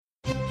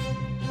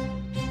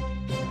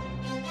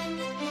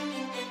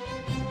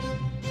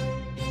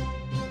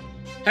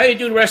How you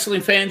doing,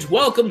 wrestling fans?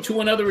 Welcome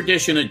to another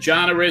edition of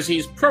John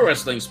Arezzi's Pro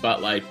Wrestling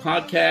Spotlight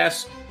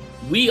podcast.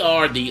 We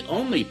are the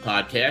only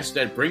podcast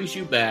that brings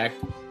you back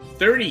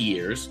 30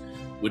 years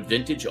with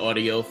vintage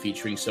audio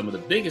featuring some of the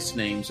biggest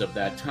names of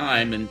that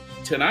time. And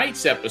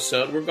tonight's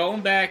episode, we're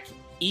going back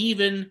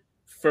even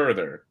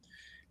further.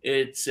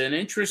 It's an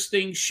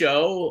interesting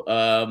show.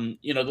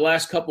 The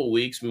last couple of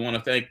weeks, we want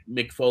to thank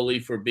Mick Foley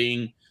for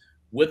being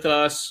with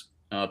us.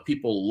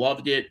 People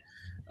loved it.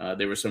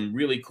 There was some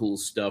really cool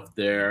stuff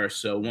there.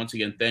 So once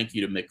again, thank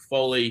you to Mick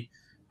Foley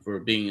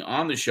for being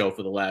on the show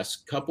for the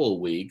last couple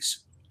of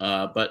weeks.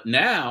 But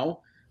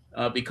now,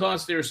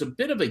 because there's a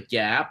bit of a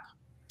gap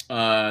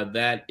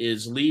that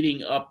is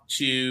leading up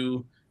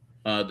to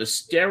the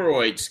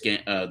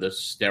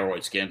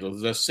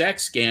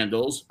sex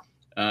scandals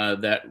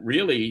that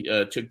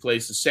really took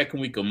place the second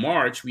week of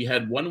March, we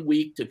had 1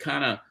 week to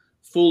kind of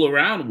fool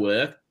around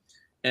with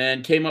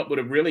and came up with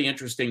a really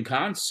interesting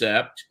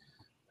concept,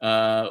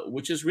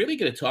 which is really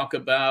going to talk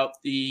about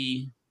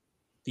the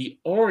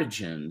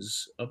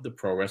origins of the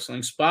Pro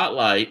Wrestling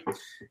Spotlight.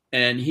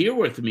 And here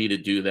with me to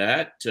do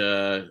that,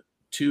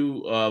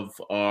 two of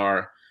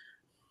our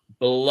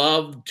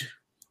beloved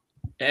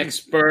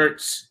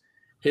experts,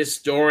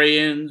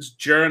 historians,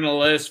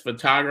 journalists,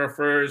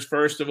 photographers.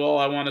 First of all,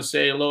 I want to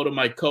say hello to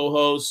my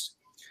co-host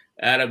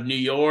out of New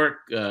York,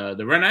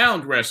 the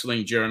renowned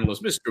wrestling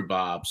journalist, Mr.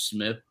 Bob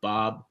Smith.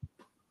 Bob,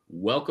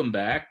 welcome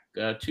back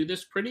to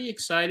this pretty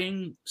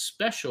exciting,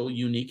 special,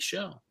 unique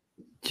show.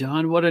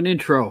 John, what an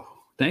intro.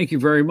 Thank you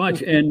very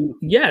much. And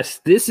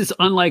yes, this is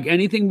unlike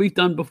anything we've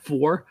done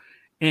before.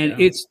 And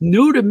It's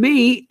new to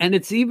me, and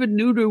it's even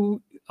new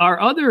to our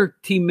other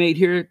teammate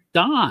here,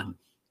 Don.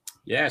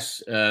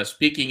 Yes.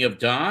 Speaking of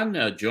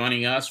Don,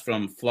 joining us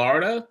from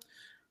Florida,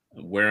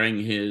 wearing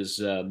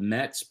his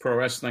Mets Pro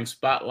Wrestling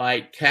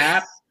Spotlight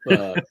cap.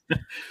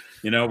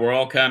 We're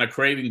all kind of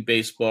craving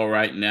baseball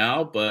right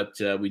now, but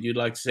we do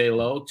like to say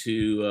hello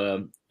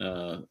to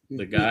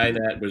the guy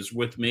that was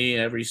with me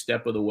every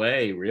step of the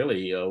way,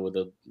 really,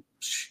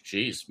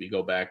 we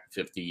go back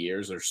 50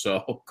 years or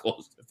so,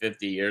 close to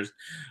 50 years.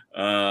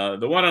 The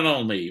one and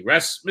only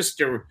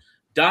Mr.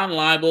 Don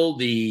Leibel,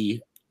 the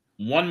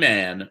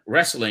one-man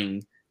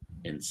wrestling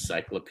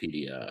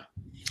encyclopedia.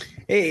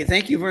 Hey,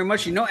 thank you very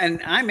much.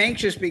 And I'm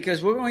anxious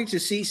because we're going to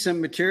see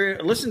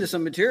listen to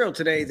some material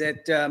today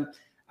that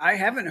I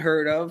haven't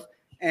heard of,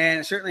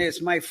 and certainly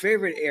it's my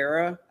favorite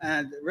era,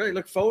 and really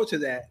look forward to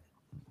that.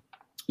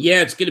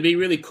 Yeah, it's going to be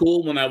really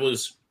cool. When I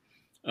was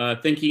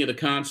thinking of the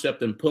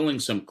concept and pulling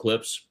some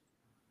clips,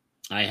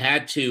 I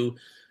had to,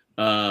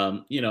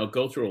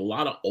 go through a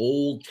lot of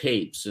old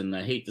tapes, and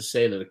I hate to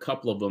say that a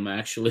couple of them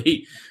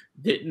actually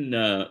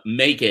didn't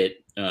make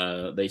it.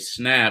 They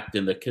snapped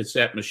in the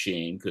cassette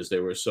machine because they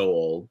were so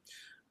old.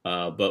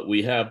 But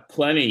we have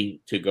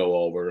plenty to go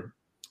over.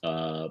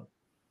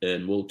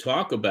 And we'll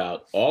talk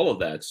about all of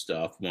that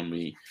stuff when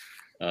we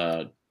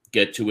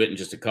get to it in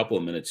just a couple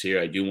of minutes here.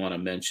 I do want to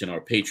mention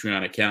our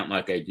Patreon account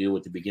like I do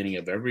at the beginning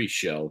of every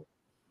show.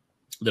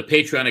 The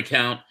Patreon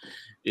account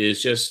is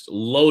just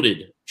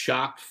loaded,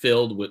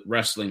 chock-filled with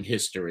wrestling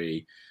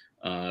history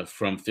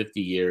from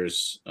 50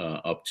 years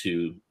up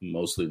to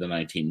mostly the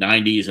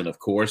 1990s. And, of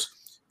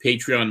course,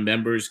 Patreon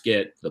members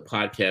get the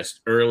podcast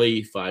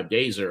early, 5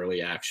 days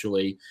early,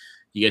 actually.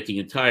 You get the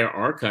entire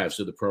archives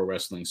of the Pro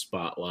Wrestling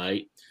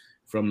Spotlight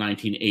from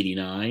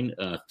 1989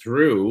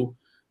 through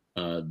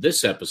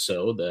this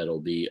episode that'll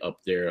be up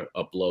there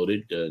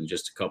uploaded in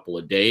just a couple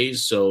of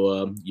days.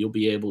 So you'll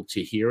be able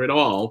to hear it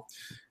all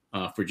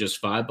for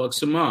just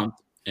 $5 a month.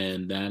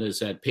 And that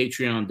is at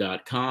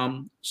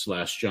patreon.com/John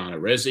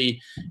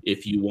Arezzi.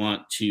 If you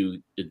want to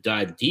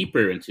dive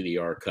deeper into the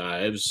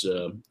archives,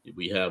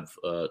 we have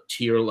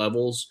tier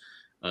levels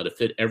to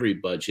fit every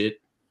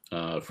budget,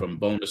 from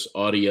bonus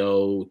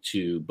audio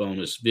to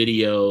bonus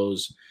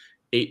videos,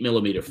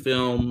 8mm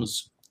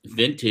films,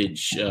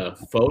 vintage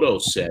photo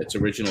sets,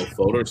 original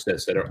photo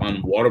sets that are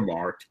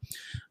unwatermarked.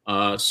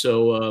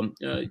 So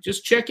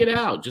just check it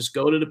out. Just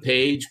go to the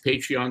page,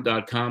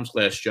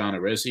 patreon.com/John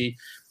Arezzi,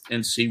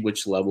 and see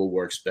which level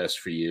works best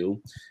for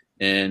you.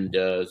 And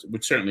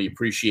would certainly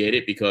appreciate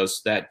it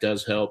because that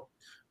does help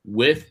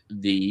with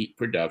the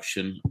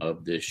production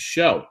of this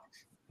show.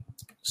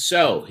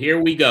 So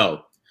here we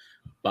go.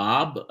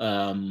 Bob,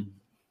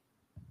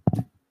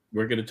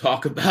 we're going to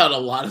talk about a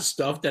lot of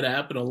stuff that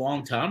happened a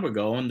long time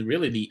ago and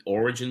really the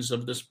origins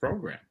of this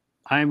program.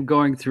 I'm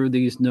going through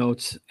these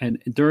notes,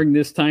 and during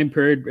this time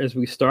period, as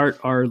we start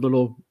our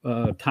little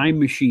time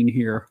machine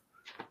here,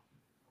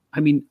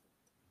 I mean,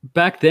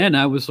 back then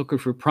I was looking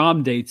for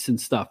prom dates and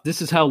stuff.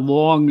 This is how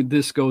long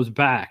this goes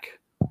back.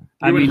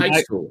 You were in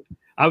high school.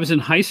 I was in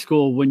high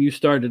school when you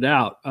started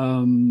out.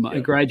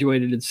 I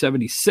graduated in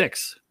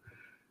 76.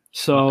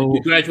 So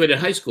you graduated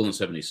high school in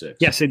 76?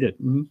 Yes, I did.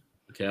 Mm-hmm.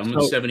 Okay, I'm in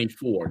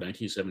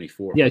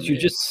 1974. Yes, you're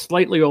just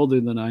slightly older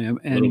than I am.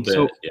 And a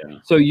little bit,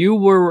 so you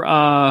were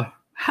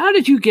How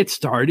did you get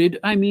started?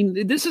 I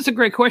mean, this is a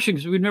great question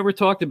because we've never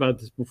talked about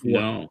this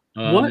before.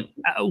 No.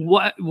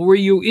 What were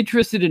you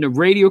interested in a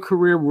radio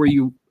career?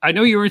 I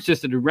know you were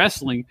interested in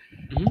wrestling.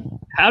 Mm-hmm.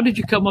 How did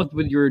you come up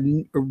with your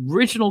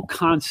original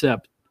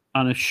concept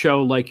on a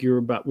show like we're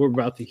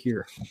about to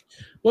hear?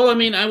 Well, I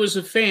mean, I was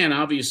a fan,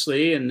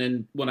 obviously, and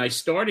then when I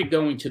started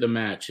going to the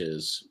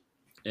matches,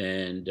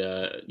 and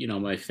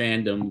my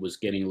fandom was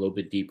getting a little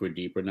bit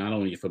deeper, not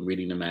only from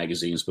reading the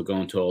magazines, but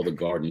going to all the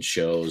garden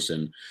shows,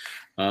 and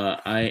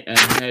I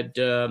had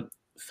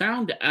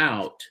found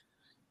out,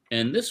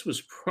 and this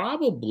was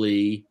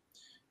probably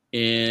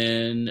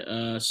in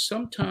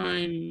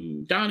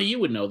sometime. Donnie, you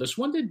would know this.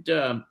 When did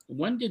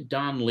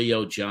Don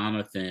Leo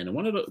Jonathan?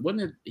 When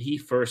did he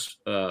first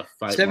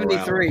fight?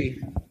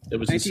 73. It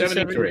was in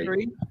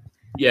 73.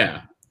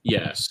 Yeah.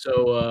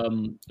 So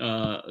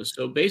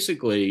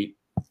basically,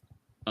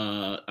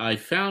 I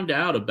found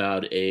out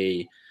about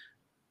a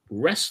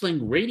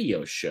wrestling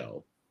radio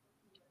show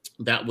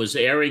that was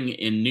airing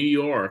in New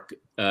York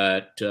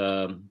at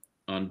on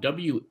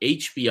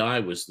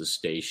WHBI was the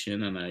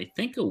station, and I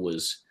think it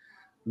was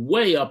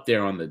way up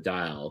there on the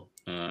dial.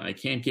 I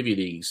can't give you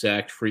the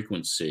exact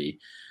frequency,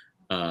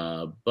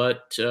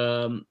 but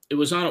it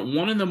was on at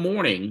 1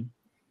 a.m.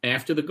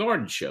 after the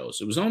garden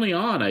shows. It was only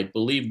on, I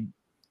believe,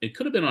 it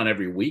could have been on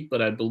every week,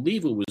 but I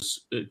believe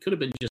it could have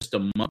been just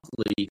a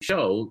monthly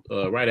show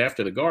right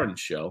after the garden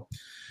show.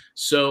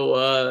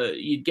 So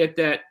you'd get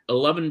that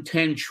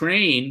 11:10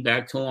 train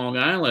back to Long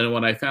Island. And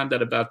when I found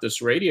out about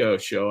this radio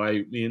show,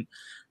 I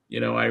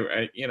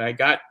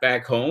got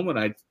back home,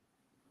 and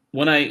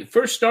when I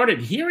first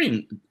started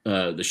hearing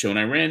the show,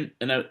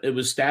 and it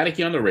was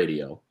staticky on the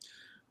radio.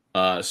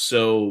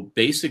 So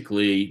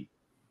basically,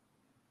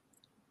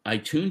 I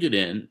tuned it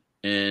in,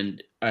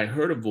 and I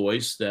heard a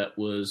voice that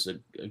was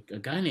a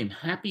guy named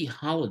Happy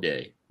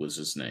Holiday was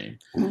his name.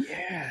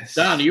 Yes.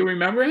 Don, do you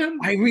remember him?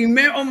 I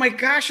remember. Oh my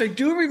gosh, I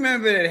do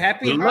remember it.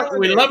 Happy Holiday.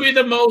 We love you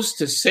the most,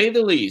 to say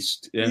the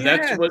least. And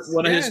yes, that's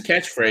one of his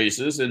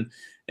catchphrases.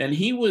 And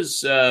he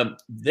was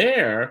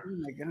there. Oh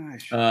my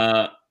gosh.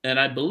 And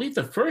I believe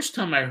the first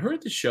time I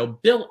heard the show,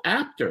 Bill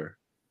Apter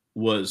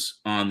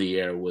was on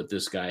the air with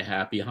this guy,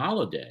 Happy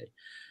Holiday.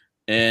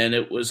 And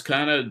it was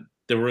kind of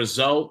the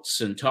results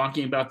and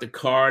talking about the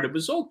card. It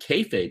was all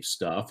kayfabe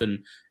stuff.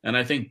 And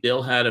I think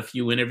Bill had a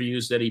few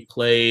interviews that he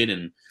played.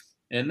 And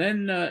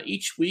then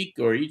each week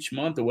or each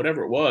month or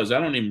whatever it was, I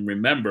don't even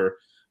remember,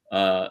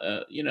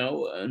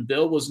 and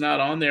Bill was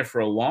not on there for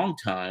a long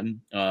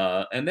time.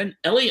 And then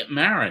Elliot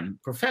Marin,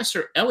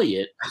 Professor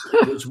Elliot,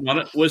 was one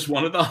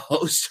of the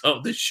hosts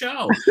of the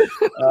show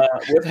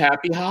with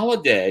Happy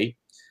Holiday.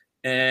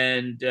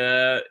 And,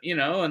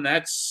 and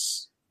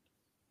that's,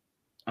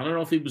 I don't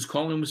know if he was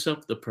calling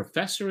himself the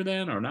professor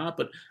then or not,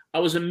 but I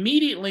was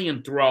immediately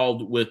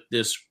enthralled with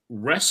this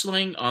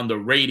wrestling on the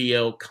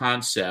radio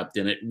concept,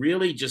 and it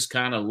really just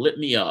kind of lit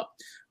me up.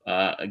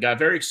 I got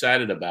very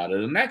excited about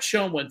it. And that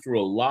show went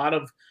through a lot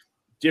of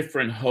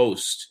different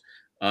hosts.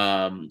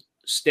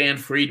 Stan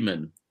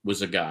Friedman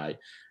was a guy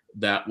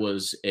that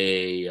was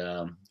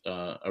a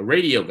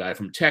radio guy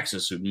from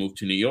Texas who moved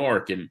to New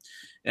York,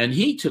 and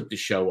he took the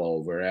show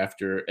over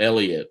after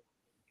Elliot.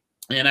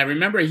 And I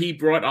remember he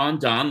brought on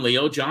Don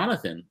Leo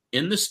Jonathan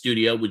in the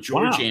studio with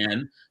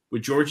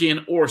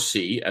Georgianne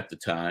Orsi at the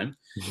time.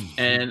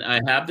 And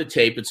I have the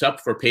tape. It's up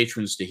for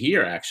patrons to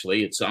hear,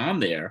 actually. It's on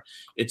there.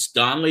 It's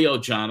Don Leo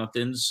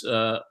Jonathan's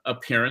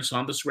appearance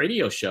on this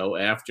radio show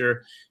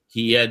after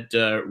he had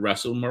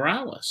wrestled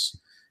Morales.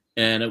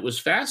 And it was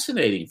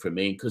fascinating for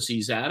me because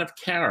he's out of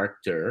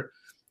character.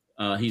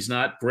 He's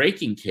not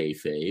breaking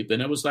kayfabe.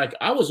 And it was like,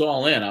 I was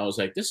all in. I was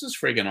like, this is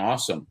friggin'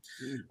 awesome.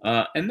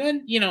 And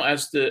then,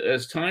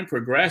 as time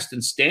progressed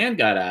and Stan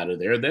got out of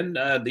there, then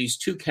these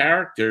two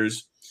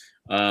characters,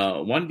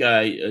 one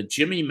guy,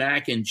 Jimmy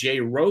Mack and Jay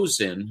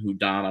Rosen, who,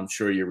 Don, I'm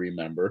sure you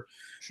remember.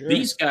 Sure.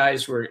 These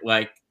guys were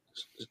like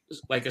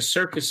a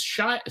circus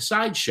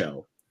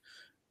sideshow.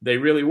 They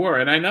really were.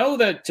 And I know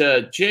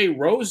that Jay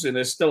Rosen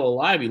is still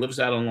alive. He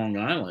lives out on Long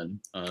Island.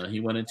 He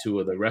went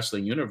into the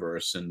wrestling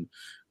universe and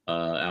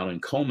out in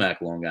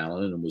Comac, Long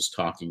Island, and was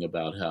talking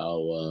about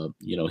how,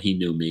 he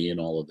knew me and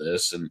all of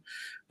this.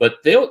 But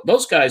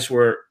those guys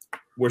were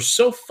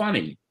so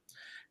funny.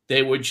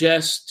 They were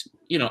just,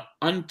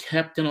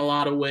 unkept in a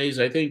lot of ways.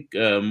 I think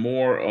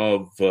more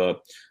of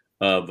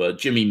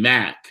Jimmy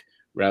Mack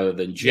rather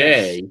than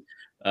Jay,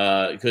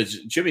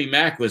 because Jimmy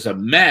Mack was a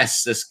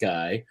mess, this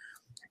guy.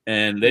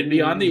 And they'd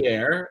be on the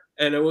air,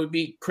 and it would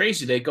be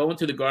crazy. They'd go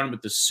into the garden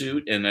with the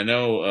suit, and I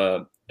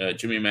know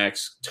Jimmy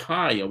Mack's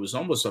tie was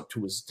almost up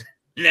to his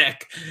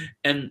neck.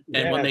 And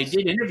when they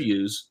did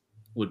interviews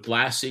with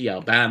Blassie,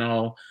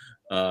 Albano,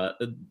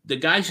 the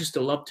guys used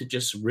to love to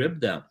just rib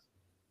them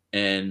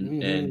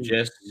and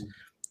just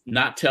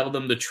not tell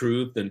them the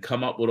truth and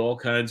come up with all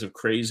kinds of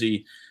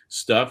crazy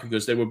stuff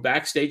because they were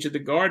backstage at the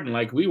garden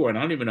like we were. And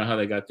I don't even know how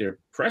they got their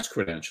press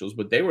credentials,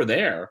 but they were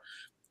there.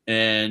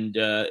 And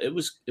it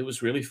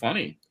was really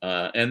funny.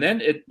 And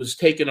then it was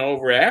taken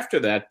over after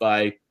that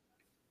by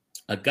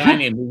a guy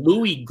named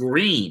Louis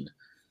Green.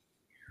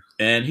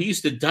 And he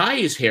used to dye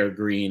his hair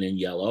green and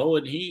yellow.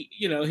 And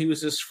he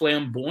was this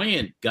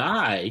flamboyant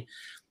guy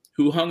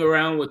who hung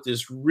around with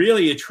this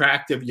really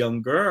attractive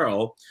young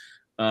girl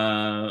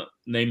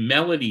named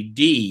Melody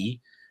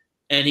D.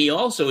 And he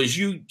also, as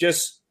you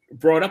just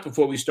brought up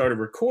before we started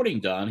recording,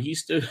 Don, he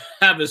used to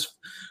have his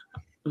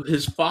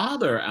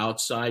father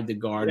outside the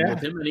garden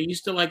with him, and he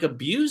used to like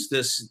abuse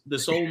this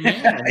old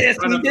man yes,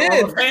 in front of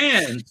all the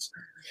fans.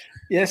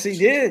 Yes, he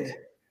did.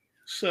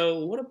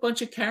 So what a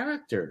bunch of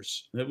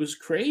characters. It was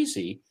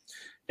crazy.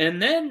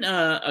 And then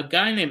a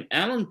guy named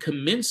Alan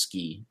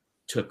Kaminsky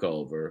took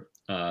over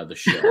the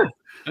show.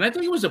 And I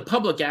think it was a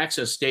public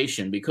access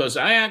station because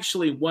I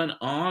actually went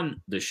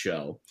on the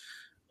show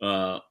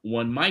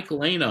when Mike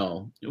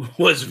Lano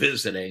was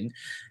visiting,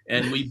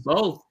 and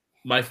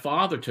my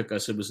father took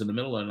us. It was in the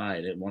middle of the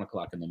night at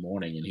 1:00 in the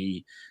morning, and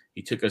he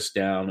took us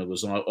down. It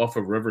was off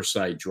of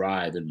Riverside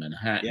Drive in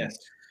Manhattan. Yes.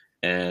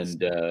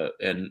 And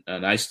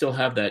I still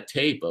have that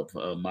tape of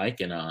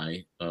Mike and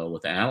I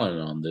with Alan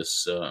on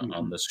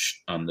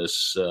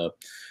this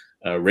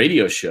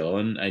radio show,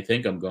 and I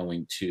think I'm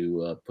going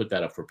to put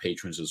that up for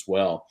patrons as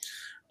well.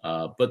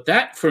 But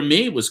that for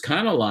me was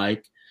kind of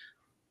like,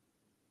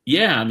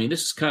 yeah, I mean,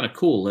 this is kind of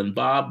cool. And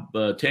Bob,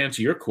 to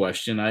answer your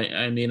question,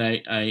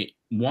 I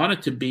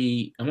wanted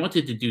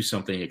to do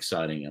something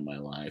exciting in my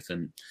life,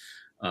 and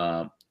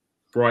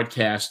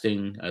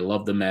broadcasting. I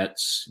love the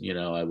Mets.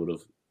 I would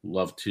have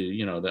loved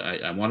to,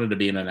 I wanted to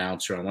be an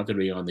announcer. I wanted to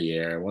be on the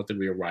air. I wanted to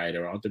be a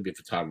writer. I wanted to be a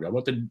photographer. I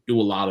wanted to do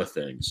a lot of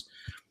things.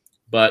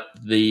 But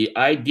the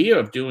idea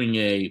of doing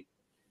a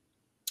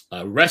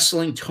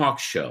wrestling talk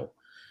show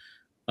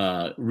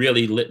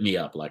really lit me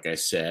up, like I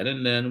said.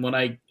 And then when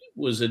I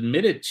was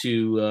admitted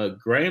to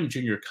Graham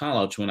Junior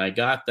College, when I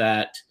got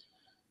that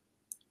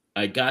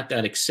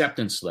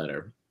acceptance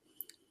letter.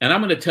 And I'm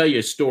going to tell you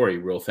a story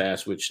real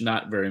fast, which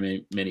not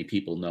very many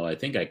people know. I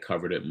think I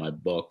covered it in my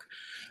book,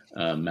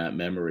 Matt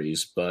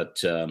Memories.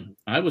 But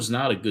I was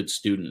not a good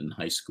student in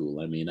high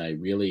school. I mean, I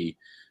really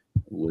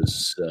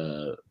was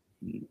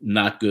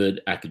not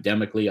good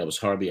academically. I was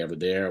hardly ever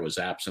there. I was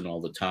absent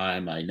all the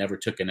time. I never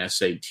took an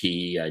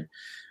SAT.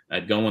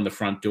 I'd go in the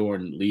front door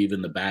and leave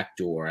in the back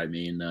door. I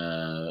mean,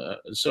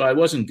 so I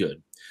wasn't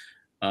good.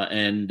 But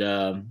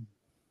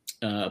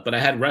I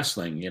had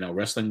wrestling.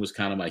 Wrestling was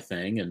kind of my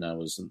thing, and I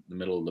was in the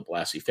middle of the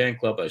Blassie fan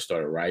club. I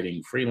started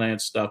writing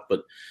freelance stuff,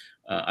 but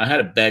I had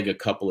to beg a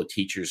couple of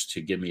teachers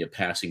to give me a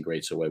passing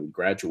grade so I would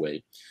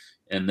graduate.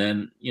 And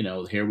then,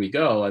 here we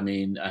go. I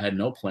mean, I had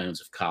no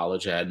plans of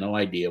college. I had no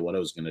idea what I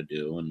was going to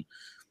do,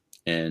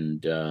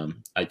 and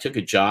I took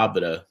a job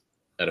at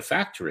a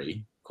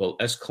factory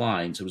called S.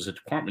 Klein's. It was a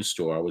department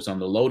store. I was on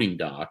the loading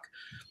dock,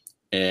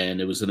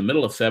 and it was in the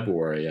middle of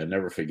February. I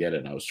never forget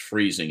it. I was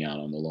freezing out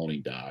on the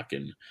loading dock,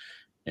 and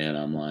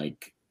I'm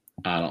like,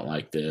 I don't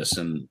like this.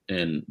 And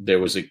there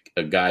was a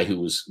guy who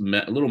was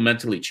a little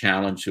mentally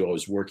challenged who I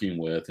was working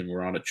with, and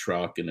we're on a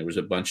truck, and there was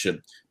a bunch of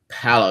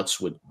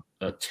pallets with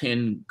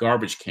tin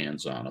garbage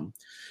cans on them,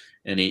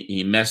 and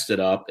he messed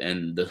it up,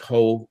 and the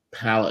whole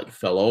pallet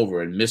fell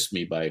over and missed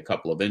me by a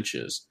couple of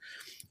inches.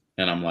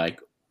 And I'm like,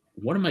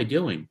 what am I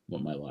doing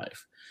with my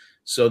life?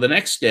 So the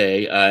next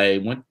day I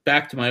went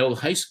back to my old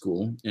high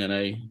school, and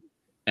I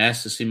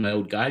asked to see my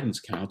old guidance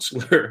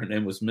counselor. Her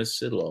name was Miss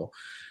Sidlow.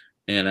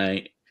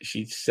 And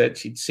she said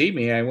she'd see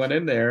me. I went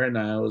in there, and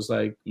I was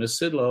like, Miss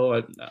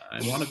Sidlow,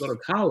 I want to go to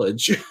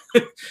college.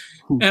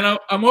 And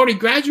I'm already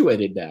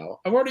graduated now.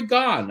 I'm already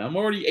gone. I'm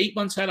already 8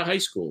 months out of high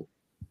school.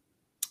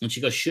 And she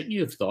goes, shouldn't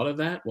you have thought of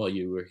that while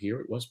you were here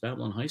at West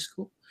Babylon High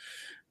School?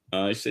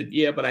 I said,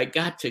 yeah, but I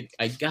got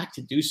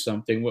to do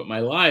something with my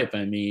life.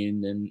 I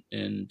mean,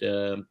 and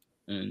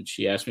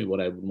she asked me what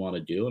I would want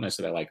to do. And I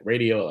said, I like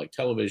radio, I like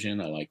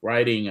television, I like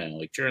writing, I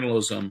like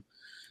journalism.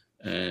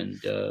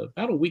 And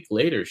about a week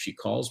later, she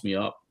calls me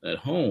up at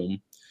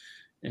home,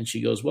 and she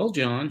goes, well,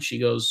 John, she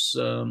goes,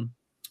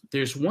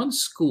 there's one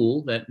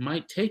school that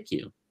might take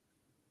you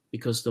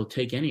because they'll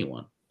take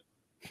anyone.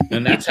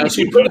 And that's how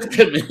she put it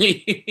to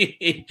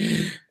me.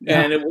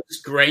 And it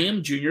was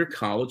Graham Junior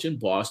College in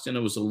Boston.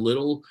 It was a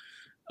little,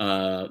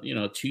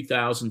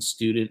 2,000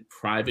 student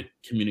private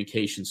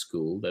communication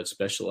school that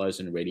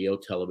specialized in radio,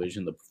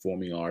 television, the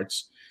performing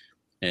arts.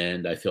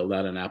 And I filled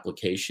out an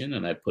application,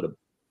 and I put a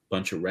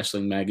bunch of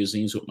wrestling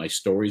magazines with my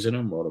stories in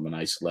them, wrote them a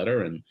nice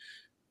letter. And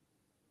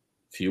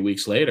a few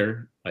weeks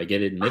later, I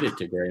get admitted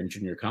to Graham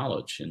Junior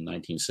College in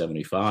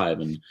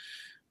 1975. And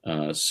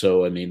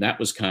so, I mean, that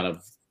was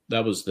the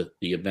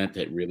event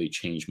that really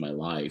changed my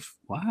life.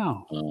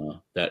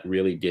 Wow. That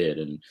really did.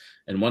 And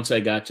once I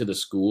got to the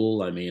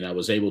school, I mean, I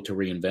was able to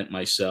reinvent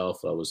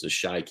myself. I was the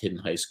shy kid in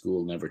high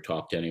school, never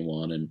talked to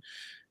anyone.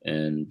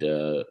 And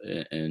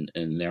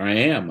there I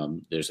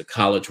am. There's a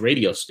college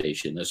radio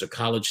station. There's a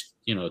college,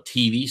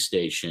 TV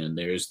station.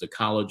 There's the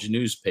college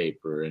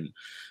newspaper. And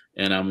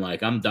I'm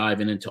like, I'm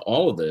diving into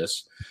all of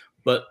this.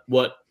 But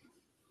what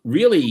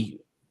really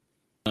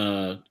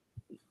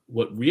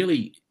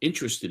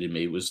interested in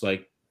me was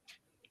that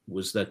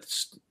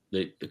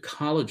the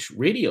college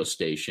radio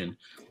station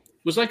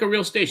was like a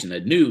real station. They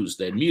had news,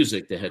 they had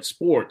music, they had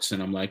sports,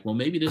 and I'm like, well,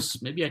 maybe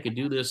I could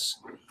do this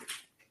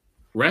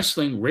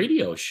wrestling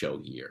radio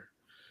show here.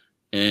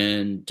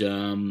 And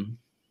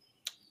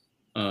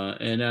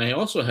I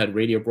also had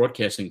radio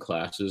broadcasting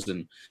classes,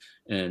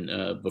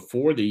 and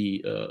before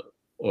the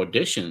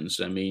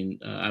auditions, I mean,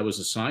 I was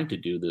assigned to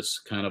do this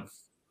kind of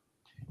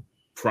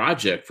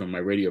project from my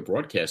radio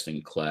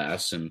broadcasting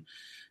class, and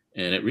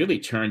it really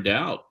turned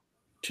out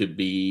to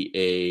be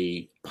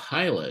a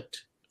pilot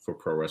for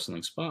Pro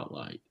Wrestling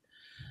Spotlight,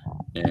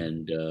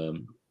 and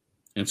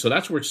so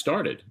that's where it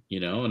started,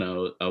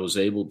 and I was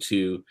able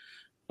to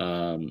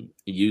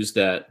use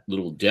that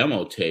little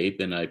demo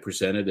tape, and I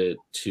presented it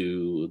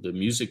to the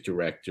music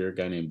director, a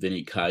guy named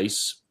Vinny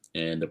Keiss,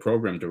 and the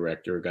program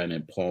director, a guy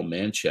named Paul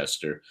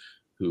Manchester,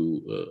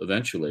 who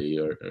eventually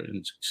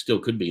and still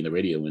could be in the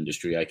radio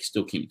industry. I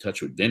still keep in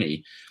touch with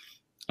Vinny.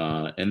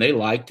 And they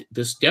liked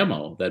this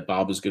demo that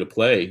Bob was going to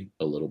play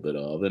a little bit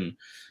of.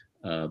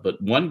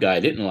 But one guy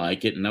didn't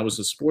like it, and that was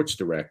the sports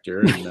director.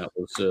 And that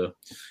was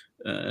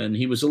and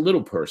he was a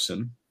little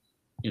person,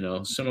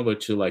 similar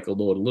to like a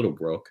Lord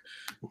Littlebrook.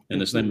 And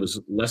his name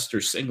was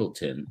Lester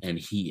Singleton. And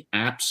he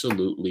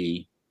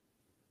absolutely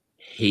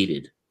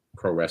hated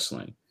pro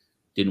wrestling.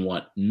 Didn't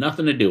want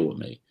nothing to do with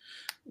me.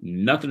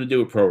 Nothing to do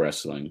with pro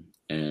wrestling.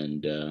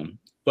 And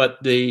but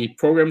the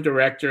program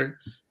director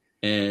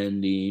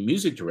and the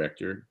music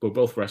director were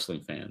both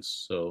wrestling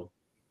fans. So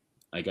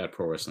I got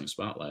Pro Wrestling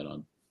Spotlight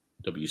on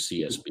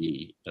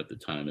WCSB at the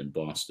time in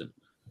Boston.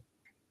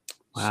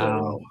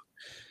 Wow.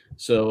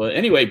 So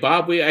anyway,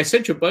 Bob, I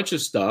sent you a bunch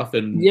of stuff.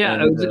 And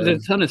there's a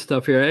ton of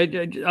stuff here.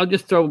 I'll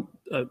just throw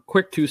a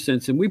quick 2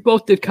 cents in. We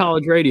both did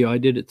college radio. I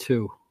did it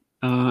too.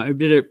 I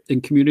did it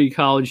in community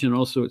college and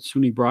also at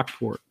SUNY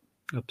Brockport,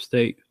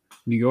 upstate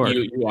New York.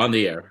 You on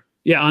the air?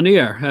 Yeah, on the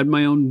air. Had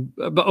my own,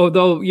 but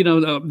although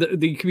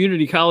the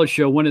community college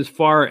show went as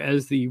far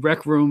as the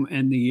rec room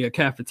and the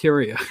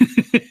cafeteria.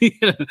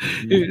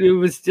 It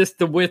was just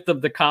the width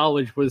of the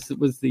college was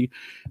the.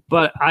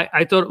 But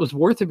I thought it was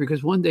worth it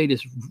because one day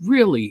this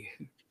really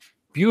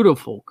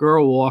beautiful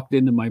girl walked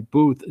into my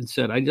booth and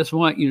said, "I just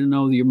want you to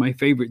know that you're my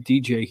favorite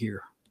DJ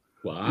here."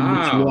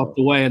 Wow. She walked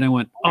away, and I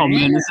went, "Oh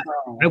man,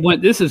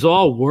 this is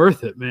all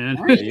worth it, man."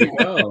 There you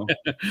go.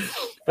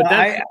 But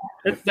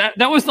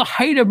that was the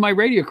height of my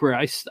radio career.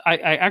 I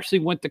actually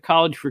went to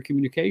college for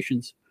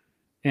communications,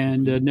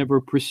 and never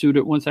pursued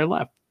it once I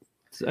left.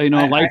 So,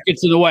 life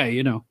gets in the way,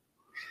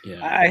 Yeah.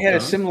 I had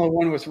a similar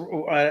one with.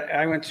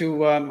 I went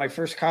to my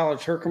first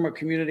college, Herkimer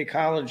Community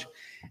College,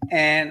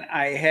 and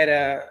I had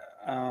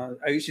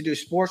I used to do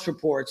sports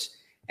reports.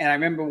 And I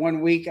remember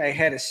one week I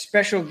had a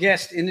special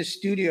guest in the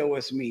studio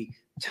with me,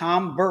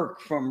 Tom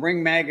Burke from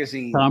Ring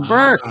Magazine. Tom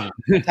Burke.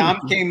 Tom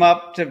came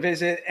up to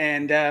visit,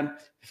 and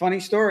funny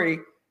story,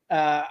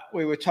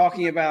 we were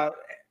talking about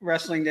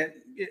wrestling. That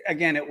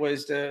again, it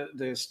was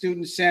the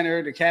student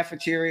center, the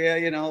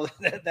cafeteria.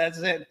 That's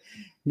it.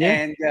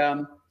 Yeah.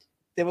 And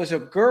there was a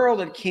girl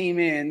that came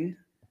in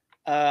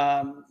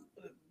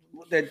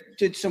that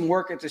did some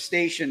work at the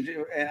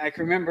station, and I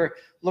can remember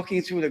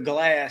looking through the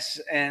glass,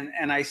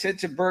 and I said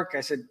to Burke,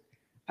 I said,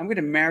 "I'm going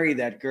to marry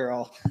that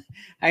girl."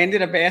 I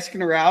ended up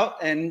asking her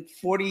out, and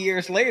 40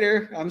 years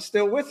later, I'm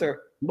still with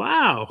her.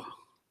 Wow,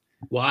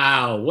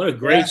 what a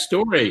great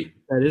story!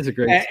 That is a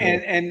great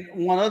story. And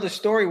one other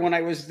story, when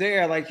I was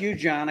there, like you,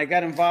 John, I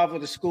got involved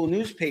with a school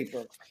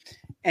newspaper,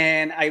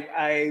 and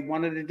I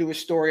wanted to do a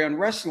story on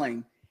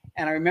wrestling,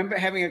 and I remember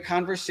having a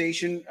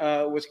conversation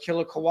with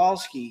Killer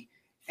Kowalski.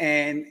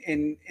 And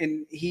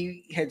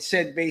he had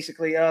said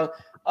basically, we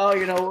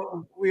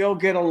all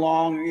get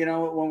along,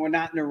 when we're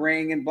not in the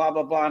ring and blah,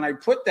 blah, blah. And I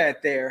put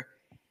that there.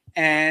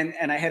 And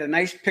I had a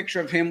nice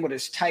picture of him with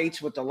his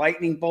tights with the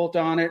lightning bolt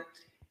on it.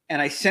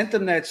 And I sent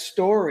him that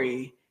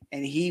story,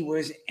 and he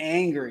was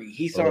angry.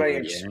 He thought I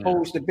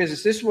exposed the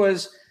business. This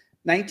was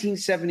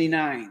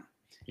 1979.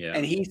 Yeah.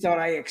 And he thought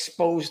I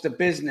exposed the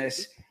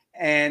business.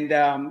 And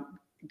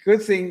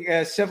good thing,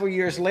 several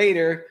years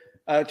later,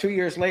 2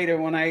 years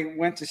later, when I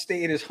went to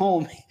stay at his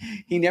home,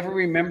 he never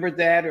remembered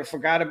that or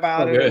forgot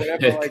about it or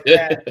whatever like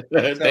that.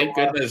 Thank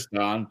goodness,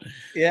 Don.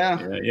 Yeah.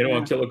 You don't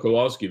want Killer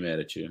Kowalski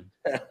mad at you.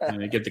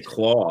 And get the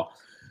claw.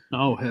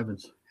 Oh,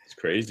 heavens. It's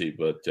crazy.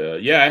 But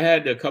I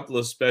had a couple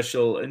of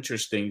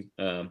interesting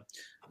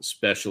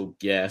special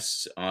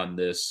guests on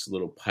this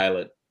little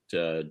pilot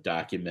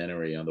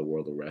documentary on the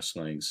world of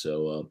wrestling.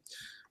 So,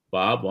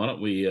 Bob, why don't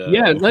we?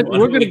 We're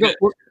going to go.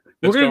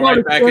 Let's go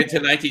right back into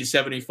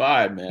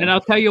 1975, man. And I'll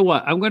tell you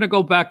what, I'm going to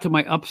go back to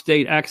my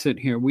upstate accent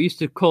here. We used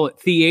to call it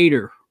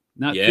theater,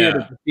 not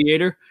theater, but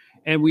theater.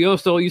 And we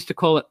also used to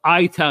call it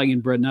Italian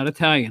bread, not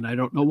Italian. I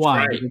don't know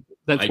why. Right.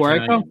 That's where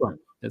I come from.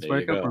 That's where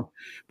I come from.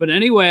 But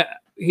anyway,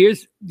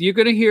 you're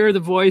going to hear the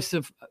voice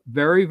of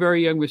very,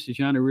 very young Mr.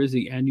 John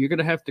Arezzi, and you're going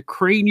to have to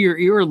crane your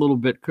ear a little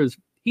bit because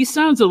he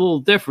sounds a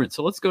little different.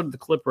 So let's go to the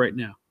clip right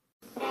now.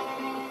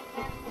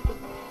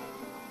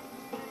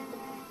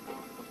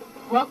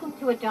 Welcome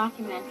to a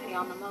documentary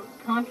on the most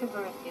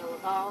controversial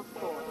of all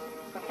sports,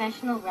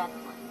 professional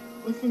wrestling.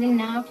 Listening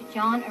now to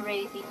John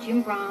Arezzi,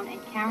 Jim Brown, and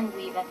Karen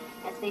Weaver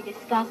as they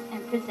discuss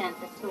and present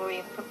the story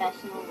of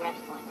professional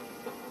wrestling.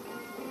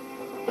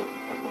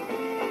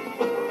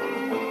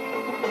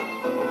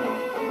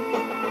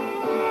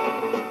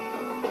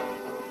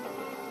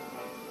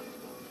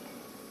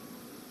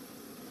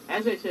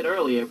 As I said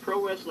earlier,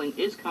 pro wrestling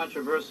is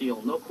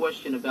controversial, no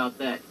question about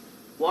that.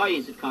 Why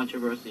is it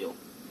controversial?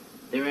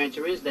 Their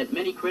answer is that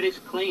many critics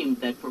claim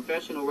that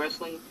professional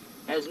wrestling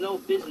has no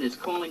business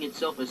calling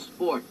itself a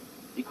sport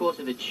because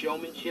of its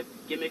showmanship,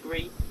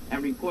 gimmickry,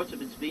 and reports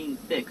of its being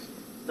fixed.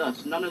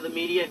 Thus, none of the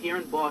media here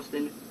in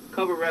Boston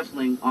cover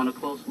wrestling on a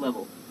close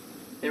level.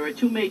 There are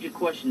two major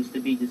questions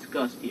to be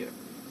discussed here.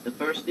 The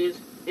first is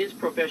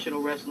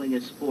professional wrestling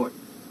a sport?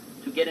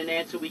 To get an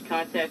answer, we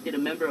contacted a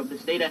member of the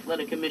State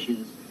Athletic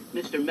Commissions,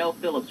 Mr. Mel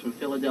Phillips from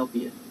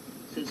Philadelphia.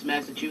 Since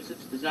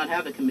Massachusetts does not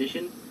have a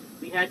commission,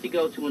 we had to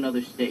go to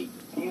another state.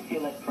 Do you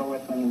feel that pro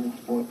wrestling is a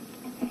sport?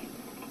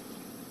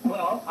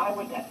 Well, I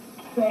would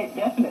say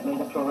definitely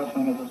that pro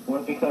wrestling is a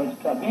sport because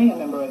being a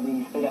member of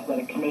the State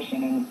Athletic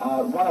Commission, and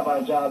one of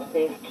our jobs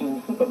is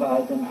to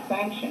supervise and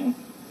sanction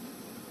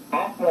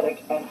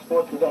athletic and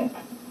sports events.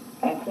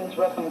 And since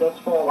wrestling does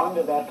fall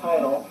under that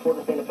title for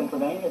the state of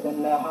Pennsylvania,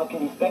 then how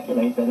can you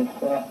speculate that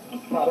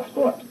it's not a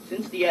sport?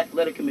 Since the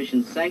Athletic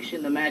Commission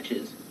sanctioned the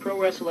matches, pro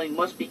wrestling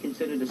must be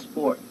considered a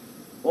sport.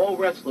 All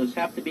wrestlers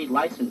have to be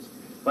licensed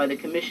by the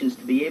commissions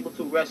to be able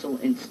to wrestle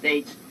in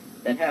states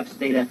that have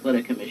state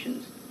athletic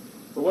commissions.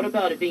 But what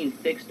about it being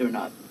fixed or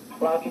not?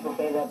 A lot of people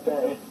say that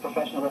if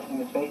professional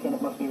wrestling is fake, then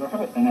it must be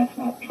rehearsed, and that's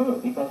not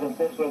true, because if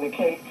this were the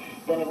case,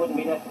 then it wouldn't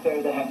be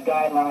necessary to have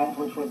guidelines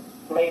which would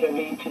later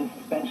lead to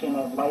suspension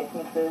of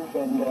licenses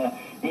and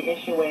the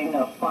issuing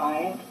of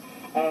fines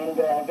and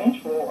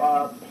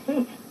eventual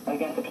suits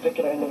against a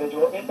particular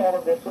individual if all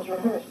of this was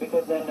rehearsed,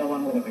 because then no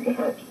one would ever get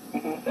hurt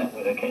if that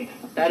were the case.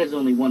 That is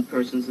only one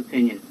person's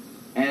opinion.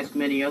 Ask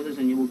many others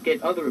and you will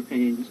get other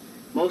opinions,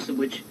 most of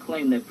which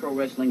claim that pro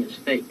wrestling is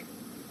fake.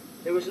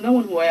 There is no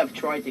one who I have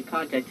tried to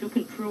contact who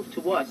can prove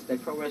to us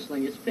that pro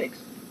wrestling is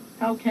fixed.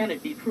 How can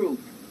it be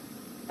proved?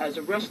 As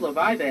a wrestler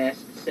I've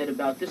asked said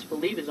about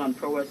disbelievers on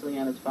pro wrestling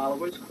and its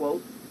followers,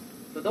 quote,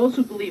 "For those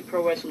who believe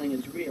pro wrestling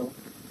is real,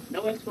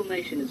 no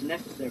explanation is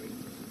necessary.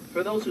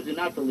 For those who do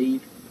not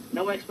believe,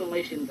 no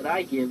explanation that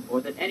I give or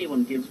that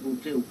anyone gives will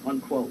do,"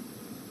 unquote.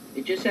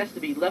 It just has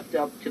to be left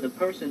up to the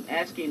person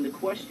asking the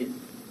question.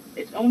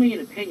 It's only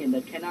an opinion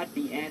that cannot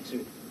be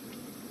answered.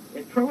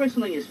 If pro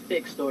wrestling is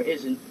fixed or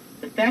isn't,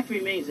 the fact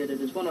remains that it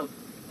is one of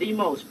the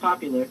most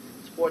popular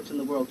sports in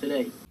the world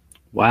today.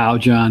 Wow,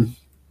 John.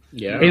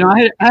 Yeah. You know,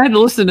 I had to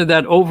listen to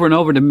that over and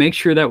over to make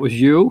sure that was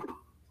you.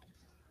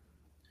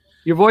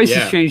 Your voice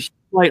has changed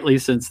slightly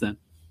since then.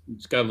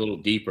 It's got a little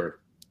deeper.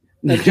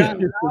 Now,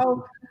 John,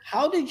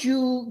 how did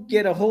you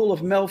get a hold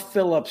of Mel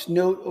Phillips?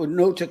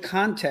 Know to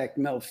contact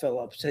Mel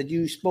Phillips? Had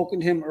you spoken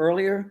to him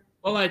earlier?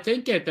 Well, I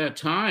think at that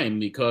time,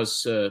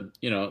 because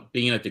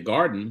being at the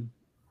Garden,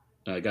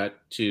 I got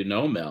to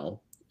know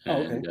Mel,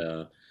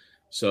 and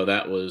so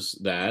that was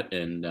that,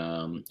 and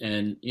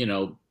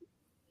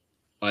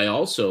I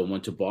also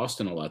went to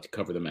Boston a lot to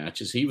cover the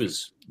matches. He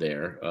was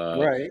there,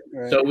 right.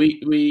 So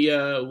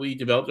we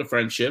developed a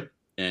friendship,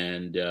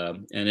 and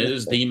it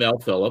is the Mel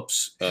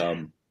Phillips.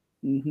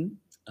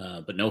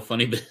 But no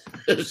funny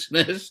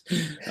business,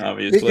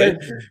 obviously.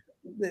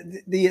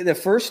 Because the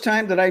first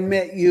time that I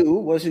met you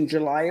was in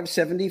July of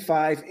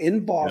 '75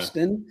 in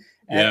Boston,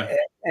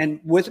 and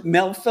with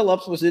Mel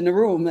Phillips was in the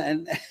room,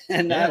 and this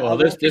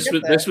was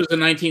a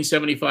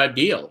 1975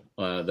 deal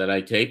that I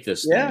taped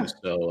this thing,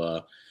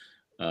 so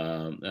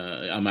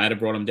I might have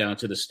brought him down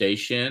to the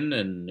station,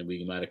 and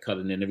we might have cut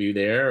an interview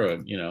there,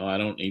 or I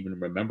don't even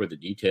remember the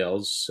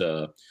details.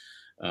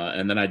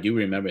 And then I do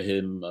remember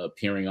him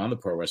appearing on the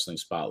Pro Wrestling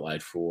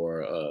Spotlight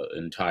for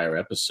an entire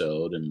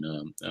episode. And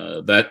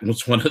that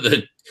was one of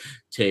the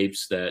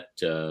tapes that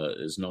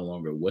is no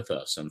longer with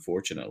us,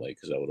 unfortunately,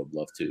 because I would have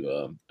loved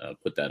to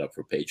put that up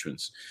for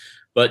patrons.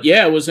 But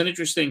yeah, it was an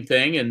interesting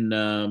thing. And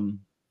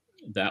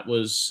that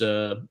was,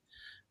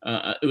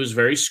 it was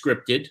very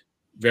scripted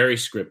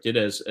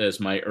as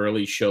my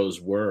early shows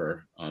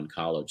were on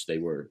college. They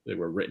were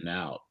written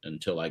out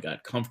until I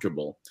got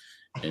comfortable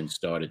and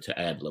started to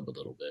ad-lib a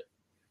little bit.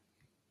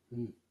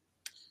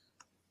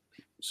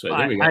 So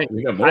there we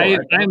got more.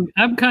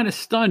 I'm kind of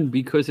stunned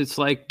because it's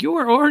like you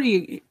were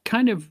already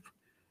kind of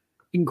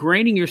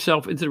ingraining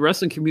yourself into the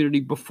wrestling community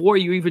before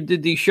you even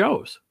did these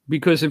shows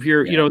because of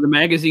your, the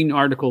magazine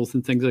articles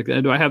and things like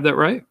that. Do I have that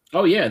right?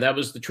 Oh yeah, that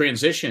was the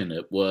transition.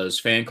 It was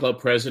fan club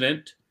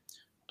president,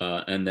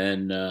 and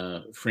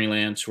then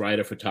freelance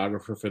writer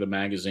photographer for the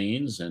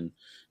magazines, and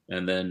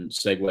then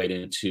segued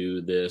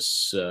into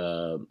this,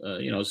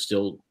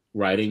 still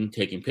writing,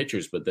 taking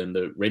pictures, but then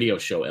the radio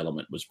show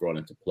element was brought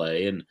into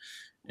play, and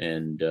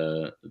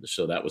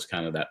so that was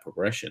kind of that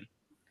progression.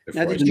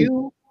 Now, did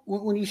you,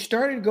 when you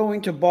started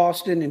going to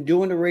Boston and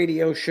doing the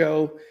radio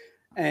show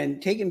and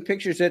taking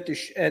pictures at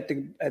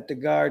the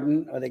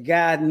Garden or the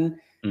Garden,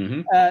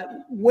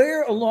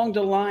 where along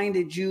the line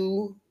did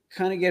you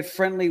kind of get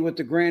friendly with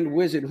the Grand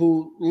Wizard,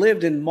 who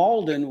lived in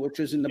Malden, which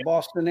is in the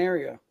Boston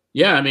area.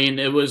 Yeah, I mean,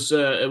 it was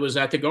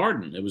at the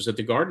Garden. It was at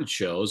the Garden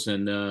shows,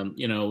 and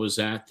it was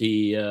at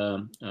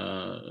the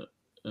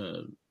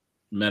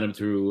met him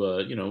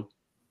through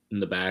in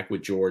the back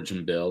with George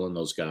and Bill and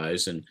those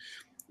guys,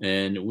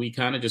 and we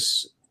kind of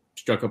just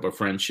struck up a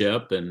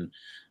friendship, and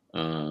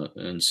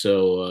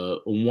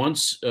so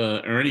once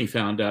Ernie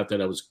found out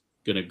that I was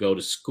going to go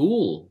to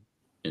school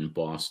in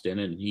Boston,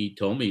 and he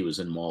told me he was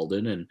in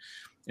Malden,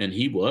 and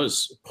he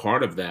was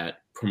part of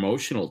that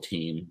promotional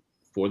team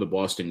for the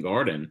Boston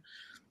Garden.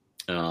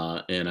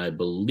 And I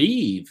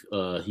believe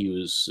he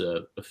was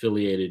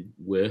affiliated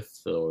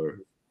with, or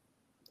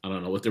I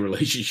don't know what the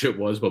relationship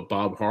was, but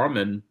Bob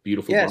Harmon,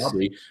 beautiful Yes.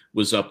 Bobby,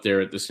 was up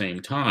there at the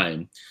same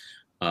time.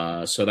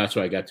 So that's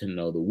why I got to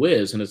know the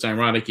Wiz. And it's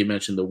ironic you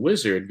mentioned the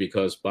Wizard,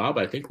 because Bob,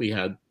 I think we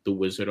had the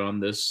Wizard on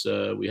this.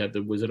 We had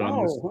the Wizard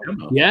on this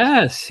demo.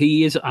 Yes,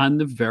 he is on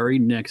the very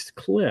next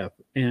clip.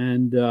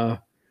 And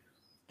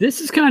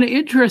this is kind of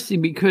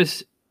interesting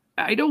because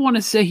I don't want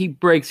to say he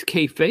breaks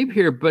kayfabe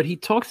here, but he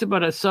talks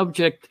about a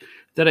subject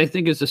that I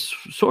think is a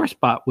sore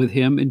spot with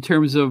him in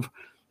terms of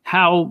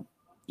how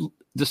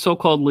the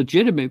so-called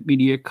legitimate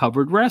media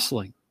covered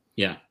wrestling.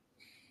 Yeah.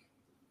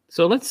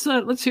 So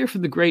let's hear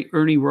from the great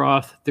Ernie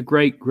Roth, the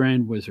great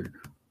Grand Wizard.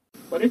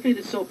 But if it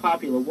is so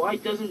popular, why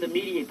doesn't the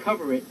media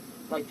cover it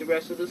like the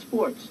rest of the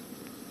sports?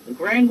 The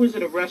Grand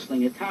Wizard of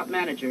Wrestling, a top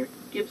manager,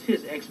 gives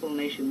his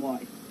explanation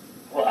why.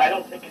 Well, I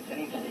don't think it's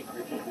any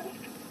secret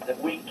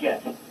that we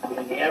get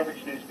in the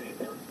average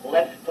newspaper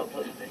less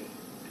publicity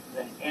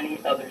than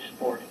any other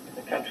sport in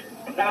the country.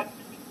 I'm not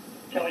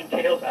telling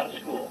tales out of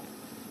school,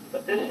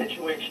 but this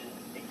situation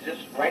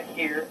exists right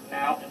here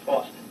now in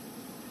Boston.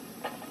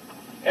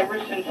 Ever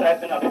since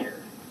I've been up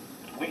here,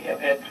 we have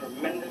had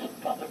tremendous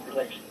public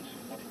relations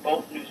with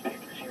both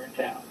newspapers here in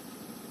town.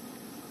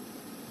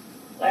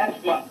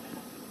 Last month,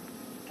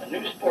 a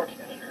new sports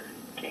editor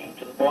came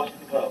to the Boston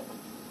Globe.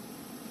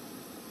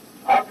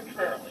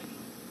 Arbitrarily,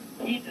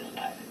 he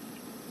decided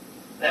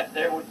that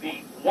there would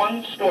be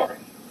one story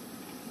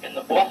in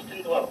the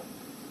Boston Globe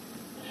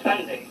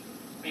Sunday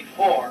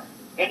before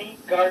any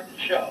garden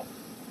show,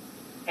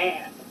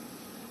 and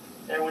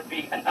there would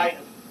be an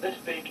item this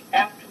big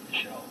after the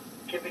show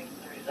giving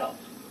the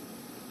results.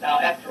 Now,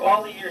 after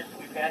all the years that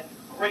we've had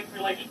great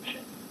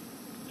relationship,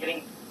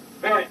 getting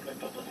very good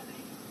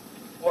publicity,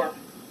 or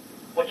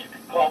what you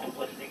could call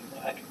publicity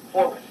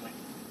for wrestling,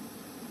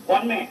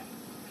 one man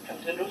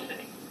comes into a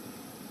city,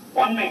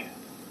 one man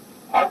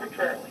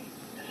arbitrarily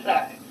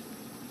decides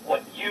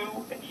what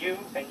you and you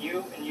and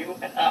you and you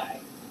and I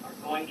are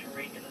going to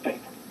read in the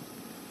paper.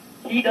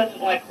 He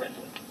doesn't like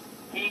wrestling.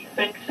 He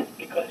thinks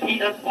because he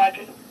doesn't like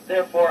it,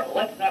 therefore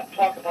let's not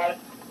talk about it,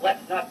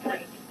 let's not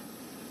print it.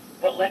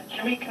 But let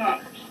Jimmy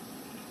Connors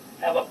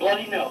have a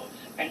bloody nose,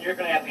 and you're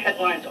going to have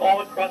headlines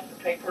all across the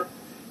paper.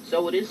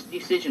 So it is the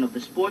decision of the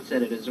sports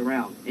editors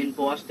around. In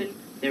Boston,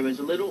 there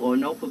is little or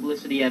no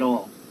publicity at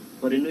all.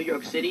 But in New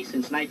York City,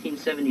 since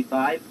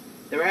 1975,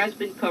 there has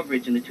been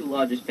coverage in the two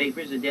largest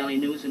papers, the Daily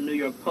News and New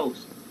York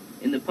Post.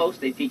 In the Post,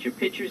 they feature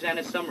pictures and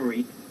a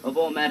summary of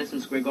all Madison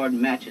Square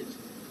Garden matches.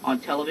 On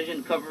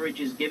television,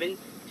 coverage is given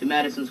to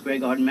Madison Square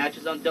Garden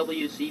matches on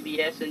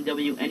WCBS and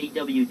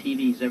WNEW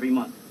TVs every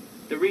month.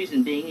 The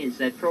reason being is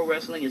that pro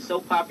wrestling is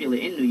so popular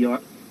in New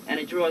York, and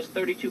it draws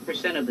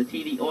 32% of the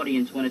TV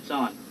audience when it's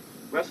on.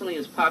 Wrestling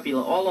is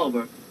popular all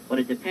over, but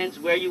it depends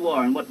where you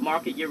are and what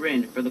market you're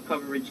in for the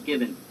coverage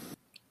given.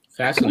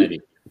 Fascinating.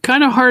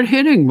 Kind of hard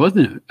hitting,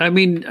 wasn't it? I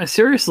mean,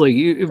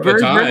 seriously,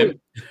 very.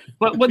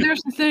 But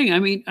there's the thing.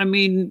 I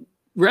mean,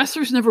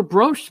 wrestlers never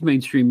broached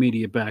mainstream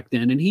media back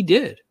then, and he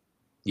did.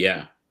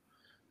 Yeah,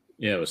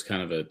 it was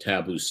kind of a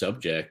taboo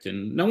subject,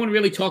 and no one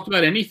really talked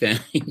about anything.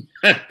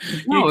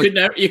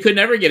 You could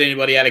never get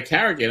anybody out of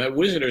character. That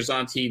Wizarders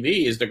on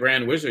TV is the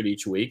Grand Wizard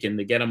each week, and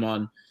to get him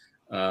on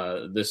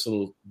this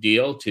little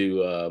deal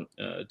to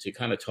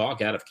kind of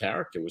talk out of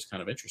character was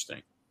kind of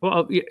interesting.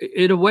 Well,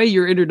 in a way,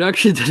 your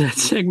introduction to that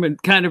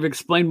segment kind of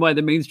explained why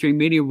the mainstream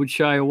media would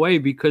shy away,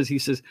 because he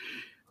says,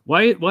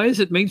 why is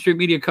it mainstream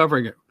media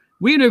covering it?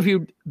 We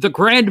interviewed the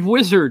Grand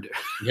Wizard.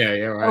 Yeah,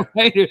 right.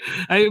 Okay.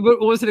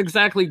 It wasn't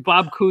exactly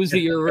Bob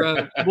Cousy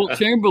or Wilt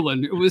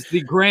Chamberlain. It was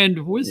the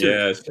Grand Wizard.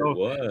 Yes, so it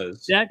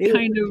was. That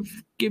kind of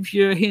gives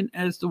you a hint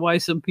as to why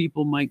some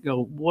people might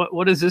go,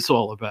 what is this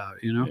all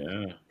about? You know?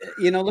 Yeah.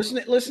 You know,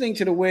 listening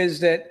to the Wiz,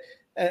 that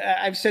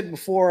I've said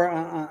before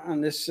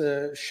on this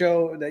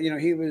show that,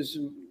 he was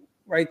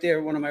right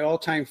there, one of my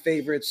all-time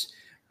favorites.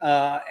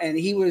 And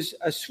he was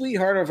a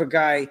sweetheart of a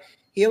guy.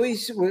 He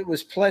always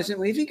was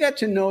pleasant. If he got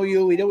to know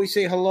you, he'd always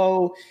say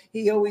hello.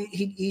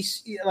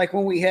 He's like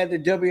when we had the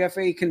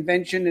WFA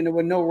convention and there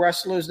were no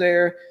wrestlers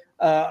there.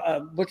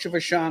 Butcher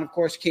Vachon, of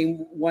course, came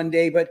one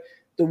day, but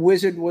the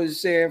Wizard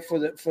was there for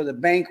the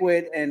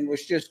banquet and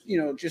was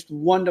just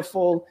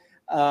wonderful.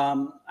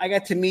 I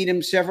got to meet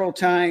him several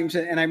times,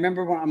 and I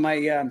remember on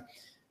my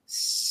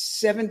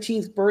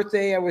 17th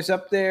birthday, I was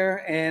up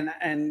there,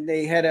 and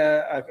they had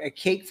a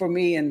cake for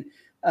me, and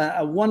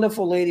a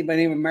wonderful lady by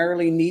the name of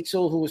Marilee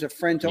Neitzel, who was a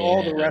friend to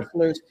all the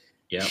wrestlers.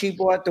 Yep. She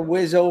brought the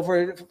Wiz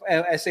over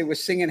as they were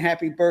singing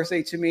 "Happy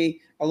Birthday" to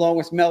me, along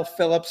with Mel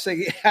Phillips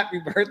singing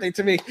 "Happy Birthday"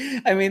 to me.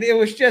 I mean,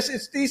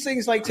 it's these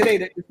things like today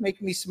that just make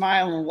me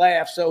smile and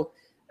laugh. So,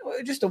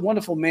 just a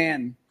wonderful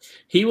man.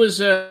 He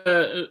was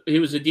a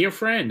dear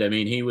friend. I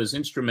mean, he was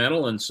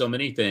instrumental in so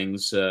many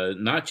things,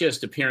 not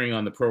just appearing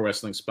on the Pro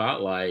Wrestling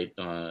Spotlight,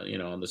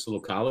 on this little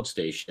college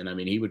station. I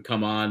mean, he would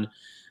come on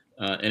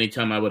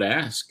anytime I would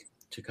ask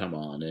to come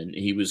on, and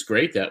he was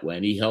great that way.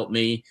 And he helped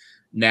me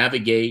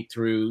navigate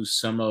through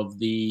some of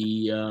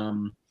the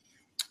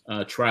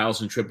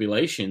trials and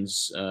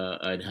tribulations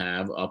I'd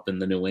have up in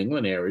the New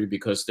England area,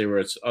 because there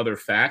were other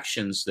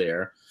factions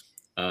there,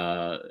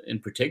 in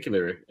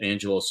particular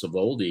Angelo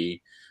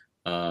Savoldi,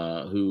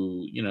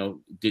 who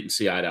didn't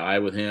see eye to eye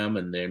with him,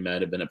 and there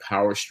might have been a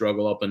power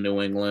struggle up in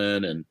New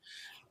England.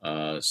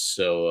 And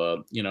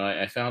so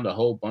I found a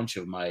whole bunch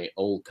of my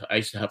I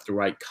used to have to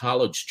write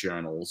college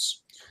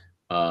journals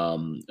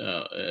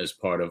as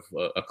part of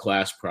a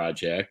class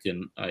project,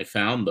 and I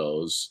found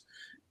those.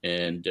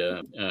 And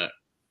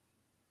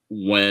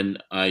when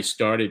I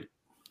started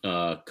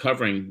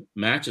covering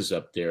matches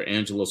up there,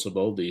 Angelo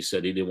Savoldi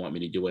said he didn't want me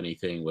to do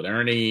anything with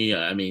Ernie.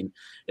 I mean,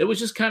 it was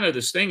just kind of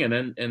this thing,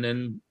 and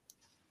then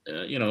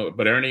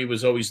but Ernie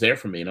was always there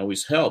for me and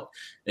always helped.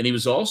 And he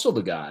was also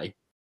the guy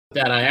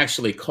that I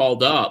actually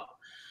called up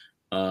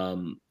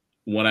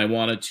when I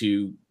wanted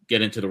to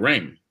get into the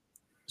ring.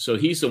 So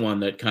he's the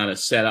one that kind of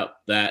set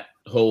up that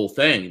whole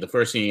thing. The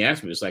first thing he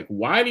asked me was like,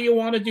 "Why do you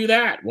want to do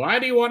that? Why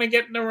do you want to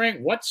get in the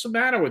ring? What's the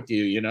matter with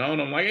you?" And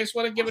I'm like, "I just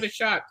want to give it a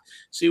shot,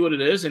 see what it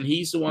is." And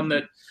he's the one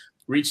that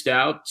reached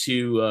out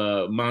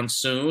to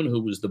Monsoon,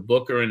 who was the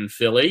booker in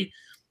Philly,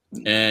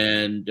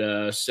 and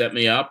set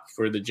me up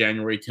for the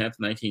January 10th,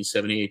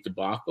 1978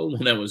 debacle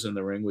when I was in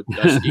the ring with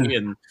Dusty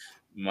and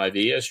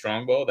Maivia,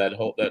 Strongbow,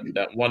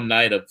 that one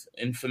night of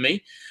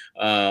infamy.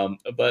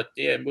 But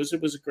yeah, it was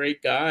a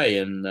great guy.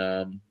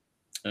 And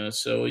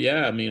so,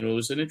 yeah, I mean, it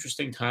was an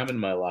interesting time in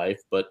my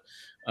life, but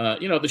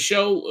the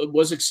show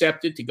was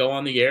accepted to go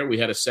on the air. We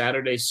had a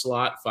Saturday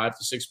slot, 5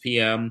 to 6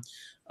 p.m.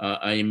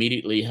 I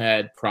immediately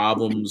had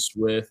problems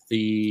with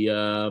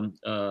the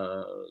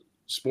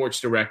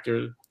sports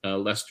director,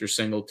 Lester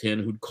Singleton,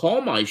 who'd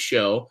call my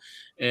show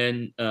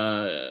and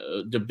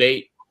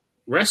debate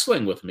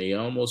wrestling with me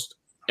almost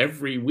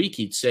every week.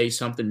 He'd say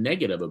something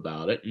negative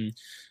about it, and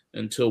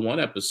until one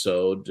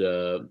episode,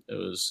 it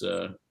was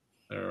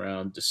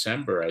around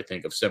December, I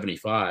think, of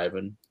 75,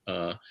 and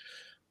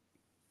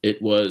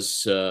it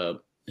was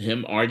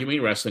him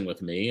arguing wrestling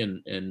with me,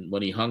 and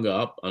when he hung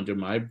up under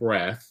my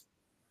breath,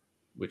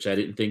 which I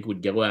didn't think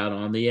would go out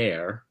on the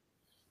air,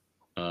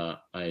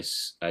 I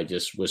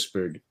just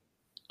whispered,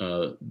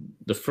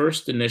 the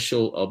first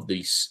initial of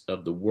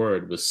the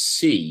word was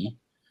C,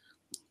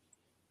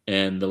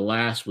 and the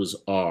last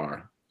was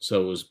R.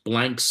 So it was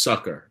blank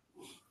sucker,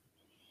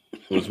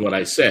 was what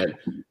I said.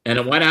 And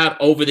it went out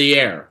over the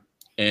air.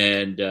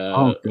 And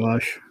oh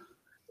gosh.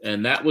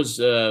 And that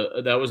was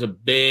a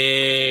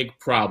big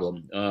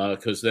problem,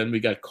 because then we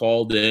got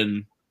called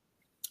in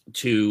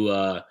to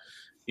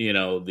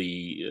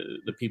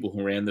the people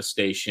who ran the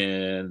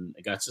station.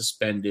 It got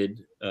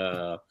suspended.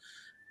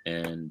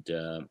 And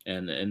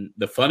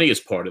the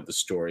funniest part of the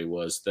story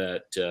was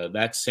that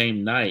that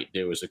same night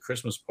there was a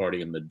Christmas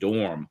party in the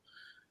dorm,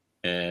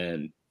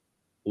 and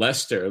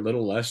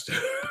little Lester,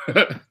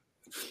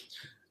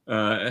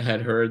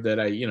 had heard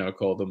that I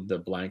called him the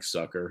blank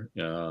sucker,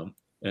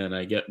 and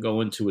I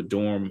go into a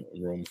dorm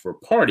room for a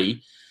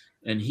party,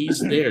 and he's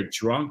there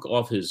drunk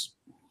off his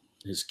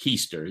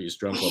keister. He's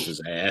drunk off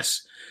his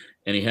ass,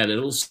 and he had a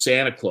little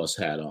Santa Claus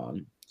hat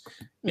on.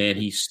 And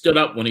he stood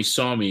up when he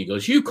saw me. He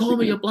goes, "You call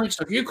me a blank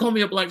sucker. You call me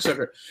a blank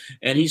sucker."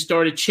 And he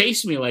started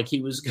chasing me like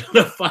he was going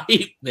to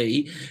fight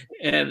me.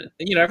 And,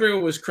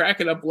 everyone was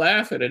cracking up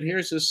laughing. And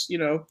here's this,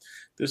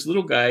 this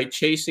little guy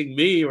chasing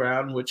me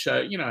around, which,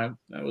 I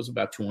was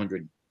about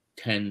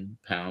 210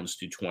 pounds,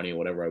 220,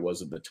 whatever I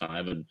was at the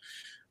time. And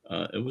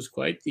it was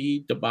quite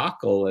the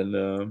debacle.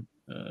 And,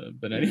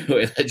 but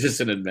anyway, that's just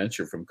an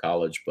adventure from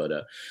college. But,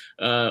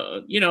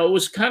 it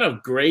was kind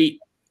of great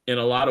in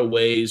a lot of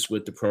ways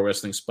with the Pro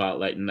Wrestling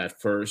Spotlight in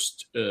that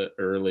first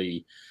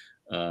early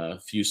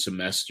few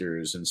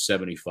semesters in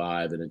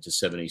 75 and into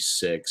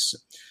 76,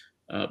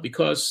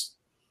 because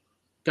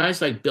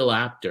guys like Bill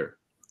Apter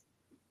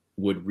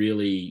would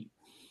really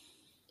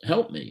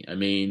help me. I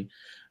mean,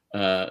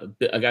 I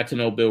got to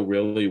know Bill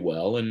really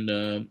well,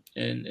 and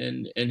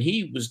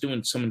he was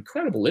doing some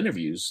incredible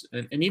interviews,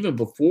 and even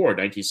before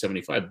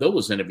 1975, Bill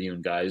was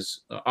interviewing guys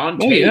on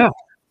tape.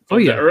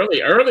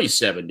 The early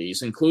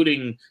 70s,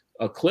 including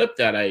a clip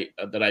that I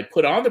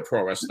put on the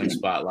Pro Wrestling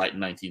Spotlight in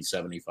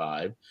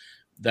 1975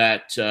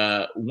 that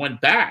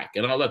went back,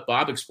 and I'll let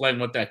Bob explain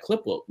what that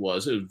clip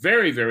was. It was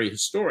very, very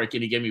historic,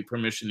 and he gave me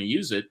permission to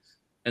use it.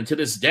 And to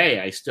this day,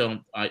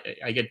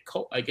 I get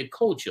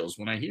cold chills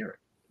when I hear it.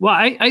 Well,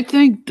 I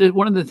think that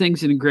one of the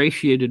things that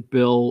ingratiated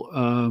Bill,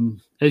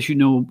 as you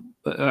know,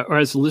 or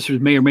as the listeners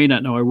may or may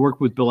not know, I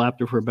worked with Bill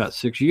Apter for about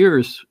 6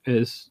 years,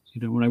 as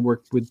you know, when I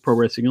worked with Pro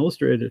Wrestling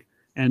Illustrated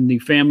and the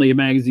family of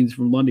magazines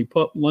from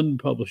London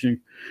Publishing.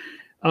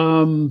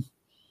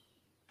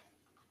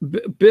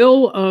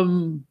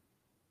 Bill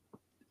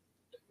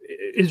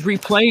is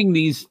replaying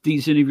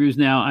these interviews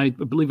now. I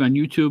believe on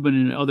YouTube and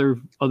in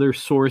other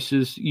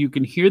sources you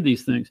can hear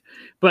these things.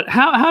 But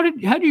how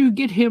do you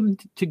get him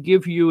to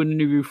give you an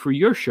interview for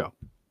your show?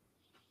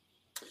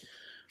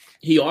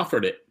 He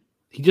offered it.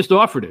 He just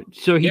offered it.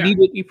 So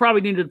he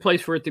probably needed a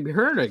place for it to be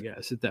heard, I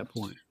guess, at that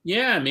point.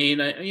 Yeah, I mean,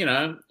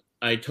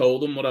 I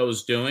told him what I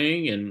was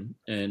doing,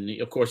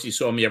 and of course he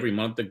saw me every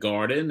month at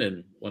Garden,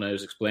 and when I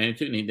was explaining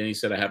to him, then he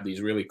said I have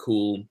these really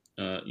cool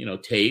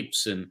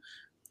tapes, and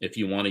if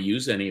you want to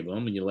use any of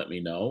them, and you let me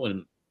know.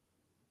 And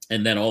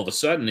then all of a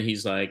sudden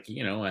he's like,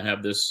 I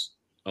have this,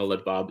 I'll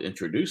let Bob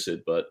introduce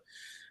it. But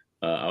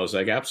I was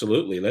like,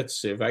 absolutely.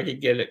 Let's see if I could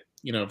get it,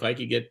 if I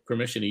could get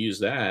permission to use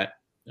that,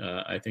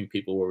 I think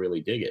people will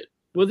really dig it.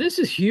 Well, this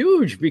is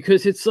huge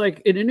because it's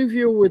like an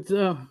interview with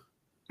Bruno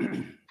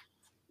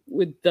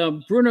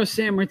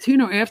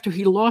Sammartino after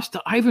he lost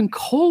to Ivan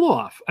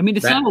Koloff. I mean,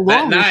 it's not a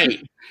long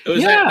night. It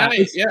was that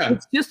night.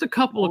 It's just a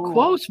couple of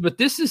quotes, but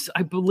this is,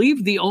 I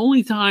believe, the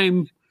only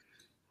time.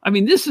 I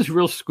mean, this is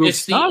real scoop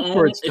stuff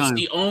for its time.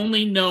 It's the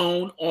only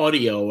known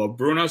audio of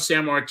Bruno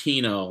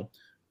Sammartino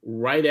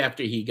right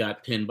after he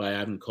got pinned by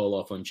Ivan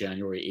Koloff on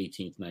January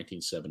 18th,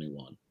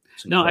 1971.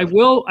 Now, I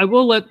will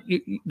let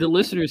the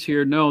listeners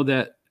here know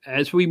that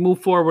as we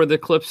move forward with the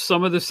clips,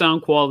 some of the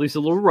sound quality is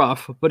a little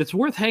rough, but it's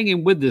worth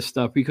hanging with this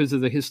stuff because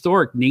of the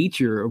historic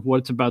nature of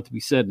what's about to be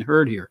said and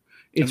heard here.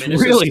 It's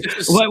really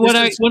when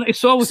I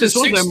saw what this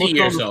was, 60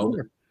 years old.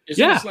 Is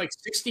this like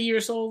 60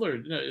 years old,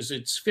 or no,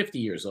 it's 50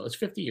 years old? It's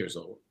 50 years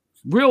old.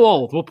 Real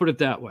old, we'll put it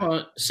that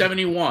way.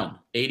 71,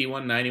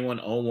 81, 91,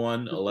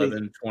 01,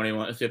 11,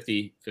 21,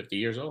 50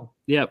 years old.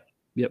 Yep.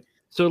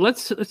 So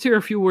let's hear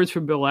a few words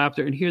from Bill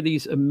Apter and hear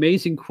these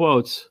amazing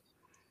quotes.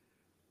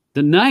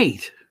 The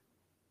night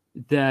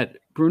that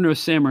Bruno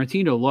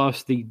Sammartino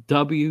lost the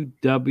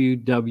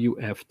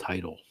WWF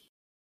title.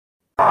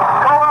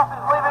 Koloff is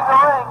leaving the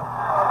ring.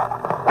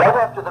 Right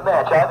after the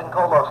match, Ivan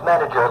Koloff's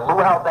manager, Lou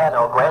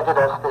Albano, granted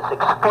us this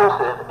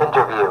exclusive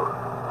interview.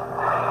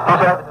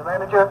 He's Ivan's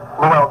manager,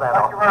 Lou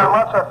Albano. Thank you very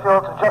much. I feel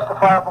it's a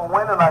justifiable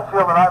win, and I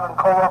feel that Ivan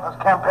Koloff has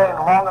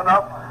campaigned long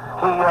enough.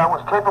 He was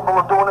capable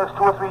of doing this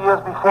 2 or 3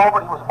 years before,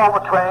 but he was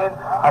overtrained.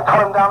 I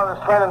cut him down in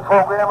his training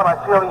program, and I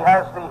feel he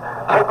has the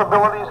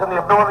capabilities and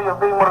the ability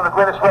of being one of the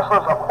greatest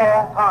wrestlers of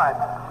all time.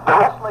 The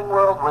wrestling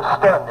world was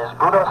stunned as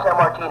Bruno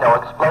Sammartino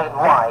explained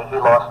why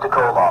he lost to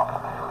Koloff.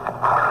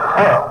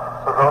 Well,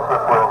 for those of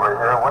us over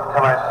here, what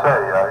can I say?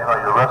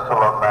 You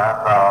wrestle a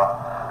man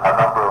a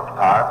number of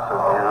times,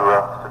 and you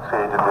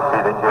succeed in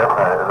defeating him,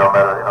 no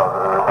matter,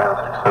 the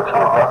man's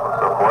exceptional tough and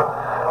so forth.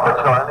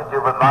 But, any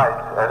given night,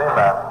 any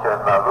man can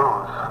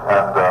lose,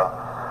 and that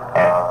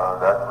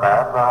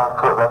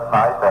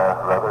night,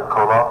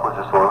 Koloff was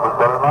just a little bit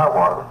better than I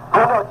was.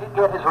 Bruno did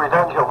get his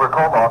revenge over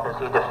Koloff as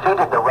he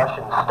defeated the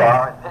Russian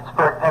star in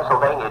Pittsburgh,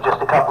 Pennsylvania,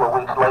 just a couple of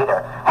weeks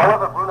later.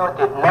 However, Bruno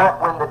did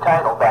not win the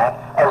title back,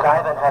 as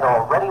Ivan had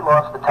already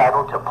lost the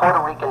title to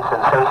Puerto Rican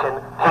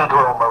sensation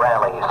Pedro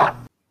Morales.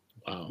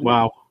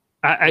 Wow.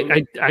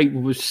 I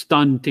was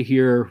stunned to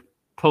hear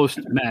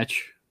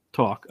post-match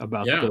talk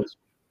about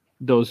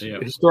those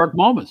historic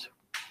moments.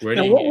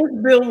 Now, what was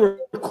Bill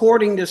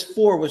recording this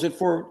for? Was it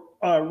for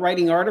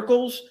writing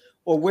articles,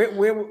 or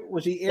where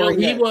was he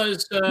airing? Well,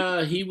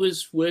 he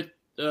was with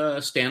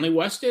Stanley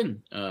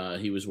Weston.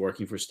 He was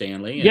working for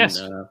Stanley. And, yes.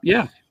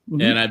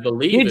 Mm-hmm. And I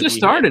believe he just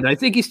started. I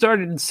think he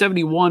started in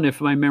 71,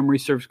 if my memory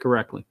serves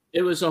correctly.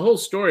 It was a whole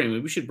story. I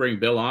mean, we should bring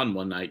Bill on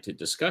one night to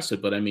discuss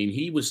it. But I mean,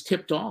 he was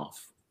tipped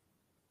off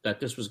that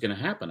this was going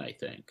to happen, I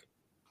think.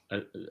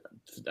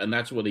 And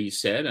that's what he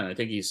said. And I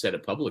think he said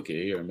it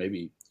publicly, or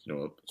maybe,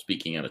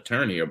 speaking out of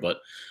turn here, but,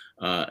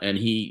 and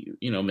he,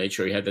 made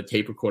sure he had the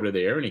tape recorder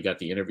there, and he got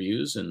the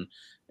interviews, and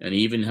he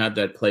even had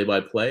that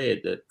play-by-play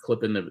at the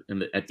clip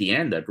at the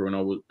end that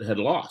Bruno had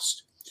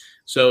lost.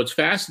 So it's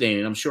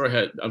fascinating. I'm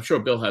sure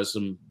Bill has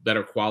some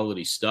better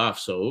quality stuff.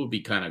 So it would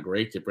be kind of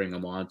great to bring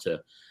him on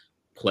to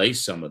play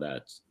some of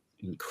that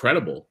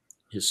incredible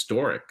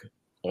historic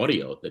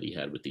audio that he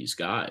had with these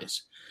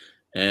guys.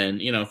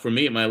 And, for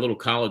me at my little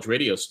college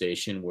radio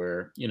station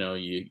where,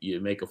 you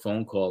make a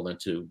phone call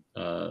into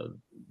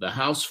the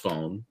house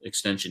phone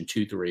extension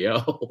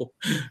 230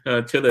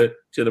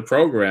 to the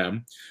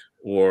program,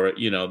 or,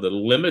 the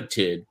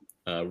limited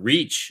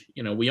reach,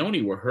 we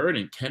only were heard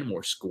in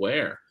Kenmore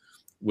Square,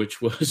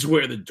 which was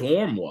where the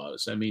dorm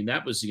was. I mean,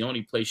 that was the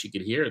only place you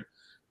could hear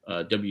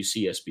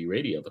WCSB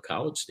radio, the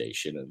college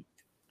station.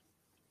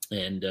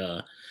 And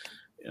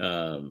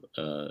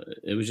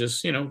it was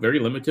just, very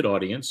limited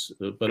audience,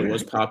 but it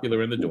was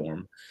popular in the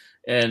dorm.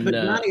 And but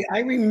Nani, I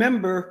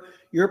remember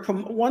your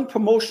one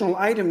promotional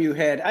item you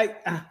had.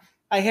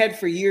 I had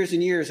for years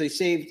and years. I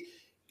saved.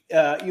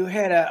 You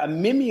had a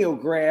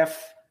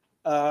mimeograph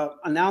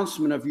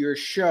announcement of your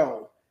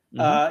show.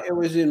 Mm-hmm. It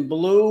was in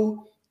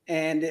blue,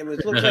 and it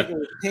looked like it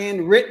was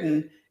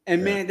handwritten.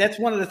 And man, that's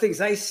one of the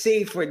things I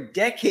saved for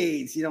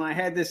decades. You know, I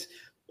had this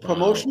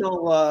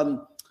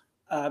promotional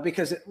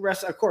because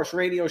of course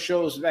radio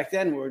shows back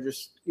then were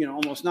just, you know,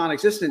 almost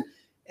non-existent,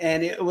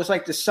 and it was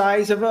like the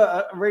size of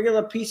a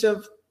regular piece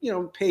of, you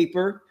know,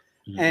 paper,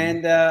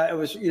 and it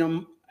was, you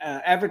know,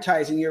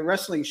 advertising your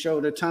wrestling show,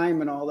 the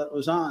time and all that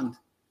was on.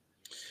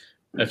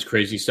 That's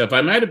crazy stuff. I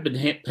might have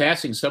been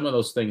passing some of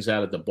those things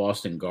out at the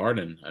Boston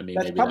Garden. I mean,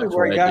 that's maybe probably that's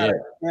where what I got did.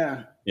 it.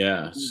 Yeah.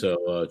 Yeah.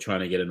 So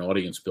trying to get an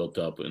audience built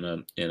up in a,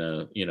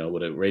 you know,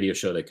 with a radio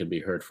show that can be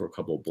heard for a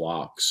couple of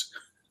blocks,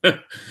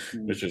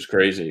 which is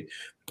crazy.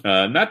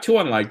 Not too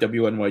unlike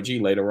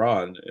WNYG later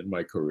on in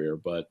my career,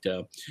 but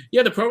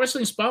yeah, the Pro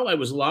Wrestling Spotlight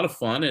was a lot of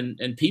fun,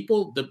 and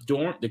people,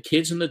 the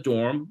kids in the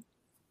dorm,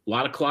 a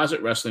lot of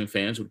closet wrestling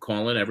fans would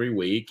call in every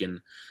week,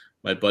 and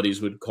my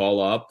buddies would call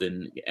up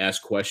and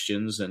ask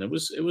questions, and it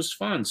was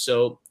fun.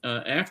 So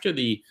after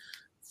the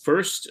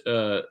first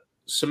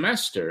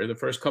semester, the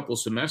first couple of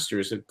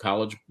semesters at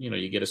college, you know,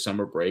 you get a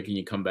summer break and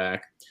you come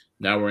back.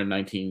 Now we're in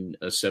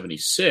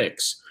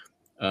 1976.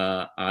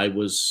 I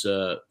was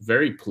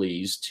very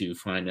pleased to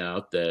find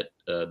out that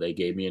they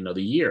gave me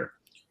another year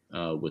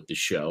with the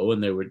show,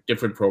 and they were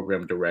different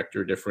program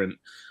director, different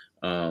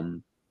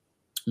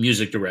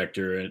music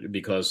director,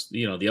 because,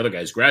 you know, the other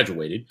guys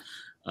graduated.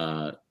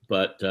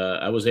 But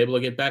I was able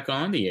to get back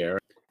on the air.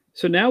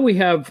 So now we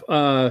have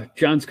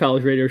John's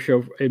College Radio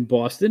Show in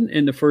Boston,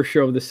 and the first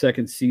show of the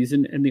second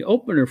season, and the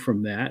opener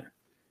from that.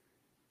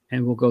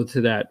 And we'll go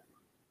to that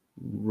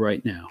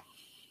right now.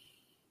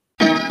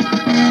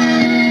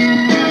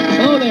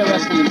 Hello there,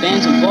 wrestling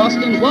fans of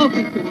Boston.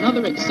 Welcome to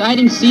another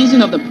exciting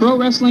season of the Pro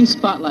Wrestling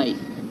Spotlight.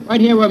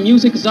 Right here where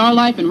music is our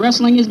life and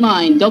wrestling is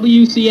mine,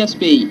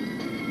 WCSB.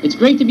 It's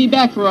great to be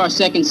back for our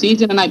second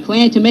season, and I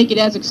plan to make it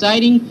as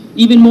exciting,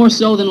 even more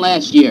so than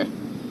last year.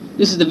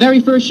 This is the very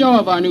first show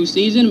of our new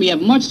season. We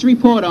have much to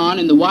report on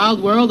in the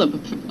wild world of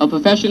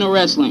professional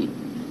wrestling.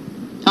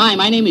 Hi,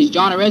 my name is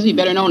John Arezzi,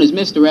 better known as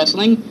Mr.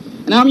 Wrestling,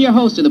 and I'm your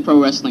host of the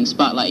Pro Wrestling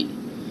Spotlight.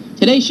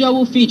 Today's show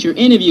will feature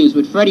interviews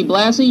with Freddie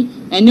Blassie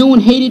and new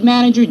and hated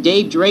manager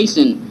Dave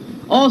Drayson.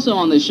 Also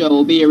on the show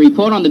will be a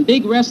report on the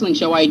big wrestling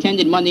show I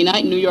attended Monday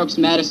night in New York's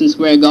Madison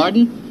Square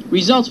Garden,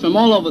 results from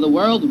all over the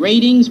world,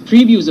 ratings,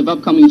 previews of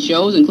upcoming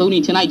shows,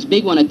 including tonight's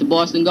big one at the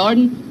Boston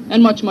Garden,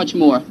 and much, much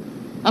more.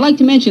 I'd like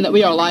to mention that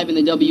we are live in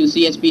the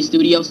WCSB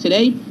studios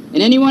today, and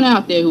anyone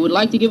out there who would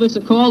like to give us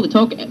a call to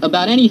talk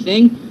about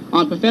anything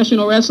on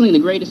professional wrestling, the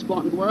greatest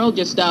sport in the world,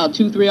 just dial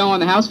 230 on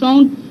the house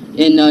phone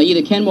in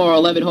either Kenmore or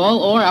Levitt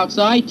Hall, or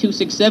outside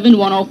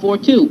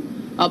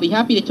 267-1042. I'll be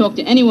happy to talk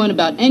to anyone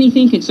about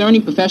anything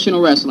concerning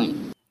professional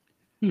wrestling.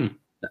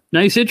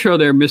 Nice intro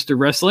there, Mr.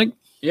 Wrestling.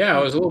 Yeah,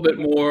 I was a little bit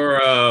more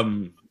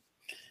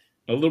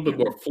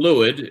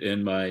fluid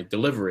in my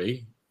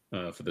delivery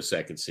for the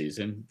second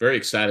season. Very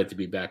excited to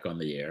be back on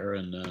the air.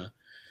 And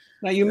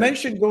now you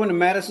mentioned going to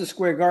Madison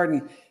Square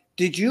Garden.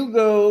 Did you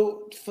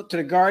go to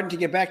the Garden to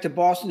get back to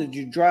Boston? Did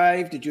you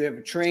drive? Did you have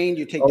a train? Did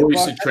you take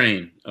always the the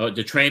train?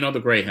 The train or the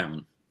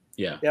Greyhound.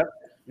 Yeah. Yep.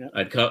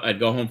 I'd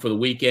go home for the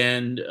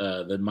weekend.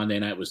 Then Monday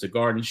night was the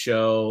Garden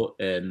show,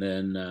 and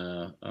then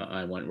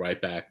I went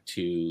right back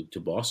to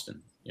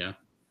Boston. Yeah.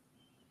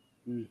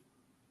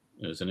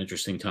 It was an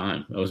interesting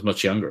time. I was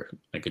much younger.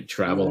 I could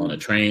travel on a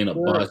train, a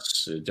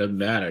bus. It doesn't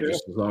matter,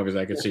 just as long as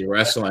I could see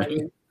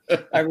wrestling.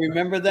 I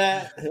remember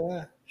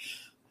that.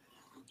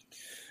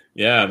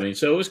 Yeah, I mean,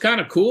 so it was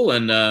kind of cool.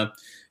 And,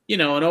 you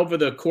know, and over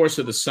the course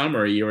of the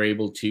summer, you're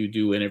able to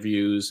do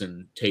interviews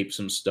and tape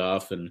some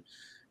stuff. And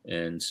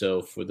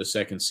so for the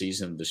second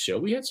season of the show,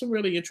 we had some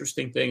really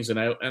interesting things. And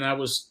I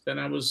was,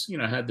 you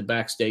know, had the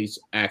backstage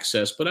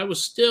access, but I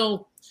was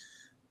still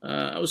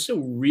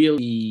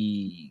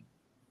really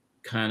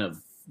kind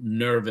of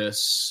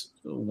nervous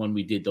when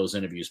we did those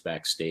interviews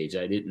backstage.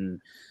 I didn't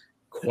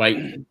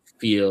quite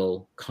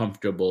feel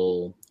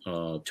comfortable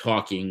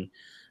talking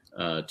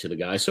to the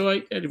guys. So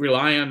I had to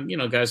rely on, you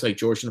know, guys like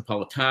George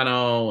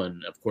Napolitano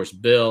and, of course,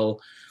 Bill,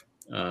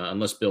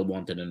 unless Bill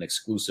wanted an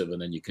exclusive, and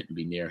then you couldn't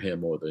be near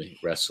him or the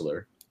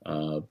wrestler.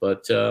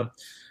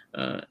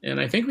 And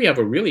I think we have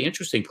a really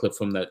interesting clip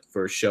from that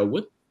first show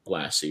with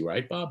Blassie,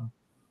 right, Bob?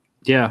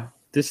 Yeah.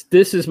 This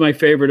is my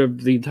favorite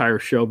of the entire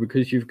show,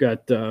 because you've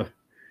got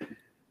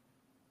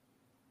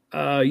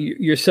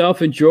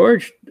yourself and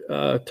George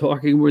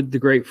talking with the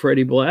great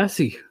Freddie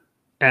Blassie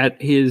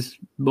at his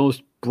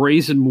most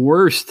brazen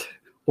worst,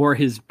 or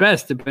his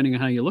best, depending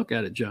on how you look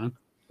at it, John.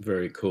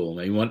 Very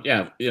cool.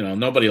 You know,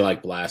 nobody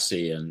like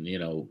Blassie, and, you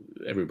know,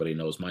 everybody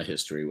knows my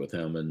history with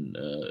him, and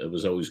it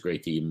was always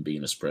great to even be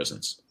in his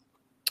presence.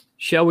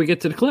 Shall we get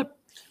to the clip?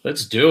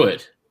 Let's do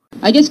it.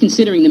 I guess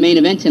considering the main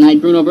event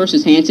tonight, Bruno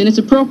versus Hansen, it's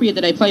appropriate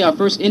that I play our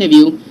first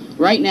interview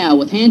right now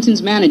with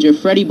Hansen's manager,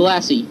 Freddie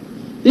Blassie.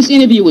 This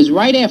interview was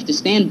right after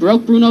Stan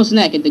broke Bruno's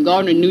neck at the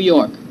Garden in New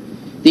York.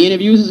 The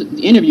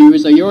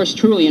interviewers are yours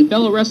truly and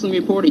fellow wrestling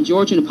reporter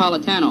George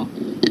Napolitano.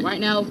 Right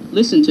now,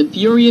 listen to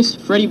furious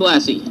Freddie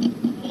Blassie.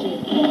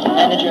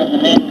 Manager of the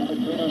man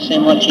with Bruno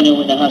San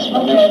Martino in the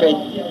hospital. You're afraid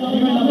you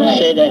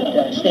say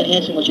that Stan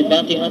Hansen was your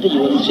bounty hunter?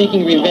 You were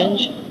seeking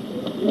revenge?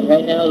 And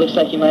right now, it looks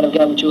like you might have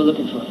got what you were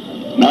looking for.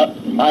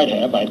 Not might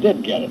have, I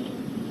did get it.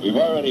 We've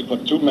already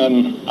put 2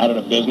 men out of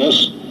the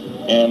business,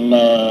 and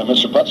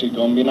Mr. Putzky's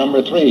going to be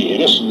number 3.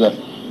 This is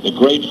the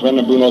great friend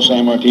of Bruno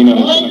Sammartino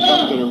that's going to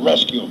come to the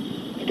rescue.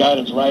 The guy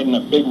that's riding a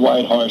big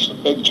white horse, the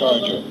big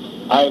charger,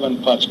 Ivan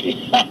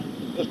Putzky.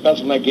 This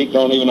pencil neck geek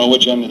don't even know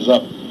which end is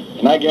up.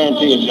 And I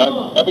guarantee you,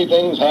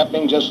 everything's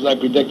happening just as I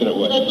predicted it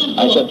would.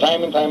 I said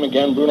time and time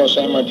again, Bruno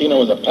Sammartino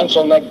was a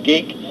pencil neck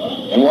geek,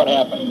 and what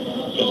happened?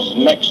 His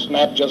neck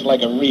snapped just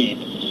like a reed.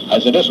 I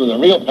said this was a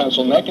real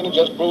pencil neck, and it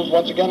just proves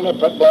once again that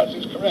Fred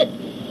Blassie's correct.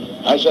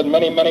 I said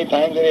many, many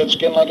times that he had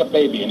skin like a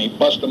baby, and he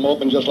busted them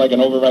open just like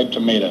an overripe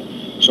tomato.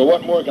 So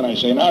what more can I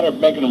say? Now they're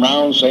making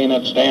rounds saying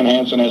that Stan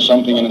Hansen has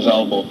something in his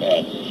elbow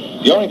pad.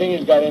 The only thing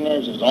he's got in there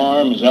is his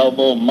arm, his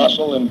elbow,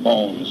 muscle, and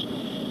bones.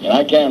 And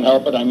I can't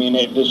help it. I mean,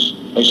 they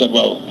said,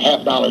 well,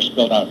 $50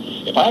 spilled out.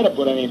 If I'd have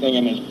put anything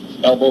in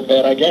his elbow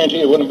pad, I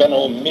guarantee it wouldn't have been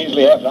no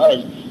measly $50.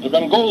 There'd have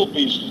been gold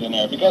pieces in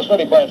there, because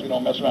Freddie Blassie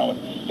don't mess around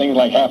with things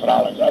like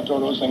 $50. I throw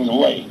those things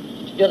away.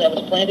 You feel that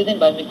was planted in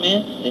by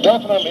McMahon?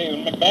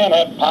 Definitely. McMahon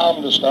had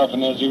palmed the stuff,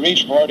 and as he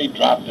reached for it, he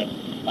dropped it.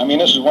 I mean,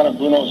 this is one of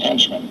Bruno's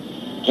henchmen,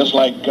 just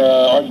like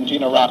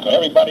Argentina Rocco.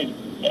 Everybody's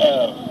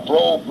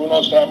pro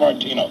Bruno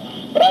Sammartino.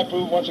 But I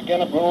prove once again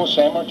that Bruno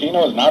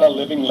Sammartino is not a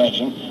living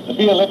legend. To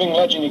be a living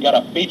legend, you got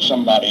to beat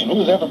somebody. And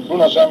who's ever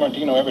Bruno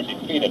Sammartino ever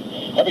defeated?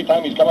 Every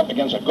time he's come up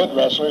against a good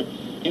wrestler,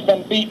 he's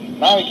been beaten.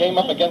 Now he came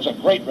up against a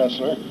great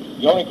wrestler,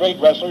 the only great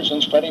wrestler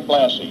since Freddie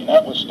Blassie. And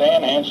that was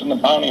Stan Hansen, the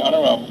bounty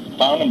hunter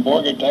found in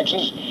Borger,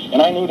 Texas.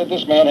 And I knew that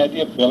this man had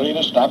the ability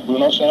to stop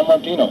Bruno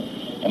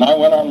Sammartino. And I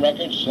went on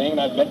record saying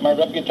I'd bet my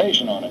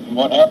reputation on it. And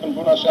what happened?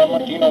 Bruno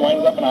Sammartino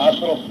winds up in a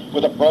hospital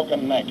with a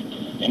broken neck.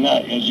 And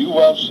as you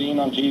well seen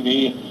on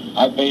TV,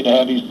 I paid to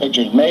have these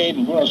pictures made,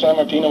 and Bruno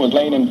Sammartino was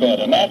laying in bed.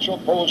 A natural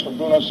pose for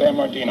Bruno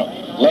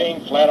Sammartino,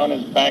 laying flat on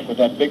his back with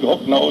that big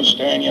hook nose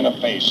staring you in the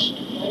face.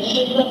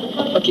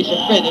 Okay, so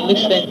Fred, it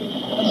looks then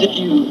as if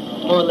you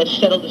more or less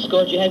settled the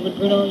scores you had with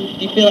Bruno. Do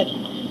you feel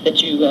like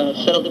that you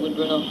settled it with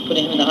Bruno,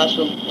 putting him in the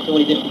hospital for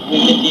what he did to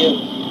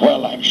you?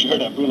 Well, I'm sure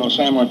that Bruno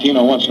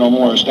Sammartino wants no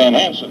more of Stan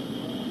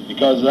Hansen,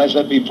 because as I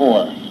said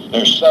before,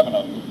 there's 7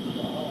 of them.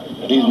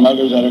 These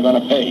muggers that are going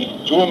to pay.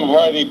 2 of them have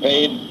already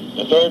paid.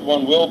 The 3rd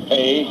one will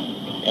pay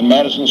in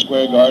Madison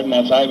Square Garden.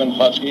 That's Ivan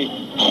Putzky.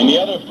 And the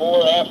other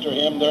 4 after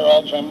him, they're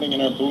all trembling in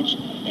their boots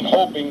and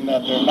hoping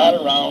that they're not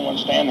around when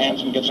Stan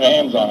Hansen gets their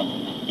hands on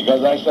them.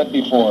 Because I said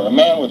before, a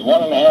man with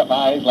 1.5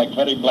 eyes like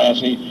Freddie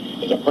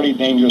Blassie is a pretty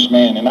dangerous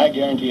man. And I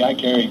guarantee I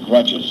carry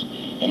grudges.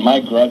 And my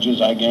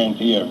grudges, I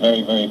guarantee, are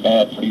very, very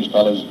bad for these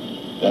fellas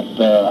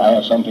that I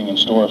have something in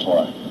store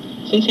for.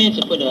 Since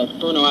Hansen put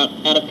Bruno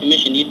out of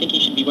commission, do you think he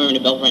should be wearing a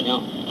belt right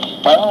now?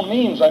 By all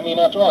means. I mean,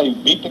 after all, he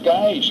beat the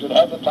guy. He should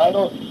have the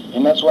title.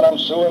 And that's what I'm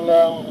suing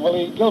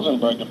Willie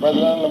Gilzenberg, the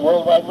president of the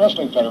Worldwide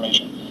Wrestling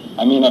Federation.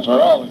 I mean, after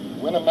all,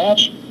 win a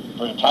match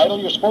for a title,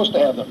 you're supposed to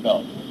have the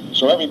belt.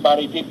 So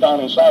everybody deep down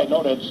inside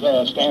know that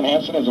Stan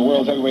Hansen is the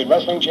world's heavyweight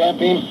wrestling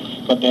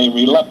champion, but they're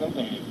reluctant.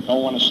 They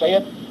don't want to say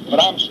it,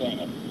 but I'm saying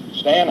it.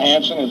 Stan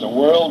Hansen is the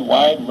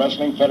Worldwide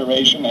Wrestling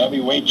Federation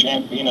heavyweight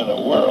champion of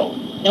the world.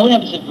 Now, what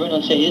happens if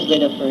Bruno, say, is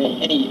laid up for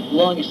any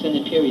long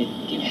extended period?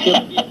 Do you feel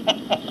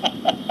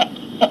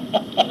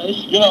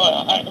You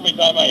know, every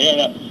time I hear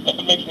that,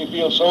 it makes me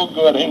feel so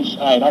good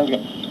inside.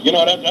 You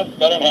know, that's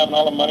better than having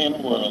all the money in the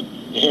world.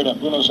 You hear that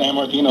Bruno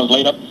Sammartino's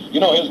laid up. You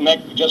know, his neck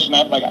just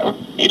snapped like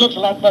he looks a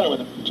lot better with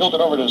it tilted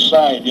over to the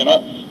side, you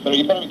know. But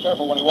you better be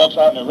careful when he walks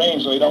out in the rain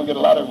so you don't get a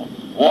lot of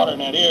water in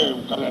that ear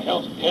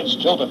because his head's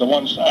tilted to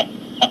one side.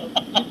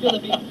 Do you feel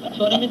it be a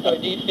tournament, or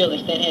do you feel that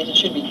Stan Hansen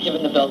should be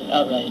given the belt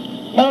outright?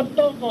 No,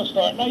 don't go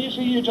start. Now, you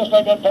see, you're just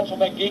like that pencil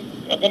neck geek,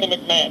 Vinnie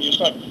McMahon. You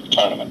start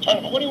tournament.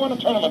 What do you want a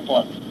tournament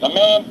for? The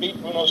man beat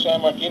Bruno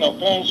Sammartino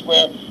fair and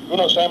square.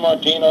 Bruno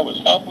Sammartino was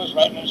helpless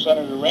right in the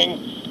center of the ring.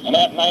 And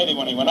that night,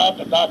 when he went out,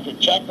 the doctor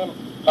checked him,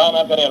 found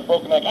out that he had a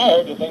broken neck. I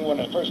heard the thing when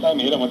the first time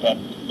he hit him with that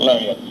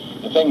lariat.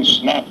 The thing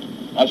snapped.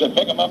 I said,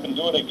 pick him up and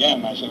do it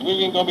again. I said, we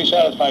ain't going to be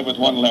satisfied with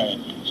one lariat.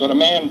 So the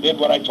man did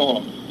what I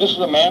told him. This is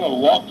a man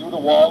who'll walk through the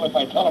wall if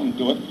I tell him to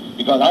do it,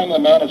 because I'm the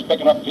man that's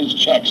picking up his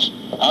checks.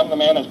 I'm the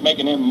man that's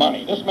making him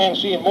money. This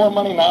man's seeing more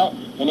money now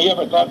than he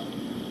ever thought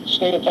the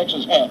state of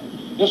Texas had.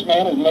 This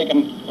man is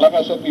making, like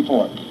I said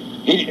before,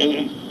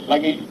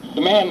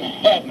 the man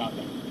had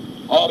nothing.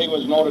 All he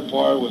was noted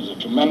for was a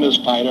tremendous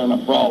fighter and a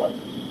brawler.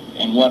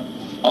 And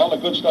all the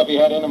good stuff he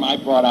had in him, I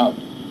brought out.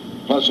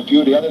 Plus a few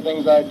of the other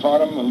things I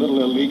taught him, a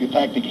little illegal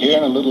tactic here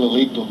and a little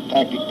illegal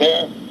tactic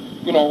there.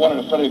 You know, one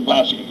of the Freddie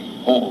Blassie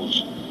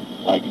holes,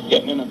 like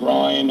getting in the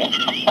groin.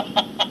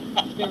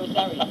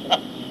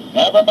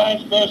 Never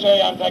mind Spears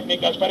on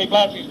technique. That's Freddie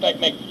Blassie's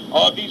technique.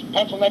 All these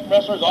pencil neck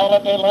wrestlers, all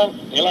that they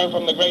learn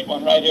from the great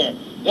one right here.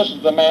 This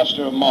is the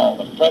master of them all,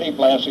 the Freddie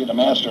Blassie, the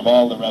master of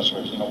all the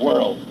wrestlers in the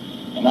world.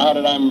 And now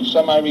that I'm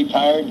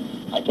semi-retired,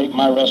 I take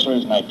my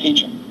wrestlers and I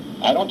teach them.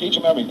 I don't teach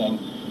them everything.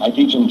 I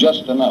teach them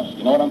just enough.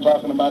 You know what I'm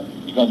talking about?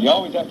 Because you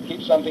always have to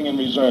keep something in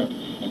reserve.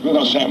 And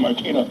Bruno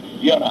Sammartino,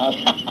 you know.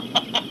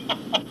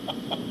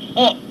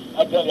 Oh,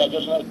 I tell you, I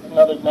just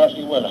another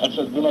nasty word. I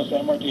said Bruno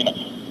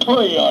Sammartino.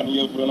 Pray on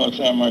you, Bruno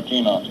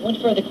Sammartino. One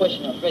further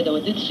question, Alfredo.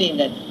 It did seem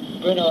that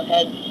Bruno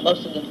had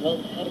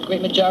had a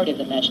great majority of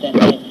the match that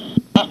night.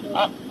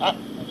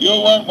 You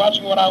weren't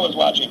watching what I was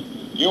watching.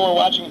 You were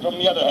watching from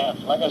the other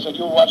half. Like I said,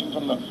 you were watching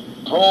from the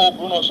pro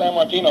Bruno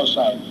Sammartino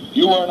side.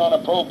 You weren't on a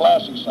pro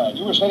Blassie side.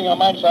 You were sitting on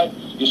my side.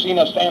 You seen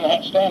that Stan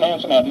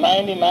Hansen had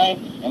 99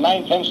 and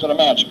 9/10 of the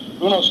match.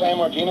 Bruno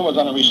Sammartino was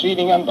on the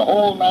receiving end the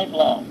whole night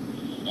long.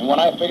 And when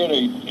I figured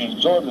he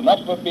absorbed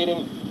enough of a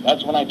beating,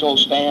 that's when I told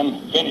Stan,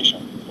 finish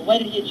him. But why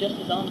did he adjust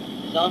his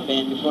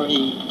armband before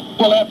he...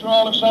 Well, after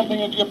all, if something,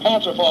 if your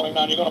pants are falling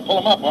down, you're going to pull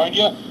them up, aren't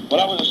you? Well,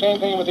 that was the same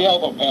thing with the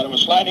elbow pad. It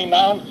was sliding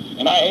down,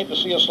 and I hate to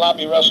see a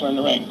sloppy wrestler in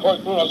the ring. Of course,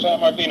 Bruno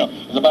Sammartino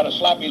is about as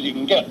sloppy as you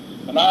can get.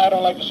 And I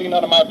don't like to see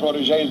none of my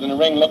protégés in the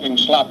ring looking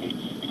sloppy,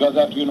 because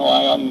after you know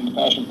I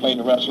unfashioned play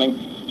the wrestling,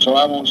 so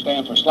I won't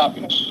stand for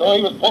sloppiness. So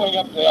he was pulling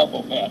up the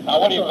elbow pad.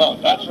 Now, what do you call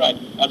it? That's right.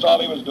 That's all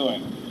he was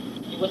doing.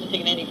 He wasn't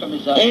taking anything from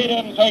his... He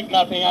didn't take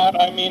nothing out.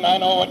 I mean, I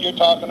know what you're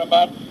talking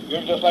about.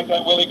 You're just like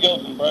that Willie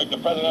Giltenberg, the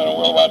president of the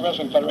Worldwide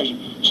Wrestling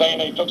Federation, saying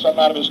that he took something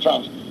out of his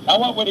trunks. Now,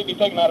 what would he be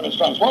taking out of his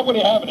trunks? What would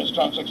he have in his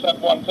trunks except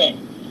one thing?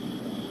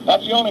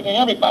 That's the only thing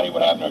everybody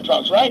would have in their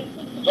trunks, right?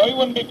 So he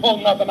wouldn't be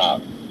pulling nothing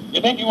out.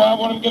 You think you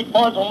want him to get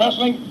bored from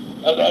wrestling?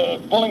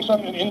 Pulling some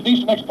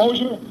indecent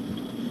exposure?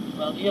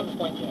 Well, do you have a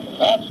point there?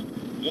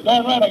 You're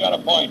darn right I got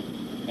a point.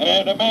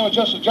 And the man was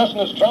just adjusting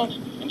his trunks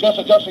and just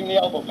adjusting the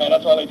elbow pad.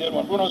 That's all he did.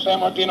 When Bruno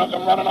Sammartino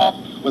come running off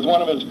with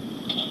one of his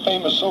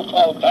famous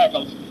so-called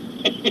tackles,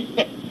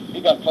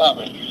 he got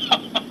clobbered.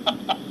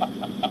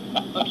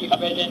 Okay,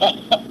 Fred,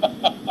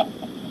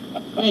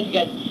 Fred, you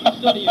got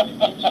study your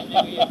revenge, and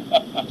then we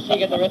see you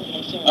get the rest of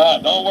them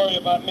soon. Don't worry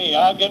about me.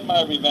 I'll get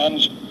my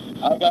revenge.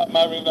 I got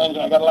my revenge,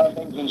 and I got a lot of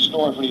things in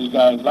store for these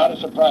guys. A lot of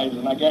surprises,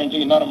 and I guarantee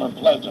you none of them are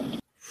pleasant.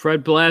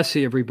 Fred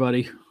Blassie,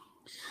 everybody.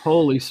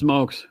 Holy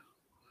smokes.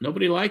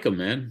 Nobody like him,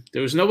 man.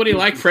 There was nobody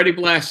like Freddie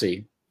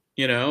Blassie,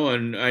 you know,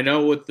 and I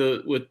know with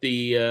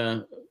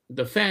the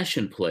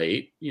fashion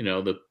plate, you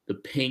know, the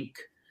pink,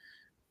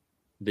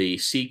 the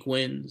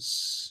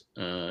sequins,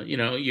 you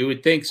know, you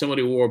would think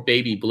somebody wore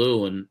baby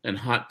blue and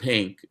hot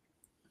pink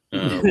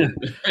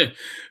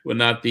would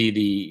not be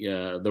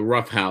the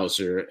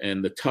roughhouser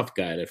and the tough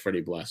guy that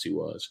Freddie Blassie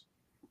was.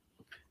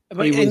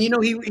 But, and you know,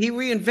 he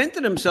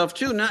reinvented himself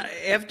too. Not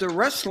after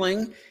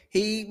wrestling,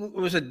 he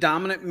was a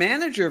dominant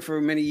manager for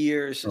many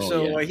years,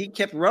 he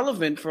kept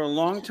relevant for a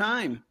long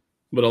time.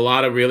 But a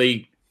lot of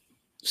really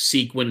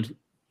sequined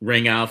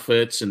ring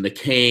outfits and the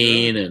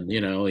cane, and you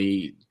know,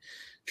 he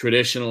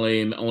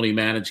traditionally only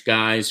managed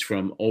guys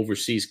from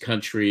overseas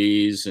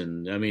countries,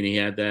 and I mean, he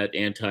had that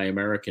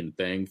anti-American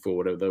thing for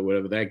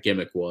whatever that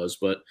gimmick was.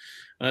 But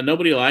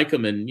nobody liked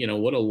him, and you know,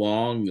 what a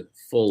long,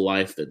 full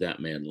life that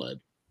man led.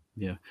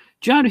 Yeah.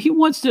 John, he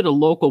once did a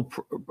local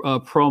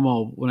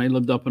promo when I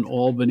lived up in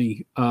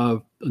Albany,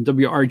 on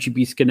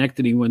WRGB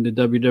Schenectady, when the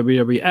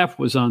WWF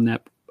was on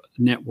that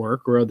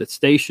network or that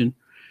station.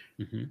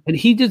 Mm-hmm. And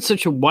he did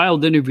such a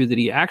wild interview that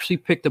he actually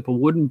picked up a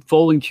wooden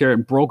folding chair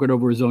and broke it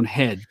over his own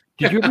head.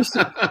 Did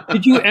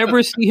you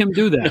ever see him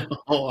do that?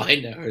 Oh, I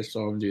never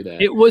saw him do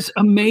that. It was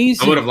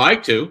amazing. I would have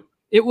liked to.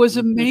 It was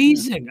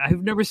amazing.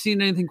 I've never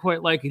seen anything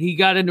quite like it. He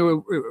got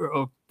into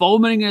a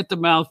foaming at the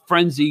mouth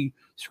frenzy,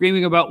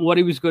 screaming about what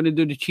he was going to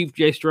do to Chief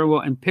Jay Strongbow,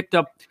 and picked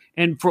up,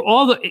 and for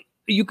all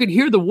you could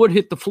hear the wood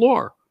hit the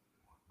floor.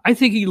 I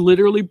think he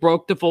literally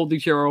broke the folding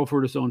chair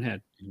over his own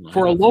head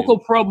for a local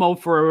promo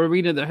for an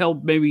arena that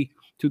held maybe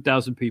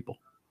 2,000 people.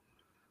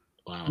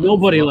 Wow.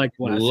 Nobody liked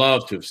Blassie.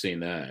 Love to have seen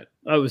that.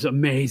 That was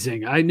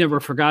amazing. I never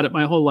forgot it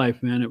my whole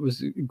life, man. It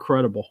was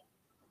incredible.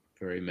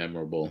 Very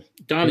memorable.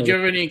 Don, did you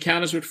have any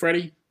encounters with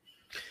Freddie?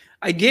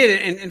 I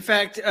did. And in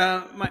fact,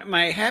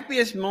 my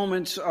happiest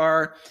moments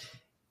are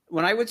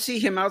when I would see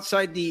him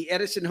outside the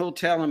Edison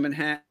Hotel in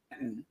Manhattan,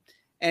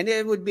 and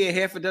there would be a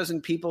half a dozen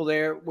people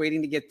there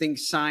waiting to get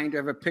things signed or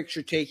have a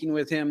picture taken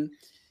with him.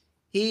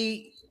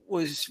 He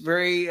was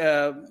very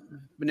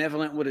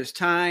benevolent with his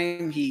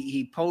time.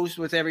 He posed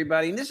with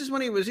everybody. And this is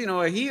when he was,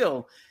 a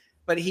heel,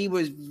 but he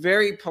was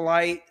very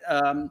polite.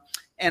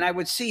 And I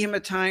would see him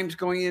at times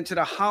going into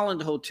the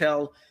Holland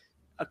Hotel.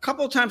 A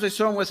couple of times I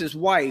saw him with his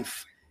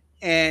wife,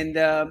 and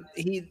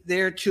he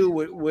there too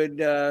would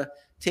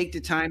take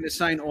the time to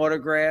sign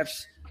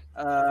autographs.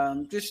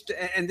 And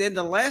then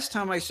the last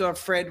time I saw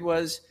Fred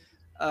was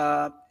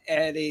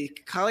at a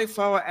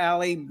Cauliflower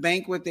Alley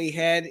banquet they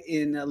had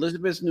in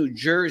Elizabeth, New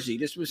Jersey.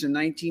 This was in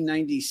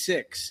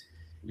 1996.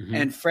 Mm-hmm.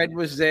 And Fred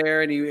was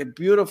there, and he had a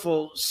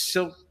beautiful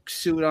silk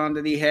suit on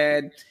that he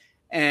had.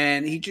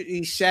 And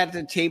he sat at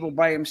the table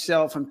by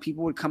himself, and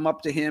people would come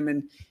up to him,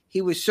 and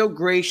he was so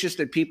gracious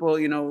that people,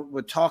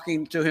 were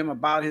talking to him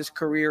about his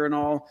career and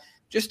all.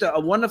 Just a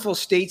wonderful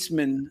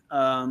statesman,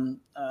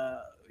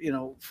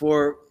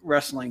 for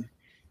wrestling.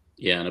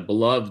 Yeah, and a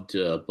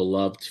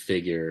beloved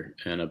figure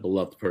and a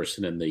beloved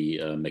person in the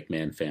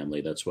McMahon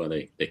family. That's why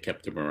they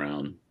kept him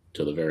around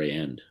to the very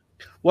end.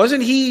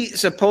 Wasn't he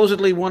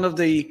supposedly one of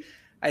the,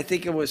 I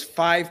think it was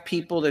 5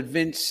 people that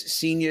Vince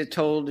Sr.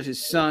 told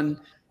his son,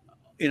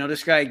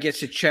 this guy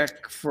gets a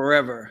check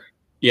forever.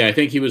 Yeah, I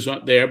think he was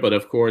there, but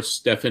of course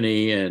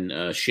Stephanie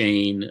and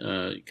Shane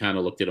kind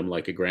of looked at him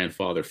like a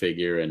grandfather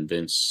figure, and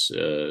Vince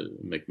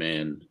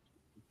McMahon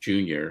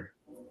Jr.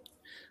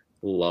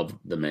 loved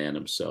the man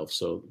himself.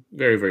 So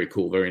very, very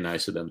cool. Very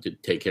nice of them to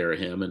take care of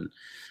him. And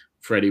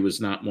Freddie was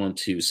not one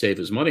to save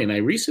his money. And I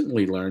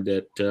recently learned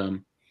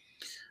that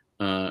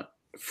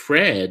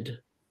Fred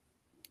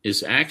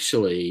is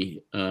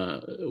actually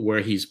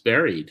where he's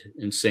buried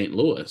in St.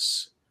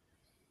 Louis.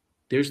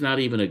 There's not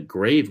even a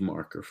grave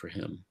marker for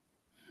him.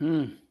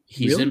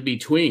 He's Really? in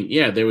between.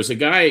 Yeah, there was a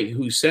guy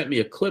who sent me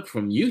a clip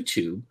from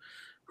YouTube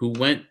who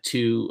went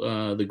to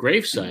the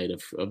gravesite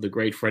of the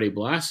great Freddie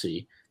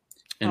Blassie,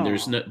 and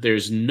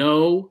there's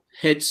no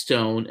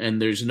headstone and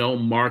there's no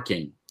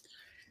marking.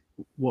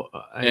 Well,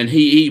 and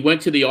he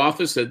went to the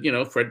office, said,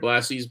 Fred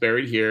Blassie's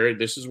buried here.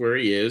 This is where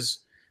he is,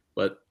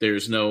 but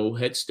there's no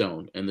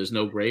headstone and there's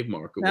no grave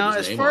marker. Now,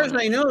 as far as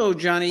I know,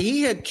 Johnny,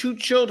 he had 2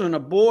 children, a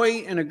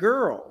boy and a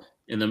girl.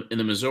 In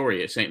the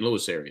Missouri, St.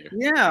 Louis area.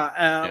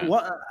 Yeah.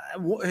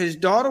 His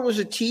daughter was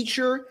a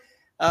teacher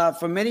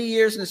for many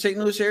years in the St.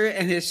 Louis area,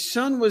 and his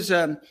son was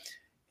some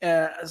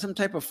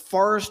type of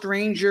forest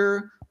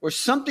ranger or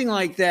something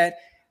like that.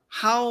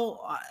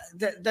 How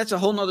that's a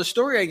whole nother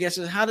story, I guess.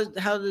 Is how does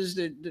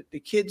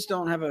the kids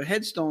don't have a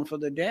headstone for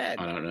their dad?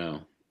 I don't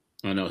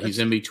know. He's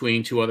in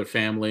between 2 other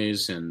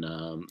families, and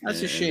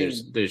that's a shame.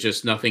 There's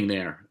just nothing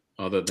there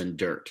other than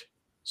dirt.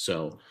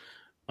 So.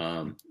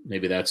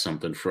 Maybe that's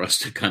something for us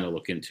to kind of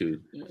look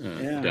into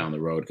down the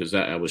road, because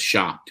I was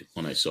shocked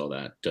when I saw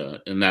that,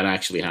 and that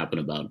actually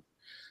happened I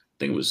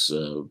think it was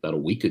about a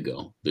week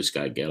ago. This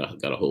guy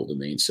got a hold of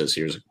me and says,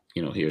 "Here's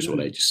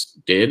what I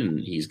just did," and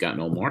he's got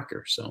no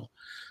marker. So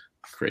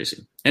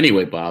crazy.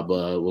 Anyway, Bob,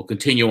 we'll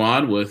continue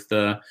on with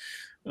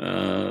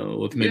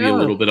maybe a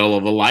little bit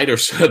of a lighter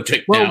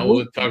subject now.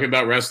 We're talking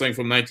about wrestling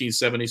from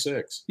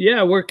 1976.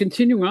 Yeah, we're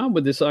continuing on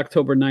with this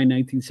October 9,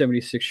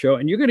 1976 show,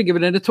 and you're going to give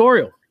an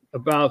editorial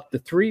about the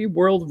 3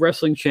 world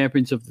wrestling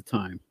champions of the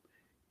time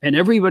and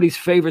everybody's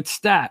favorite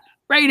stat,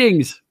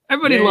 ratings.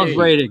 Everybody loves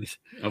ratings.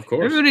 Of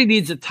course. Everybody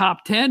needs a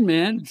top 10,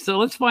 man. So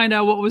let's find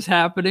out what was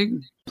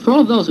happening. For all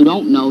of those who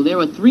don't know, there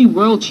are 3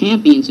 world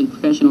champions in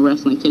professional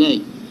wrestling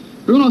today.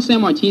 Bruno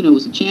Sammartino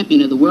is the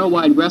champion of the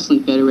Worldwide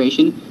Wrestling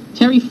Federation.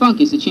 Terry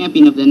Funk is the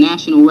champion of the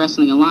National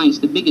Wrestling Alliance,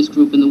 the biggest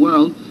group in the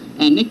world.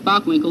 And Nick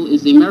Bockwinkel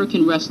is the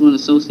American Wrestling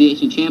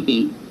Association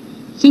champion.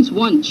 Since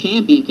one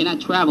champion cannot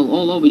travel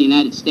all over the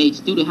United States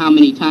due to how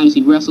many times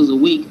he wrestles a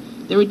week,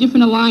 there are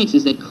different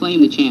alliances that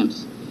claim the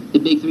champs. The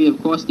big 3,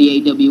 of course, the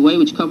AWA,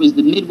 which covers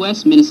the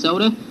Midwest,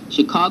 Minnesota,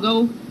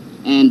 Chicago,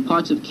 and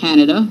parts of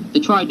Canada. The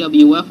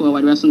Tri-WF,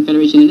 Worldwide Wrestling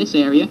Federation in this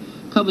area,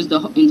 covers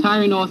the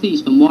entire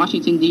Northeast from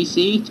Washington,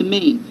 D.C. to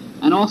Maine,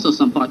 and also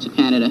some parts of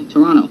Canada,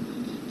 Toronto.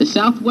 The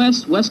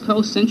Southwest, West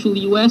Coast, Central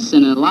U.S.,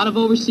 and a lot of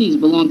overseas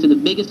belong to the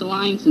biggest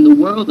alliance in the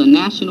world, the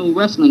National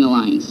Wrestling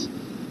Alliance.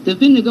 There have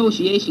been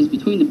negotiations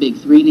between the big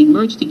 3. They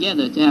merged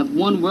together to have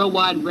one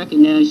worldwide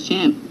recognized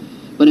champ.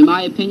 But in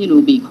my opinion, it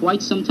will be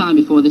quite some time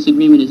before this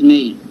agreement is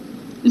made.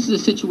 This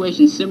is a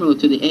situation similar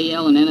to the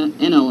AL and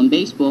NL in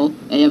baseball,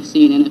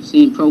 AFC and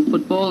NFC in pro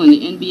football, and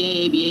the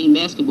NBA, ABA in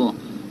basketball.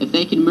 If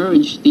they can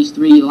merge these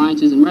 3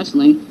 alliances in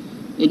wrestling,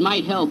 it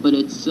might help, but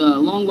it's a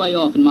long way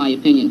off in my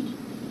opinion.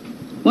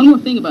 One more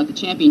thing about the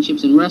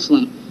championships in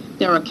wrestling.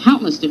 There are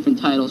countless different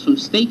titles, from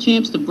state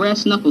champs to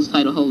brass knuckles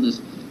title holders.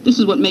 This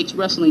is what makes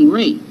wrestling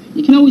great.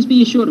 You can always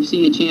be assured of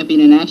seeing a champion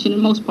in action in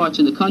most parts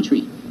of the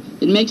country.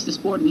 It makes the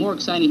sport more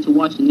exciting to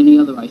watch than any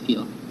other, I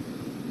feel.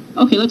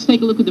 Okay, let's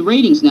take a look at the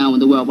ratings now in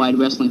the Worldwide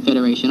Wrestling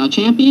Federation. Our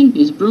champion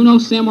is Bruno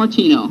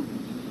Sammartino.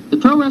 The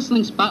Pro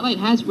Wrestling Spotlight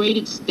has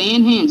rated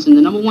Stan Hansen,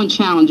 the #1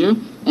 challenger,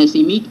 as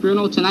he meets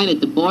Bruno tonight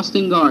at the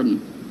Boston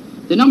Garden.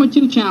 The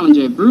 #2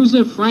 challenger,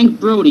 Bruiser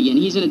Frank Brody, and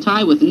he's in a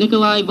tie with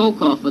Nikolai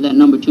Volkov for that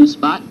 #2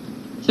 spot.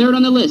 Third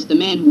on the list, the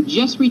man who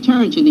just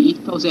returned to the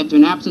East Coast after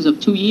an absence of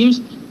 2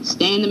 years,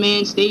 Stan the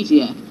Man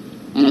Stasiak.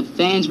 And if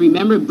fans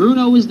remember,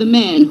 Bruno is the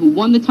man who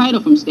won the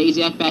title from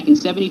Stasiak back in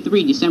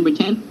 '73, December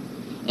 10th,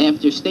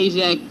 after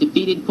Stasiak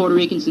defeated Puerto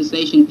Rican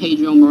sensation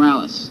Pedro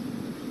Morales.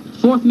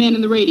 Fourth man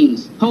in the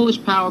ratings,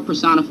 Polish power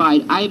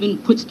personified Ivan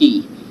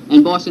Putski.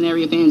 And Boston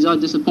area fans are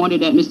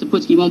disappointed that Mr.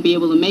 Putski won't be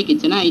able to make it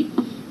tonight.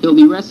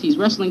 He's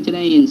wrestling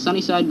today in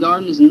Sunnyside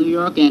Gardens in New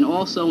York and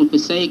also in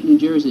Passaic, New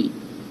Jersey.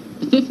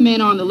 The 5th man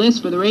on the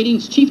list for the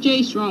ratings, Chief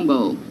J.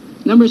 Strongbow.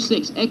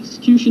 #6,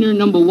 Executioner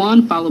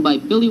 #1, followed by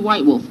Billy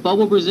Whitewolf.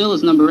 Bobo Brazil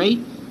is #8,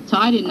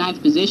 tied in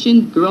 9th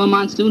position, Gorilla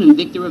Monsoon and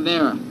Victor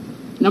Rivera.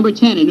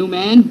 #10, a new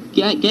man,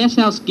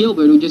 Gashouse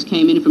Gilbert, who just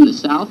came in from the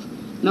South.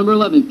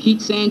 #11,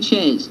 Pete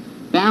Sanchez.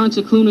 Baron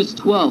Cicluna's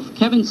 12th.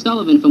 Kevin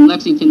Sullivan from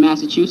Lexington,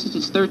 Massachusetts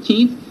is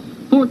 13th.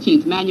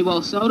 14th,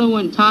 Manuel Soto,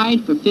 and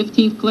tied for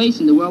 15th place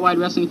in the Worldwide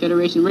Wrestling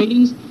Federation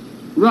ratings,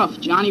 Rough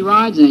Johnny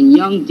Rods and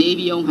young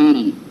Davey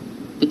O'Hannon.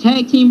 The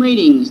tag team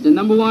ratings, the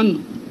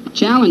 #1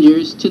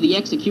 challengers to the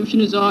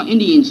Executioners are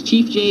Indians,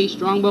 Chief J.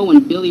 Strongbow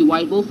and Billy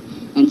Whitewolf,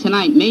 and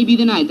tonight may be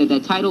the night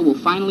that title will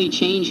finally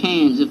change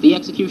hands. If the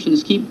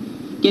Executioners keep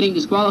getting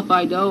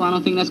disqualified, though. I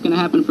don't think that's going to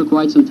happen for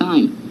quite some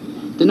time.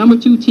 The number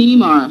 2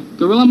 team are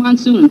Gorilla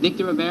Monsoon and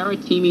Victor Rivera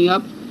teaming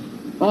up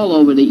all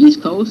over the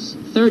East Coast.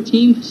 Third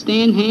team,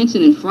 Stan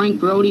Hansen and Frank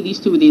Brody. These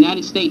two were the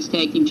United States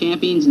Tag Team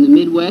Champions in the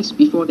Midwest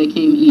before they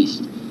came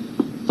East.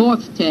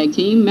 Fourth tag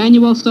team,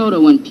 Manuel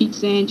Soto and Pete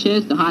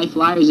Sanchez, the High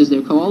Flyers as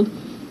they're called.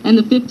 And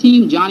the fifth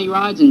team, Johnny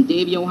Rods and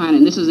Dave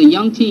Yohanan. This is a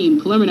young team,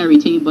 preliminary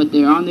team, but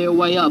they're on their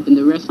way up in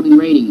the wrestling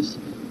ratings.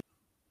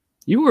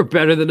 You were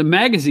better than the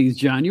magazines,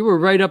 John. You were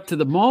right up to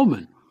the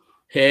moment.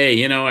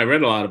 Hey, I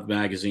read a lot of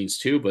magazines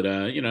too, but,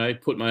 I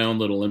put my own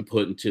little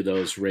input into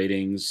those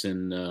ratings.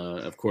 And,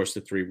 of course,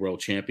 the 3 world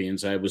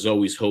champions. I was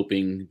always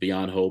hoping,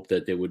 beyond hope,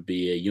 that there would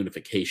be a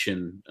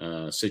unification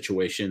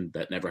situation.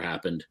 That never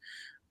happened.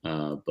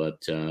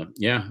 But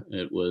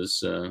it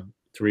was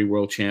 3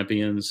 world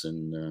champions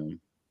and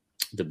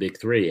the big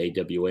 3,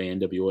 AWA,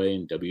 NWA,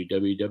 and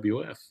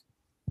WWF.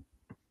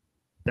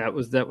 That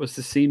was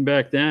the scene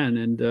back then.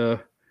 And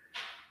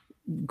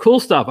cool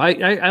stuff.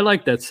 I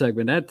like that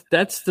segment.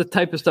 That's the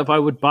type of stuff I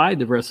would buy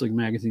the wrestling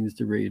magazines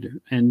to read.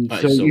 And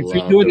so if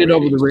you're doing it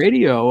over the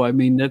radio, I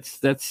mean,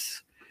 that's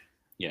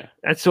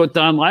what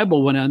Don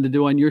Liebel went on to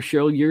do on your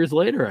show years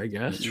later, I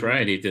guess. That's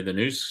right. He did the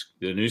news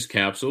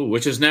capsule,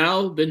 which has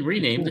now been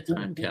renamed the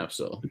Time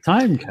Capsule. The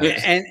Time Capsule.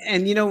 Yeah,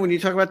 and when you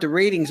talk about the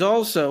ratings,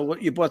 also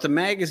what you bought the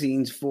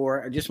magazines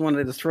for, I just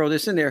wanted to throw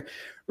this in there.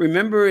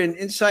 Remember in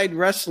Inside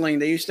Wrestling,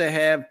 they used to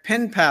have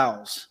pen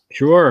pals.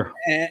 Sure.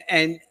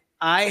 And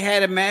I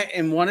had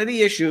in one of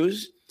the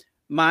issues,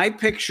 my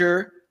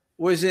picture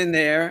was in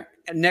there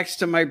next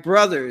to my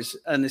brother's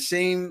on the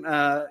same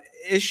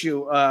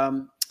issue.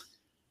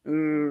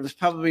 It was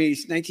probably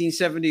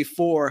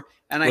 1974,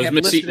 and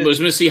was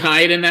Missy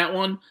Hyatt in that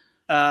one?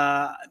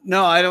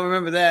 No, I don't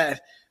remember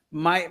that.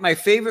 My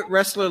favorite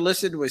wrestler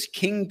listed was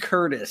King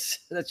Curtis.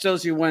 That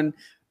shows you when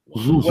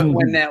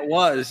that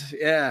was.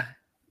 Yeah.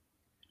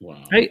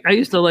 Wow. I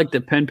used to like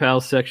the pen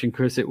pals section,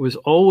 Chris. It was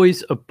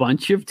always a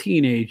bunch of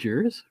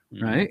teenagers,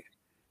 right,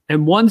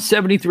 and one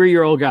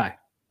 73-year-old guy,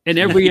 and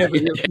every there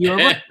was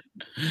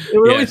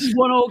always just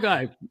one old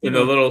guy in the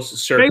little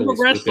circle. Favorite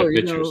wrestler,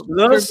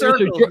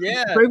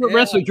 favorite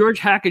wrestler George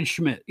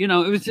Hackenschmidt. It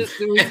was just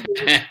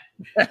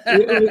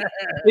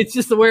it's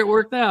just the way it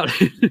worked out.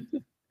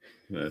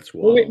 That's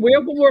wild. We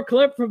have one more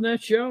clip from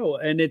that show,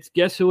 and it's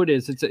guess who it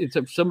is. It's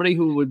somebody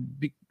who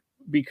would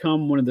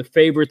become one of the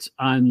favorites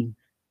on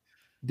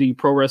the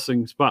Pro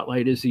Wrestling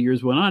Spotlight as the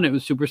years went on. It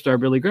was superstar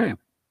Billy Graham.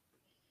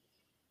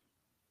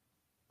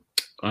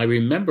 I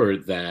remember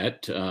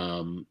that.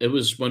 It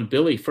was when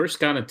Billy first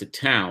got into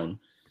town,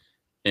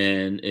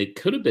 and it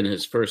could have been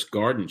his first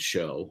Garden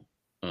show,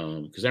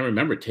 because I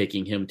remember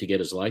taking him to get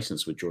his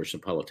license with George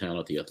Napolitano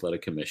at the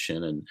Athletic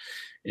Commission.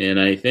 And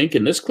I think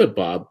in this clip,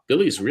 Bob,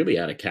 Billy's really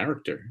out of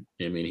character.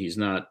 I mean, he's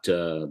not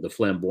the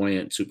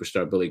flamboyant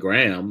superstar Billy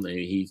Graham.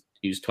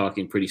 He's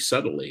talking pretty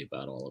subtly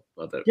about all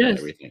of it,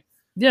 everything.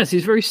 Yes,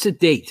 he's very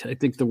sedate, I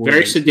think the word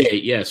Very is.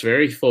 sedate, yes,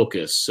 very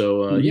focused.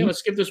 So,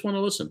 let's give this one a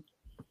listen.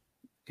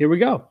 Here we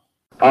go.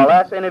 Our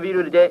last interview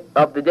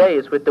of the day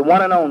is with the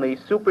one and only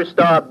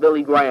superstar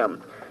Billy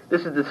Graham.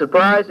 This is the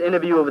surprise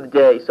interview of the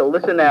day, so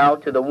listen now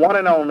to the one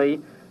and only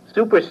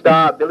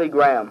superstar Billy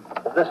Graham.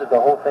 This is the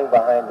whole thing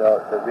behind the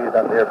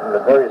reason here from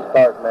the very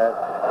start, man,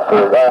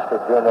 to after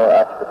Bruno,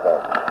 after the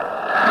belt.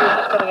 You were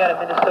just coming out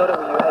of Minnesota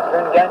where you had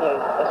Vern Gagne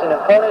as an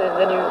opponent, and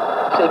then you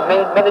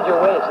mended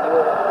your ways, and you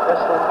were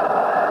wrestling,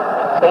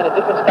 say, in a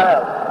different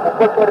style.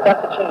 What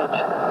about the change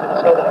in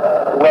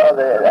Minnesota? Well,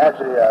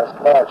 actually, a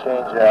small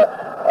change,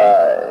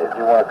 if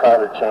you want to call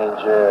it a change,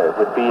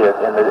 would be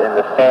in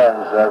the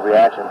fans'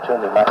 reaction to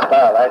me. My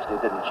style actually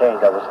didn't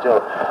change. I was still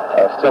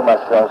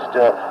myself,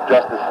 still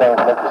dressed the same,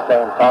 looked the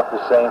same, talked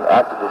the same,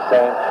 acted the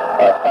same,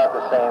 thought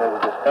the same. It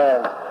was the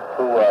fans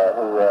who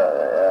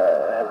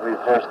have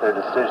reversed their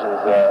decisions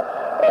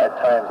at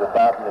times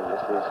about me, you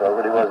see. So it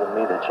really wasn't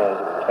me that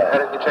changed. It was the fans. How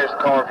did you change the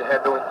color of your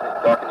hair, Billy?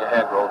 Darken your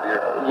hair, grow a beard?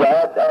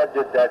 Yeah, I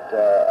did that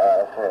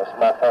for a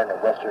small part in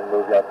a Western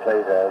movie. I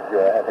played,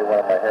 they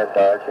wanted my hair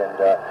dark, and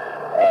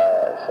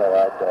so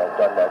I'd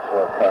done that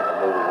for a part in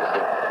the movie, you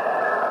see.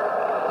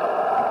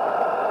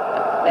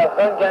 Now,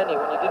 Vern Gagne,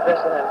 when you did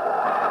wrestle him,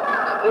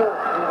 still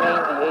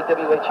remained the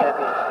AWA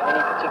champion.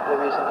 Any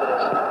particular reason for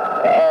this?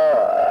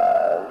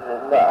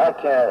 No, I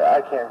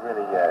can't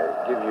really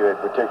give you a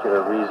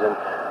particular reason.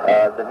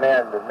 The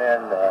man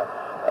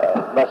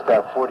must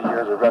have 40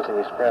 years of wrestling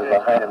experience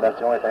behind him. That's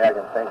the only thing I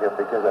can think of,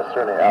 because I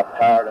certainly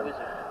outpowered him,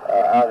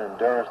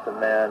 out-endurance the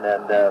man,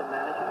 and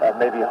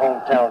maybe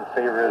hometown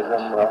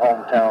favorism,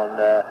 hometown,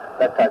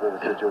 that type of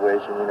a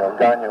situation.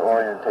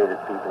 Gagne-orientated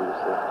people, you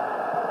see.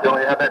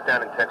 Billy, how about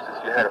down in Texas?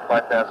 You had a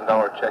 $5,000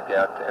 check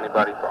out to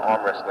anybody for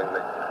arm wrestling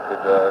that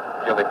could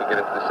feel they could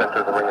get into the center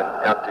of the ring and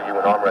outdo you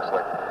in arm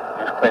wrestling.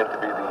 You claim to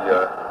be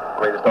the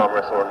greatest arm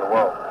wrestler in the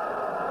world.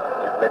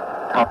 You've met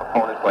top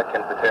opponents like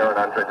Ken Patera and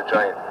Andre the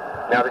Giant.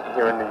 Now that you're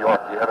here in New York,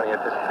 do you have any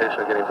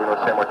anticipation of getting Bruno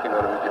Sammartino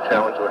to meet your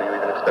challenge, or do you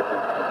even expect to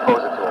pose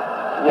it to him?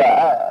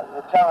 Yeah,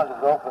 the challenge is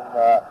open.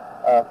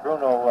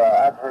 Bruno,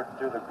 I've heard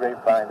through the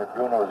grapevine that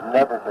Bruno has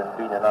never been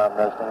beaten in arm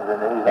wrestling, and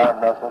he's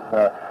arm wrestled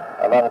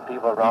a lot of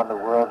people around the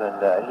world, and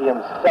he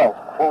himself,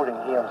 quoting,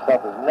 he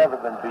himself has never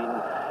been beaten,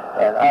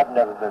 and I've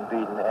never been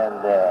beaten, and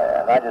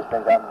I just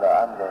think I'm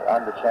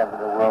the champion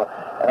of the world,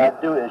 and I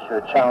do issue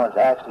a challenge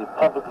actually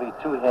publicly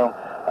to him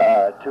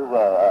to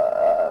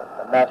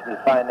match me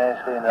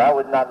financially, and I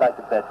would not like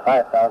to bet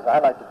 $5,000.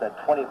 I'd like to bet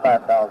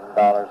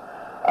 $25,000.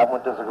 I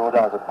want this to go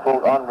down as a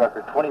quote on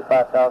record,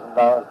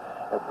 $25,000.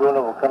 If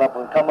Bruno will come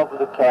up with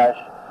the cash,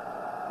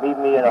 meet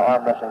me in an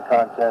arm wrestling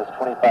contest,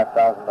 $25,000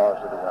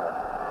 to the winner.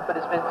 But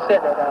it's been said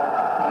that when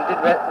you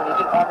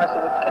did arm wrestle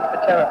with Ken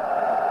Patera,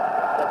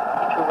 that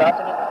he threw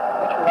rosin in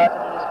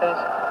his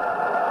face,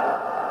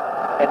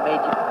 and made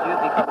you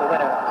become the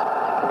winner of this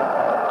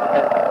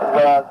particular.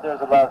 Well,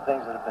 there's a lot of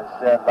things that have been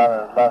said,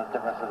 a lot of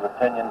differences of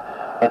opinion,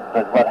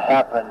 but what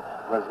happened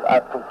was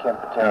I put Ken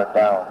Patera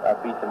down. I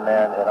beat the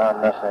man in arm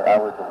wrestling. I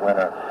was the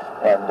winner.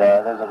 And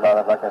there's a lot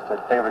of, like I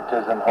said,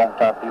 favoritism,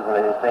 hometown people.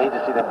 They hate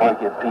to see their boy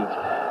get beat.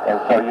 And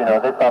so,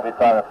 they probably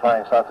thought a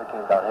flying saucer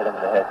came down, hit him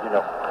in the head,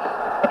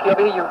 Okay,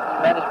 over here you're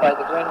managed by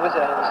the Grand Wizard,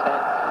 I understand.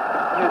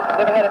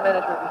 You've never had a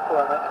manager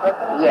before, am I correct?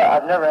 Yeah,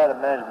 I've never had a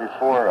manager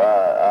before,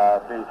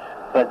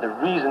 but the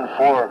reason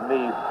for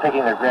me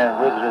picking the Grand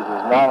Wizard is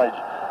his knowledge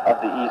of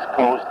the East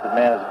Coast. The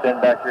man has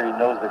been back here. He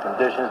knows the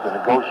conditions, the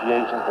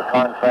negotiations, the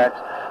contracts,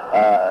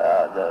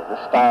 the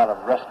style of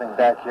wrestling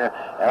back here.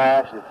 And I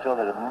actually feel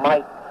that it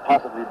might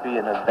possibly be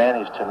an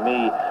advantage to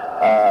me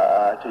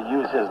to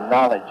use his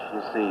knowledge,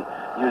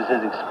 use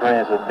his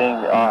experience of being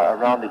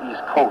around the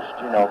East Coast,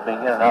 being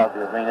in and out of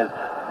the arenas,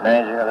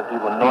 managing other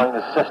people, knowing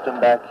the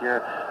system back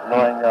here,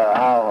 knowing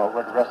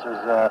what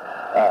wrestlers,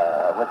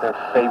 what their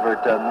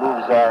favorite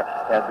moves are.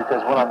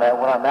 Because when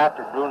I'm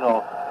after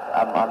Bruno,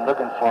 I'm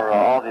looking for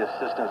all the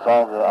assistance,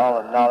 all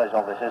the knowledge,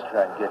 all the history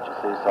I can get,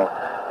 So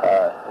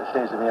it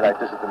seems to me like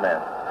this is the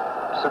man.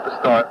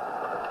 Superstar,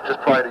 just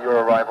prior to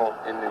your arrival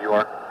in New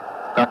York,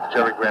 Dr.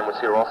 Jerry Graham was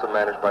here, also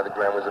managed by the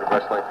Grand Wizard of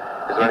Wrestling.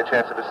 Is there any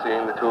chance of us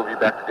seeing the two of you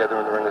back together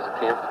in the ring as a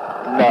team?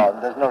 No,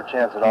 there's no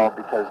chance at all,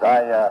 because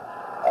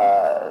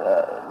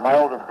my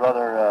older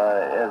brother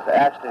is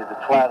actually at the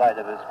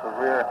twilight of his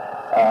career.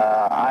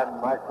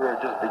 My career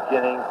just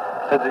beginning,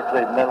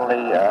 physically,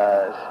 mentally,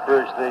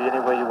 spiritually,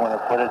 any way you want to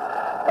put it.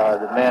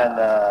 The man,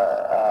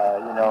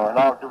 in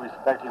all due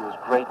respect, he was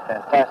great,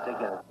 fantastic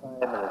in his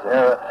time, in his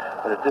era,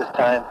 but at this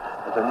time,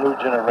 it's a new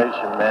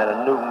generation, man,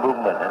 a new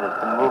movement, and it's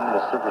the movement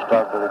of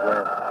Superstar Billy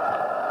Graham.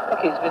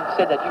 Okay, it's been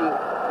said that you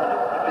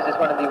possess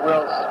one of the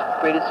world's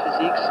greatest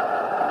physiques,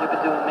 and you've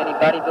been doing many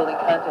bodybuilding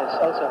contests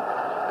also.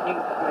 Can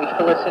you maybe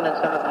fill us in on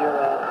some of your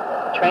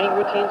training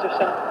routines or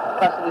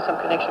possibly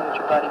some connection with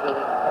your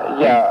bodybuilding?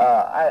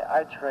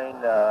 I train,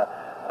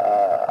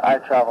 I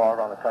travel all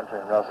around the country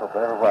and wrestle,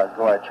 but everywhere I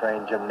go I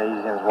train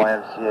gymnasiums,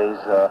 YMCAs,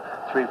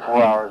 3-4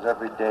 hours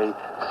every day,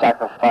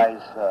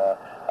 sacrifice,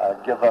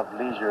 give up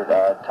leisure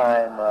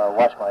time,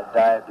 watch my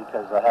diet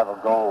because I have a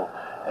goal,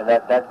 and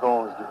that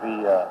goal is to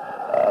be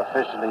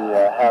officially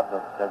have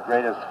the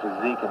greatest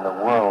physique in the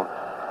world.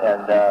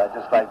 And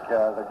just like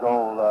the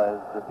goal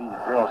is to beat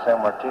Bruno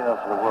Sammartino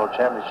for the World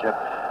Championship,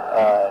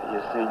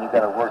 you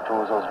got to work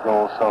towards those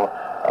goals. So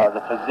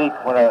the physique,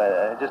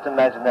 just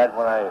imagine that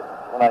when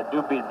I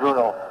do beat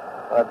Bruno,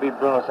 when I beat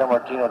Bruno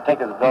Sammartino, take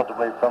his belt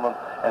away from him,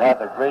 and have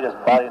the greatest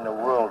body in the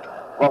world,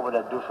 what would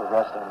that do for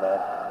wrestling, man?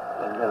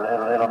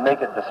 It'll make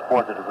it the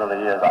sport that it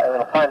really is.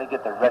 It'll finally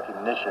get the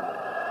recognition,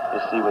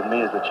 with me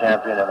as the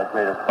champion and the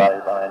greatest body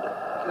behind it.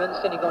 Do you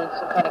understand you're going to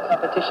some kind of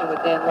competition with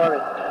Dan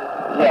Laurie?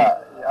 Yeah,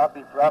 I'll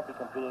be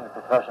competing in the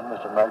Professional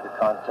Mr. America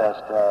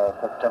contest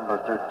September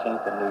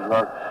 13th in New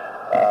York.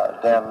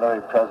 Dan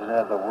Laurie,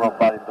 president of the World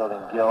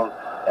Bodybuilding Guild,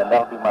 and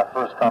that'll be my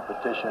first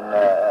competition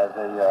as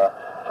a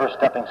first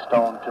stepping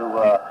stone to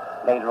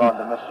later on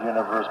the Mr.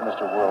 Universe,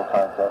 Mr. World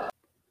contest.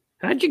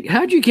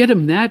 How'd you get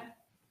him that?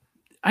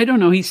 I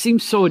don't know. He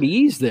seems so at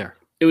ease there.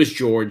 It was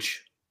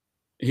George.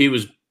 He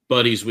was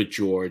buddies with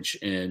George,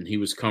 and he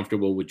was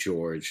comfortable with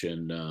George,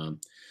 and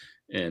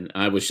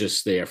I was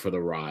just there for the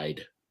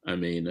ride. I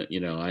mean,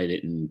 I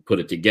didn't put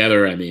it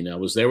together. I mean, I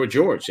was there with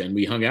George, and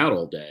we hung out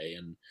all day.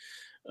 And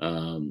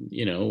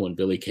when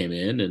Billy came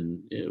in,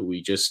 and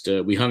we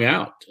hung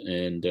out.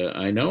 And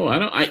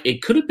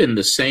it could have been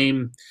the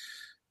same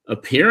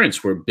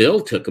appearance where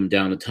Bill took him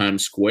down to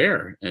Times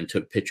Square and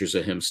took pictures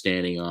of him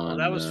standing on.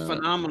 That was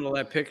phenomenal.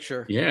 That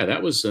picture. Yeah,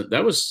 that was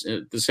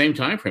the same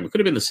time frame. It could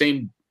have been the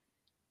same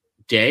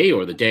day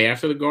or the day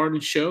after the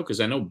Garden show, because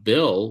I know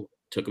Bill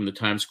took him to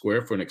Times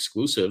Square for an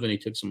exclusive, and he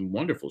took some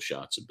wonderful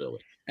shots of Billy.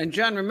 And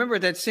John, remember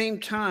at that same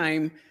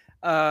time,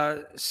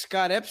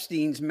 Scott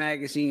Epstein's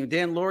magazine,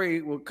 Dan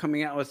Laurie were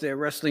coming out with their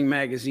wrestling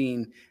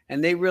magazine,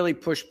 and they really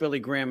pushed Billy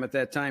Graham at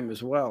that time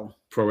as well.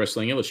 Pro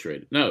Wrestling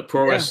Illustrated. No,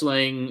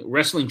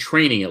 Wrestling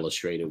Training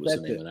Illustrated was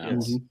the name of that.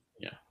 Mm-hmm.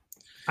 Yeah.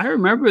 I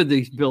remember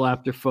these Bill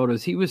Apter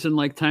photos. He was in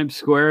Times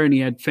Square, and he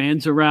had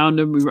fans around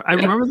him. I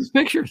remember these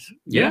pictures.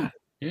 Yeah.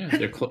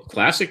 They're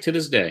classic to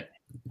this day.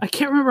 I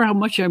can't remember how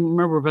much I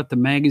remember about the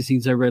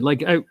magazines I read.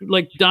 Like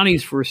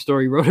Donnie's first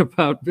story wrote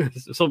about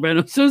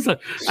Silvano Sousa.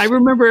 I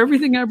remember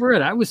everything I've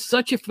read. I was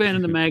such a fan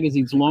of the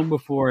magazines long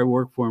before I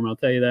worked for him. I'll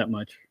tell you that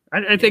much.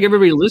 I think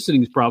everybody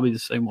listening is probably the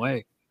same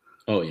way.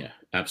 Oh yeah,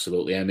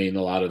 absolutely. I mean,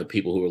 a lot of the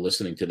people who are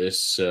listening to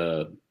this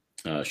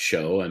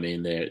show, I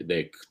mean,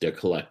 they're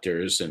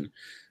collectors, and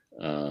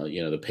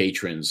the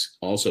patrons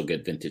also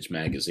get vintage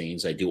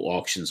magazines. I do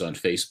auctions on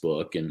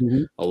Facebook,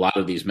 and a lot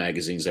of these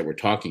magazines that we're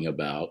talking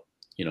about,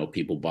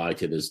 people buy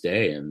to this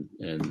day,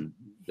 and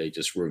they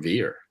just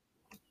revere.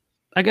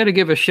 I got to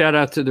give a shout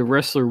out to the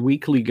Wrestler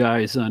Weekly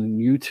guys on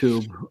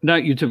YouTube,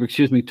 not YouTube,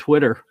 excuse me,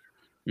 Twitter.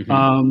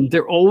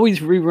 They're always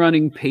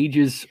rerunning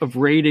pages of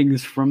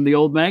ratings from the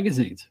old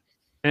magazines.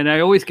 And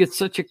I always get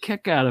such a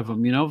kick out of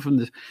them, from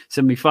the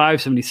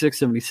 75, 76,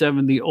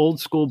 77, the old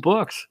school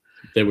books.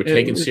 They were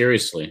taken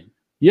seriously.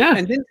 Yeah.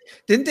 And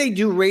didn't they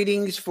do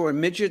ratings for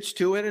midgets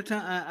too at a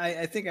time?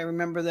 I think I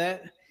remember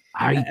that.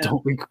 I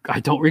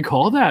don't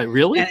recall that,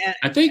 really.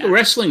 I think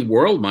Wrestling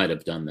World might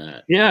have done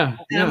that. Yeah.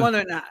 And I'm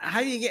wondering,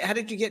 how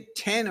did you get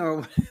 10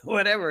 or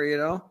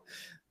whatever,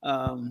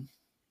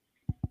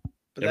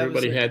 But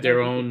everybody had their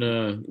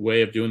own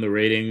way of doing the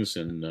ratings,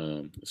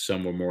 and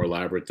some were more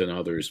elaborate than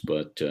others.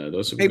 But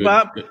those are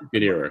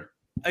good era.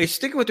 I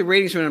stick with the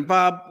ratings.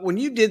 Bob, when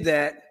you did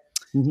that,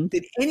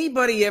 did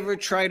anybody ever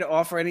try to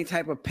offer any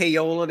type of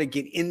payola to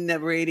get in the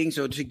ratings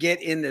or to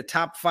get in the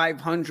top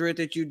 500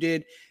 that you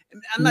did?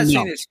 I'm not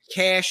saying it's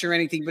cash or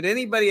anything, but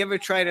anybody ever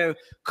try to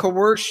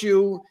coerce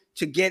you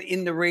to get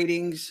in the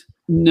ratings?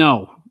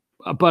 No,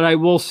 but I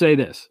will say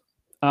this.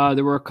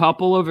 There were a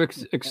couple of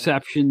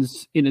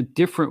exceptions in a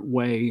different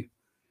way.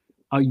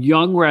 A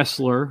young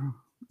wrestler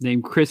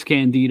named Chris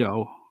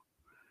Candido,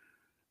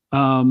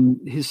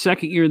 his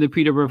second year in the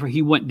PWF,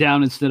 he went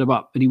down instead of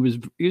up, and he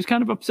was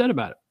kind of upset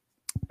about it.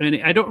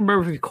 And I don't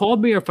remember if he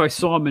called me or if I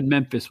saw him in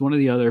Memphis, one or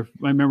the other.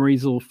 My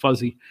memory's a little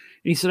fuzzy.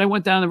 And he said, I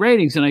went down the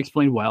ratings, and I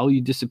explained, well, you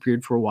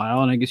disappeared for a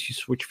while, and I guess you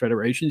switched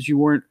federations. You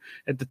weren't,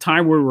 at the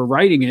time we were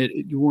writing it,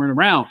 you weren't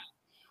around.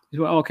 He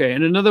said, well, okay.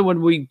 And another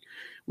one, we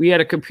had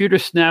a computer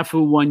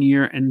snafu one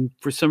year, and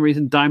for some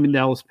reason, Diamond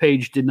Dallas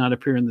Page did not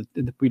appear in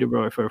the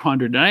PWI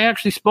 500. And I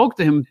actually spoke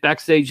to him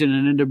backstage in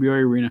an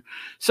NWA arena.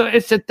 So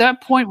it's at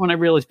that point when I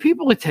realized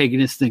people are taking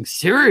this thing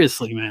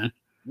seriously, man.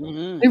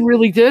 They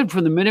really did.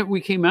 From the minute we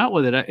came out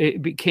with it,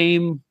 it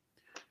became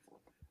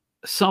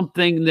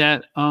something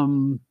that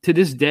to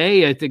this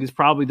day, I think is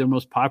probably the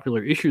most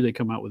popular issue they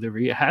come out with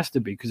every year. It has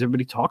to be, because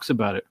everybody talks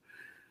about it.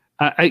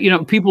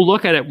 People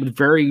look at it with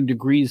varying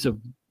degrees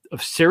of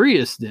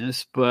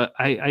seriousness, but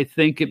I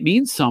think it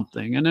means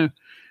something. And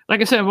like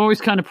I said, I'm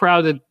always kind of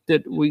proud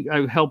that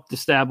I helped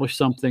establish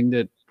something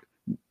that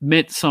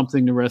meant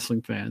something to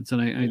wrestling fans.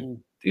 And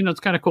it's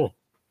kind of cool.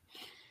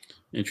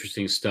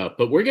 Interesting stuff.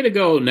 But we're going to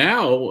go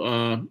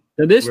now.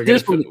 We're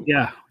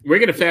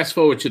going to fast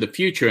forward to the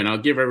future, and I'll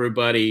give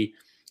everybody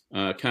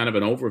kind of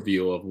an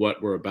overview of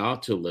what we're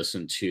about to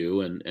listen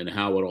to and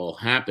how it all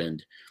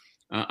happened.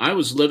 I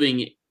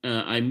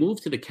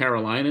moved to the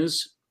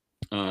Carolinas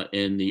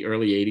in the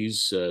early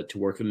 80s to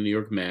work in the New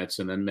York Mets,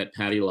 and then met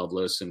Patty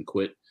Loveless and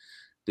quit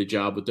the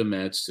job with the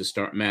Mets to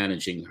start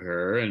managing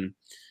her. And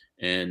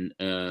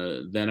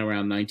then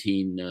around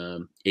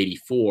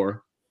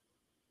 1984,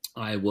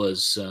 I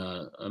was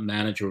a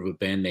manager of a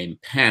band named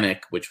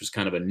Panic, which was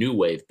kind of a new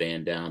wave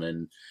band down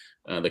in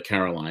the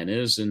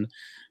Carolinas, and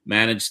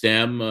managed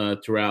them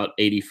throughout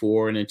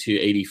 84 and into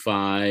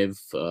 85.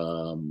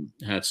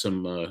 Had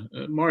some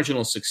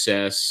marginal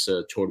success,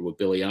 toured with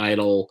Billy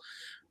Idol,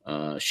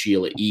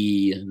 Sheila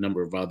E., a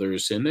number of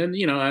others. And then,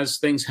 as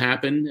things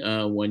happen,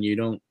 when you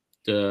don't,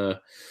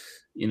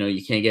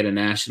 you can't get a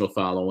national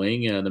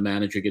following, the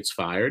manager gets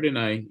fired, and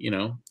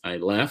I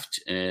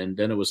left. And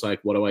then it was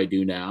like, what do I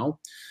do now?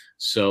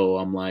 So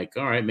I'm like,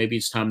 all right, maybe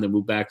it's time to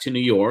move back to New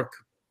York.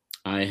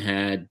 I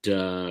had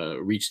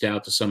reached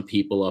out to some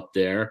people up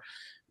there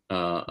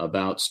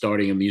about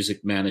starting a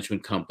music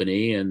management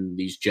company, and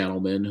these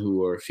gentlemen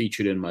who are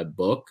featured in my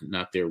book,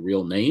 not their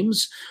real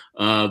names,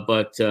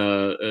 but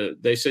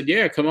they said,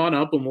 yeah, come on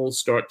up and we'll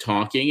start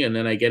talking. And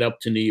then I get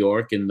up to New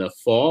York in the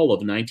fall of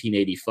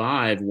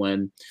 1985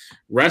 when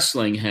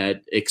wrestling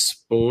had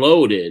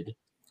exploded.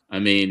 I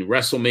mean,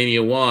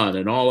 WrestleMania 1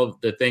 and all of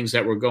the things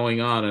that were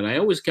going on. And I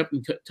always kept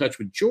in touch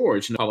with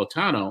George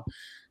Napolitano.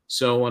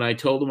 So when I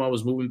told him I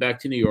was moving back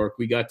to New York,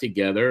 we got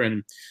together.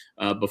 And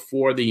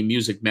before the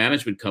music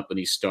management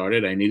company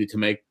started, I needed to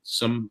make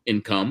some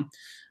income.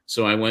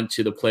 So I went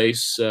to the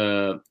place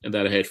that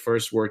I had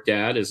first worked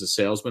at as a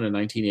salesman in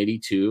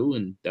 1982,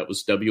 and that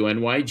was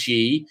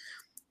WNYG.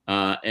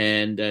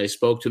 And I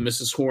spoke to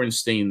Mrs.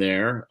 Hornstein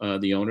there,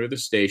 the owner of the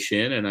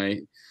station, and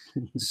I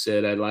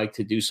said I'd like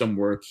to do some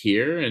work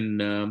here, and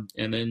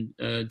then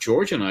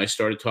George and I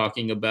started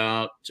talking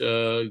about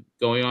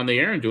going on the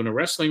air and doing a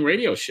wrestling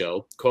radio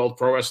show called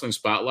Pro Wrestling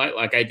Spotlight,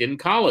 like I did in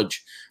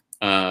college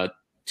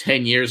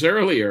 10 years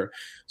earlier.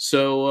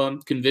 So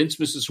convinced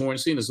Mrs.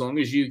 Hornstein, as long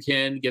as you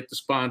can get the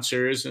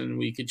sponsors and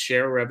we could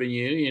share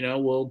revenue,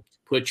 we'll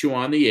put you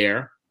on the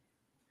air.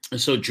 And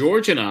so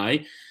George and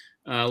I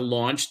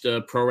launched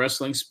Pro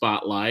Wrestling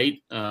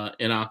Spotlight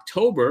in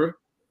October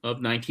of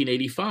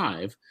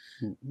 1985,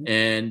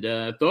 and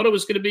thought it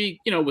was going to be,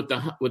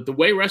 with the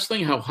way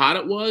wrestling, how hot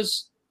it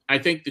was, I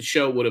think the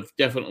show would have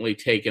definitely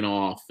taken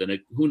off, and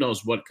who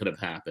knows what could have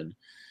happened.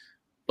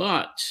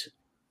 But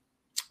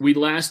we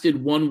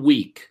lasted 1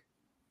 week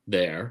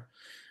there,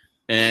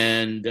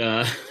 and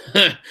the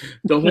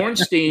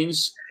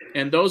Hornsteins,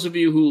 and those of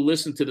you who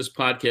listen to this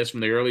podcast from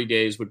the early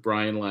days with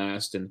Brian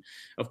Last, and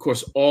of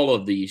course all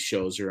of these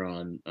shows are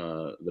on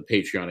the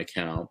Patreon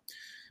account.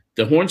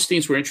 The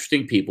Hornsteins were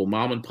interesting people,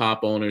 mom and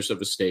pop owners of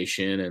a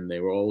station, and they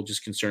were all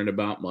just concerned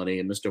about money.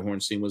 And Mr.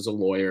 Hornstein was a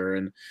lawyer,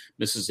 and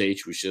Mrs.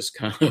 H was just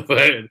kind of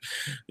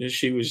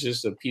she was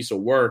just a piece of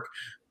work.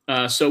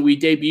 So we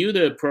debuted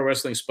the Pro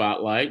Wrestling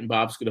Spotlight, and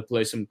Bob's going to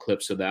play some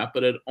clips of that,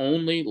 but it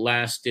only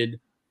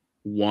lasted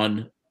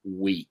 1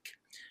 week.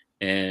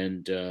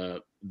 And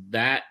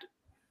that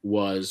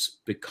was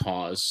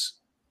because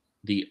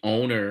the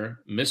owner,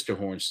 Mr.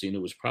 Hornstein,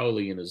 who was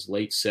probably in his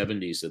late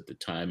 70s at the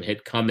time,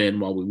 had come in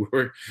while we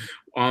were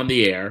on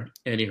the air,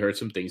 and he heard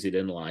some things he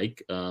didn't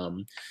like,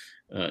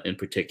 in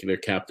particular,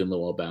 Captain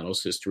Lou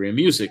Albano's History of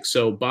Music.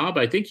 So, Bob,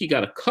 I think you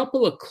got a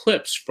couple of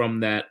clips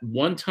from that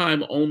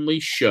one-time only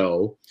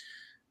show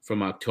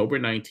from October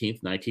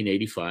 19th,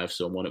 1985.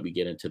 So why don't we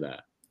get into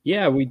that?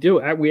 Yeah, we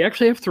do. We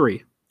actually have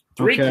three.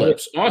 Three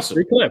clips. Awesome.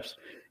 3 clips,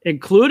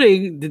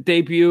 including the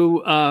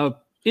debut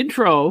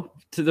intro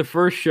to the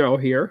first show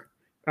here.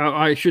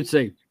 I should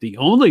say the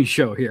only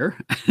show here.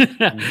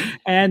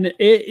 And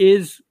it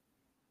is,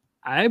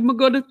 I'm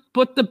going to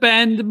put the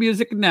band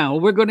music now.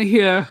 We're going to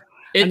hear.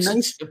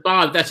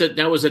 Bob,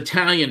 that was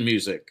Italian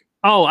music.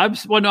 Oh, I'm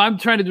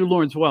trying to do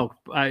Lawrence Welk.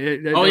 But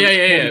it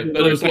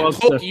was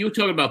like you were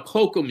talking about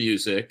polka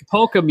music.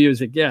 Polka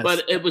music, yes.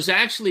 But it was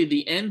actually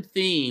the end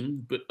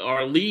theme. But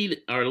our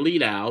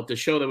lead out, the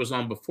show that was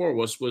on before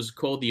was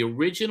called The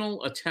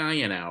Original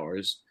Italian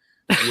Hours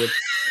with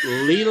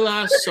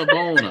Lila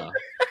Savona.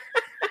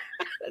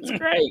 That's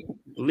great.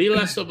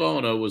 Lila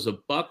Savona was a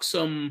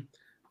buxom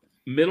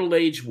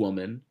middle-aged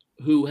woman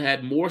who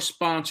had more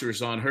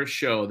sponsors on her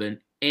show than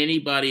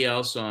anybody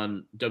else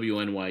on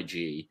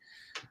WNYG.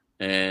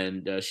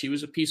 And she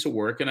was a piece of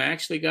work. And I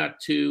actually got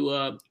to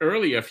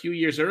a few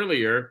years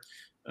earlier,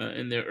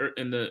 in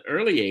the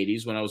early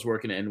 80s when I was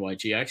working at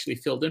NYG, I actually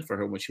filled in for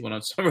her when she went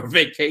on summer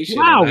vacation.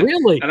 Wow,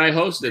 really? And I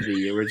hosted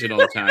the Original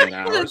Italian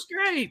Hours. That's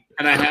great.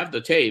 And I have the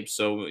tape,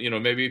 so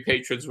maybe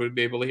patrons would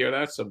be able to hear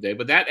that someday.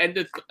 But that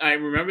ended. I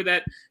remember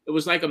that it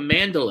was like a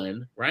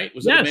mandolin, right?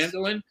 Was it a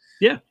mandolin?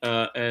 Yeah.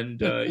 And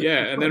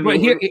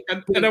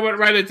then I went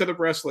right into the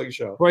wrestling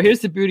show. Well, here's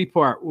the beauty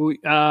part.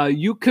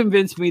 You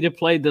convinced me to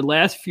play the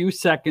last few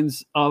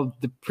seconds of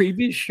the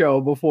previous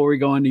show before we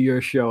go into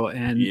your show.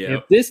 And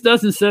if this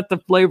doesn't set the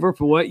flavor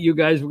for what you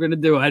guys were going to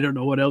do, I don't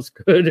know what else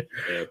could.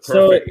 Yeah,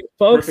 perfect,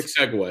 folks, perfect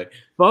segue.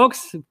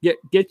 Folks,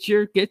 get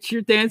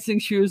your dancing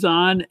shoes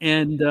on,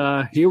 and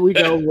here we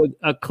go with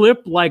a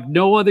clip like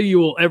no other you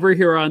will ever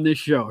hear on this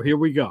show. Here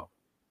we go.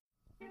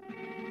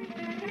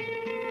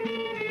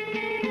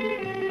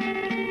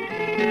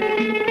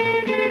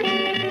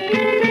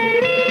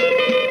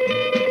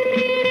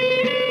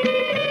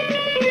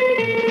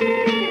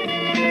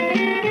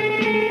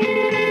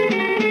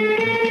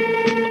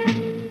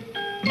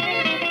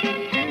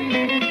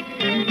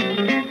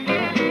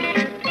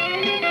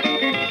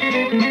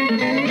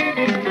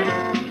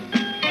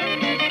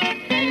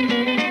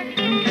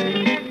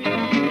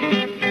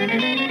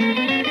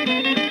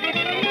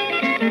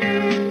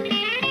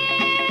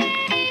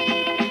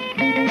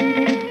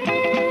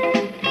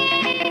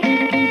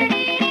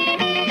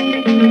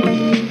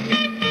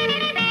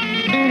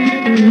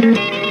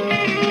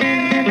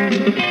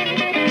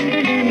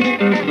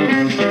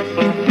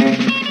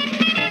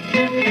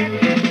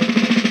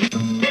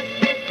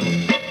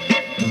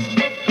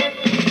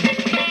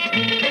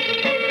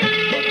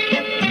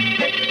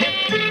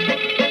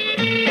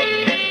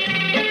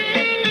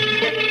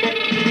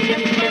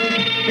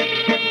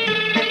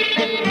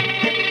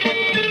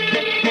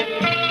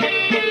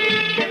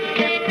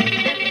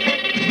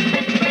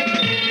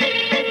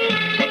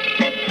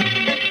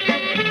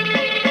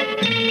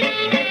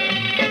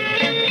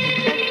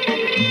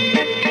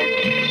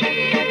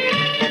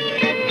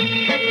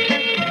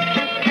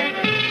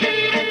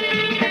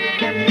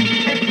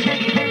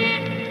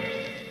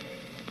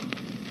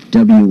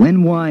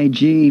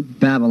 WNYG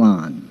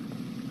Babylon.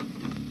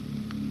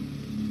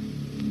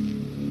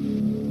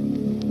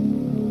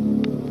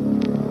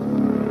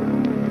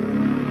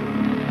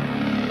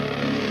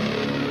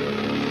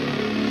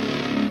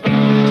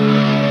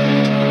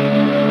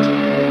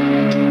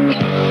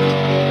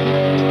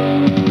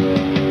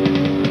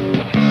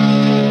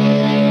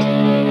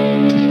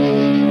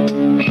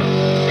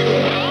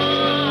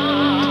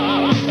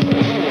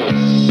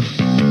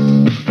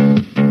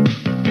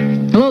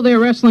 Hello there,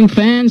 wrestling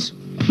fans.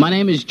 My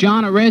name is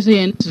John Arezzi,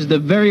 and this is the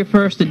very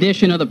first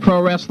edition of the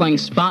Pro Wrestling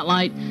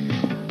Spotlight.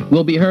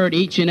 We'll be heard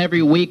each and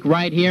every week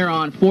right here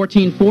on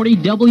 1440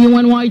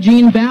 WNYG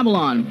in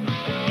Babylon.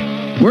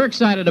 We're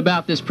excited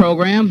about this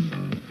program.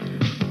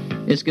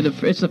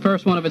 It's the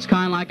first one of its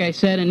kind, like I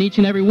said, and each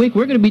and every week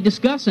we're going to be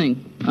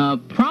discussing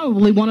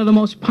probably one of the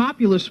most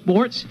popular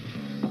sports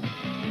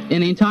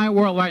in the entire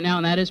world right now,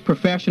 and that is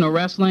professional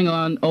wrestling.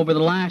 Over the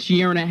last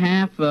year and a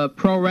half,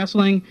 pro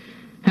wrestling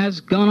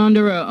has gone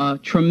under a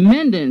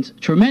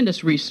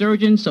tremendous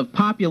resurgence of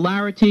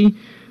popularity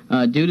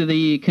due to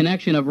the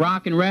connection of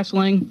rock and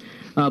wrestling.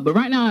 But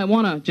right now I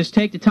want to just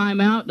take the time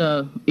out.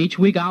 Each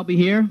week I'll be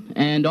here,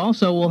 and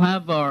also we'll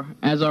have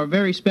as our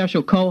very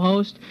special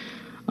co-host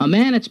a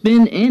man that's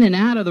been in and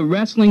out of the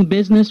wrestling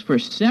business for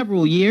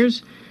several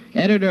years,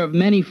 editor of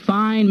many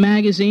fine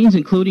magazines,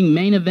 including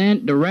Main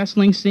Event, The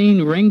Wrestling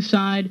Scene,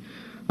 Ringside,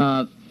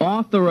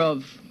 author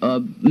of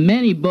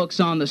many books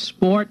on the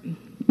sport,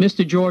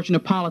 Mr. George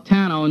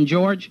Napolitano. And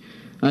George,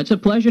 it's a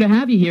pleasure to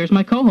have you here as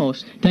my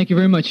co-host. Thank you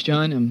very much,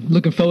 John. I'm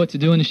looking forward to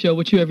doing the show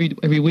with you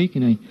every week,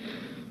 and I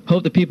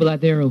hope the people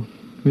out there will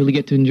really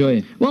get to enjoy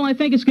it. Well, I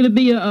think it's going to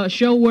be a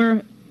show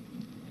where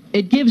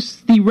it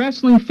gives the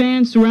wrestling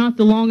fans throughout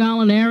the Long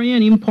Island area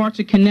and even parts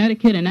of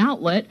Connecticut an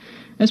outlet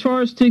as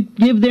far as to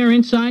give their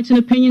insights and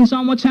opinions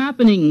on what's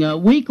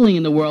happening weekly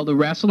in the world of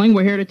wrestling.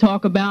 We're here to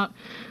talk about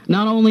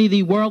not only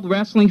the World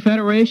Wrestling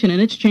Federation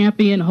and its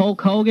champion,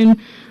 Hulk Hogan.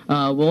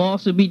 We'll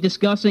also be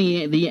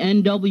discussing the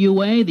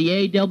NWA,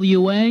 the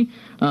AWA,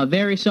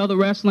 various other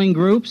wrestling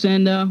groups,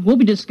 and we'll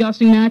be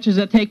discussing matches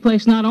that take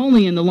place not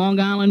only in the Long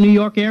Island, New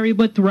York area,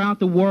 but throughout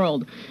the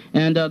world.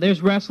 And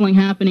there's wrestling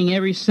happening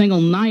every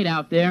single night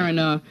out there,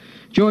 and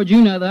George,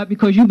 you know that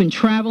because you've been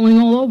traveling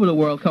all over the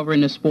world covering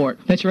this sport.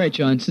 That's right,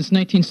 John. Since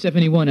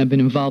 1971, I've been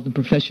involved in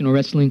professional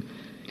wrestling.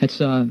 That's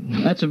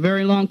a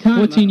very long time.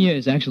 14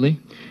 years, actually.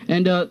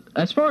 And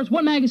as far as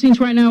what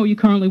magazines right now are you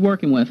currently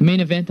working with?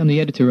 Main Event. I'm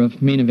the editor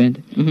of Main Event.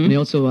 Mm-hmm. And they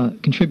also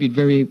contribute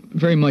very,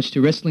 very much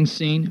to Wrestling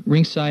Scene,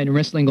 Ringside, and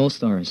Wrestling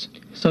All-Stars.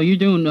 So you're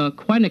doing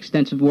quite an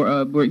extensive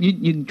work.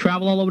 You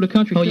travel all over the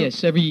country, Oh, too?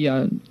 yes.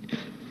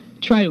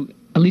 Try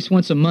at least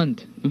once a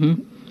month.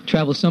 Mm-hmm.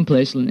 Travel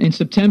someplace. In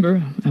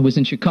September, I was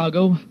in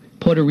Chicago,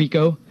 Puerto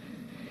Rico,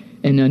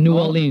 and New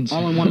Orleans.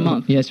 All in 1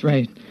 month? Yes,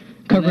 right.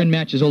 Covering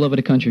matches all over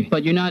the country.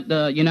 But you're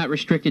not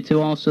restricted to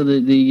also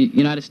the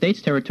United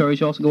States territories.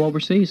 You also go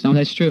overseas, don't you?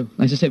 That's true.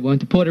 As I said, we went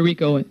to Puerto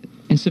Rico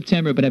in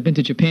September, but I've been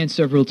to Japan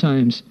several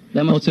times.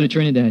 Also to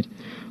Trinidad.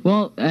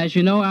 Well, as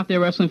you know, out there,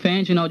 wrestling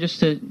fans,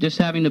 just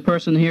having the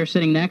person here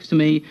sitting next to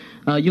me,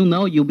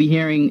 you'll be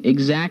hearing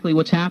exactly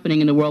what's happening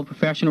in the world of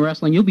professional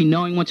wrestling. You'll be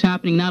knowing what's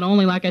happening not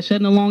only, like I said,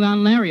 in the Long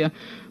Island area,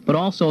 but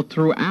also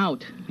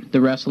throughout the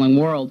wrestling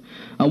world.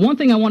 One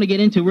thing I want to get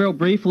into real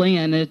briefly,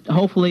 and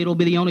hopefully it'll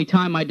be the only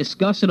time I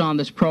discuss it on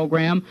this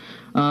program.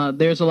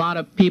 There's a lot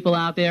of people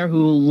out there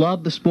who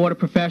love the sport of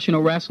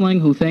professional wrestling,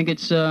 who think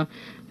it's the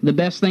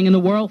best thing in the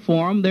world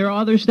for them. There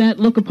are others that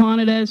look upon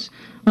it as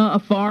a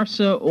farce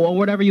or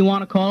whatever you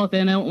want to call it.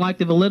 They don't like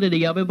the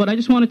validity of it. But I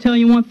just want to tell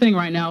you one thing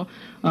right now.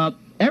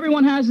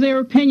 Everyone has their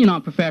opinion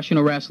on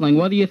professional wrestling.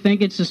 Whether you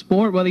think it's a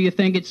sport, whether you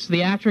think it's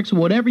theatrics,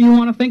 whatever you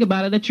want to think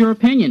about it, it's your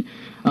opinion.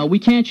 We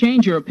can't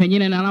change your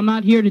opinion, and I'm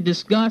not here to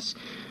discuss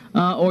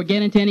or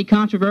get into any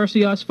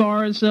controversy as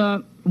far as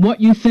what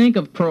you think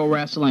of pro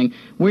wrestling.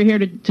 We're here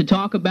to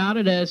talk about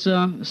it as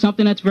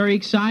something that's very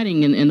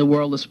exciting in the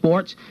world of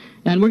sports,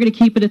 and we're going to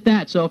keep it at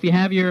that. So if you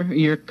have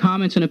your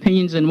comments and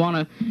opinions and want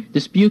to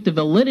dispute the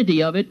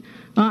validity of it,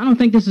 I don't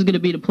think this is going to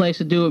be the place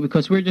to do it,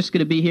 because we're just going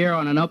to be here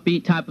on an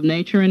upbeat type of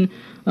nature. And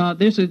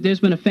there's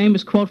been a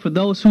famous quote: for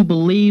those who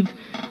believe,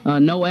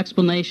 no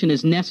explanation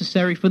is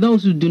necessary. For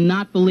those who do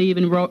not believe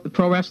in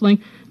pro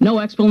wrestling, no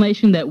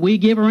explanation that we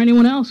give or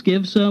anyone else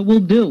gives will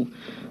do.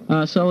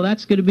 So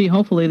that's going to be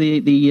hopefully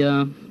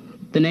the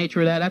nature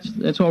of that.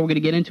 That's what we're going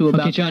to get into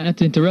about. Okay, John, not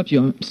to interrupt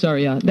you. I'm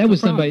sorry. That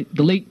was done by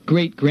the late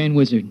great Grand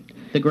Wizard.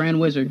 The Grand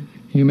Wizard.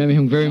 You remember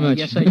him very much.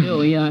 Yes, I do.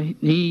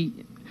 He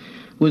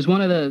was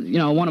one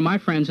of my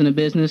friends in the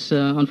business.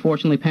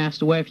 Unfortunately,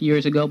 passed away a few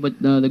years ago.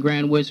 But the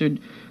Grand Wizard,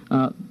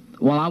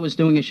 while I was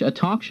doing a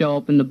talk show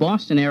up in the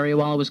Boston area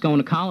while I was going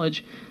to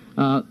college,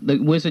 the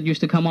Wizard used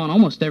to come on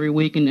almost every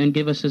week and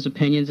give us his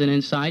opinions and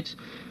insights.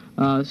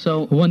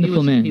 So a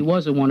wonderful man. He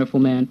was a wonderful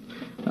man.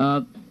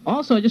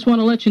 Also, I just want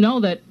to let you know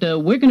that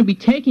we're going to be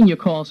taking your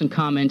calls and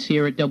comments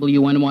here at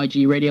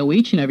WNYG Radio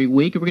each and every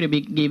week. We're going to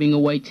be giving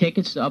away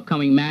tickets to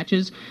upcoming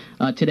matches.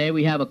 Today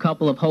we have a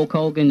couple of Hulk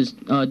Hogan's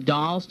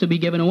dolls to be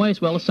given away, as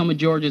well as some of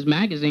George's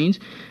magazines.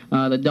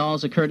 The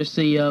dolls are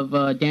courtesy of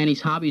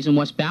Danny's Hobbies in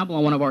West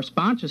Babylon, one of our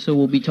sponsors, who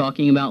we'll be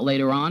talking about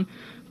later on.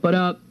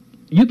 But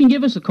you can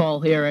give us a call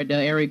here at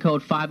area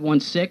code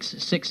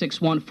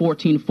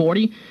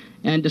 516-661-1440.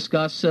 And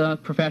discuss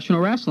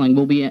professional wrestling.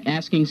 We'll be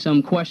asking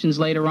some questions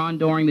later on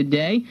during the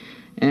day,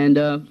 and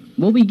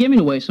we'll be giving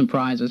away some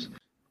prizes.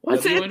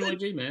 What's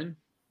WNYG, man?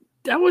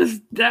 That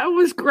was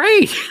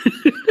great.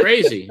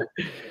 Crazy.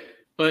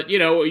 But,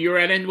 you're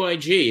at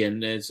NYG,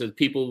 and as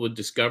people would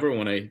discover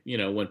when I,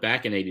 went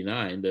back in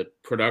 89, the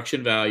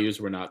production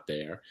values were not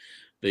there.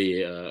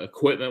 The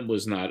equipment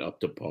was not up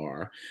to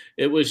par.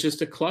 It was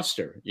just a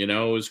cluster, it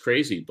was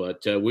crazy.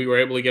 But we were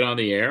able to get on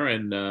the air,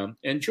 and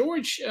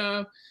George...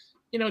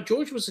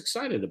 George was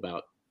excited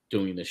about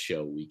doing the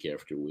show week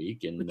after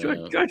week. And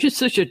George is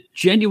such a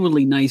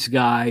genuinely nice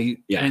guy,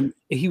 Yeah. and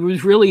he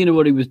was really into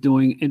what he was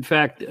doing. In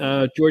fact,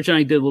 George and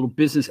I did a little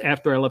business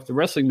after I left the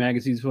wrestling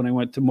magazines when I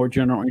went to more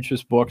general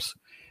interest books,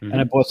 and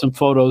I bought some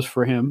photos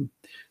for him,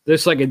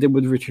 just like I did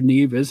with Richard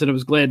Neves, and I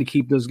was glad to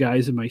keep those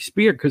guys in my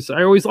spear because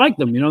I always liked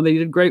them. You know, they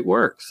did great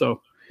work.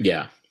 So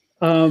yeah.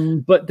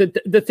 But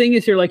the thing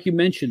is here, like you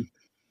mentioned,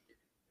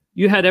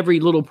 you had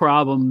every little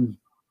problem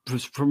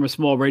from a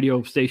small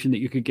radio station that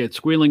you could get,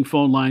 squealing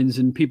phone lines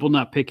and people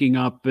not picking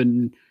up.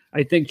 And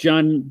I think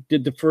John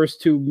did the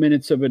first 2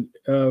 minutes of it.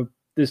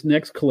 This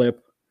next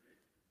clip,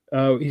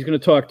 he's going to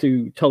talk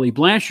to Tully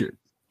Blanchard.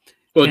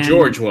 Well,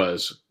 George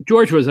was,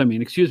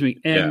 excuse me.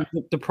 And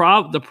the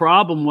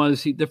problem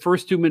was the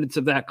first 2 minutes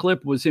of that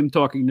clip was him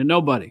talking to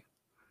nobody.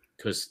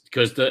 Because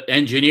the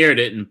engineer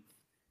didn't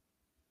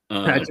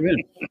patch him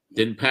in.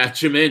 Didn't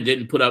patch him in.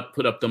 Didn't put up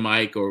the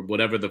mic or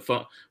whatever the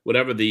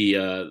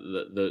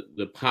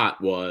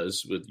pot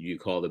was. What you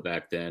called it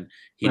back then.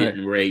 He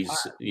didn't raise.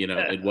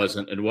 It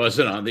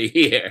wasn't on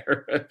the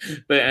air.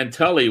 And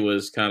Tully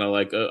was kind of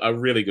like a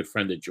really good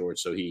friend of George,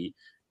 so he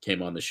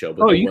came on the show.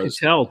 But you could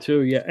tell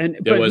too, yeah. And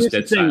there was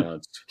dead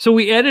silence. So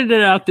we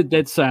edited out the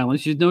dead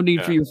silence. There's no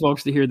need for you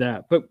folks to hear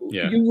that. But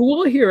you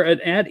will hear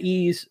an at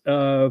ease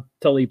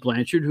Tully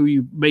Blanchard, who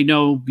you may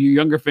know, your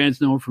younger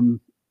fans know from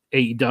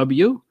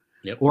AEW,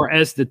 or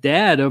as the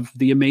dad of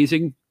the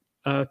amazing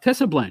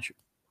Tessa Blanchard.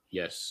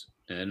 Yes,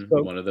 and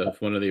one of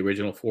the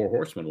original Four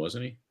Horsemen,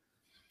 wasn't he?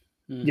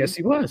 Mm-hmm. Yes,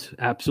 he was.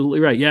 Absolutely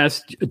right.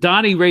 Yes,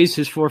 Donnie raised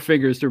his four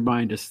fingers to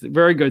remind us.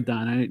 Very good,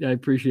 Don. I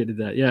appreciated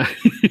that. Yeah.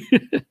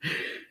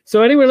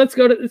 So anyway, let's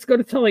go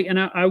to Tully, and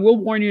I will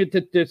warn you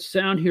that the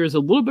sound here is a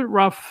little bit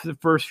rough the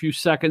first few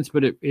seconds,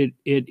 but it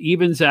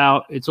evens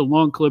out. It's a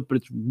long clip, but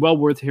it's well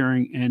worth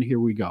hearing. And here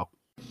we go.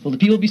 Will the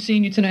people be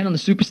seeing you tonight on the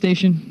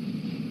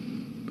Superstation?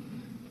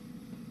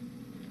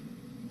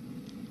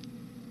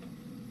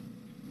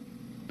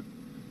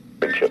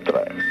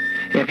 Tonight.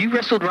 Have you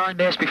wrestled Ron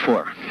Bass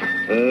before?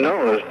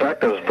 No, in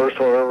fact, that was the first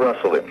time I ever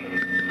wrestled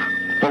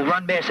him. Well,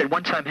 Ron Bass at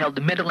one time held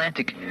the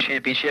Mid-Atlantic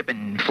Championship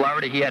in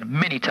Florida. He had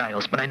many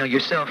titles, but I know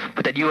yourself,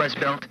 with that U.S.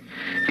 belt,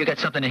 you got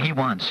something that he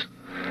wants.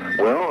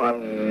 Well,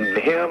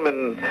 him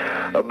and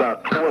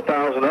about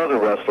 4,000 other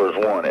wrestlers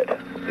won it.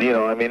 You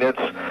know, I mean,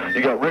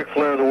 you got Ric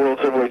Flair, the World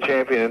Heavyweight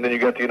Champion, and then you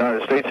got the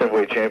United States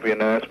Heavyweight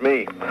Champion, and that's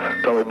me,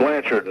 Tully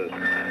Blanchard.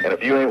 And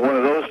if you ain't one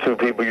of those two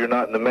people, you're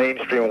not in the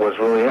mainstream of what's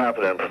really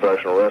happening in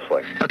professional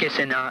wrestling. Okay,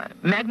 so now,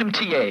 Magnum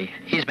TA,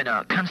 he's been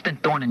a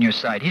constant thorn in your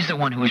side. He's the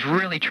one who was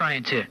really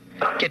trying to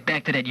get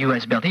back to that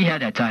U.S. belt. He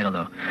had that title,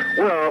 though.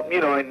 Well, you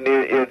know,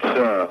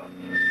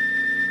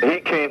 he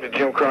came to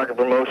Jim Crockett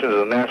Promotions of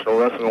the National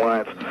Wrestling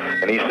Alliance,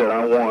 and he said,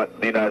 I want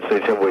the United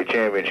States Heavyweight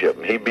Championship.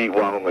 And he beat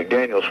Ronald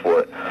McDaniels for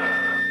it.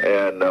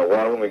 And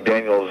Ronald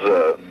McDaniels,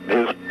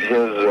 his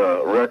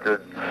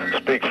record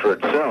speaks for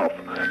itself.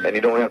 And you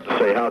don't have to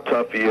say how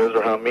tough he is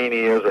or how mean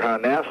he is or how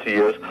nasty he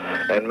is.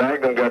 And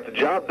Magnum got the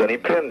job done. He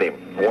pinned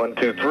him, 1,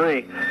 2,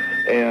 3.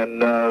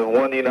 And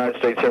won the United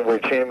States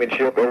Heavyweight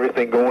Championship,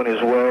 everything going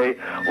his way,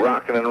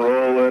 rocking and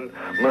rolling,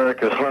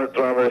 America's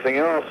heartthrob, everything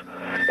else.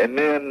 And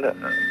then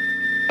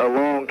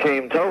along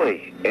came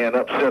Tully and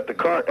upset the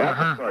cart,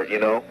 you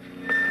know.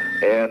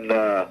 And,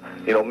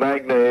 you know,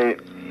 Magna,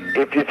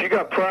 if you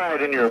got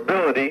pride in your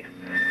ability,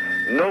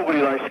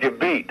 nobody likes to get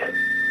beat.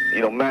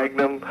 You know,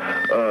 Magnum,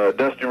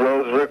 Dusty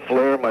Rhodes, Ric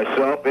Flair,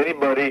 myself,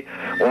 anybody,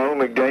 Ronald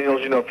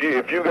McDaniels, you know,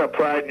 if you got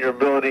pride in your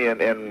ability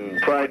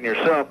and pride in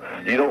yourself,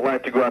 you don't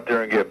like to go out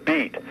there and get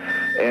beat.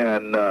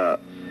 And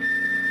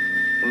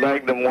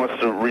Magnum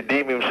wants to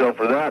redeem himself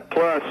for that.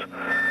 Plus,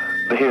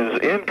 his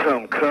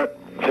income cut,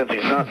 since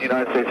he's not the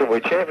United States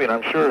Heavyweight Champion,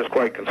 I'm sure is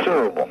quite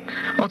considerable.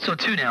 Also,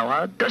 too,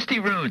 now, Dusty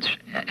Rhodes,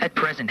 at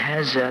present,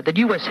 has the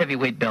U.S.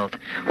 Heavyweight belt.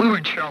 We were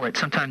in Charlotte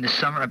sometime this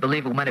summer. I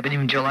believe it might have been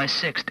even July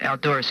 6th,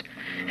 outdoors.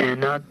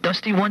 And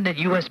Dusty won that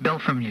U.S.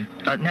 belt from you.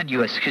 Not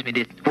U.S., excuse me,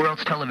 the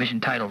World's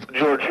Television title.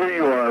 George, here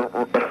you are,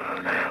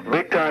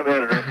 big-time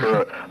editor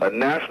for a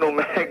national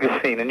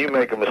magazine, and you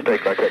make a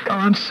mistake like that. Oh,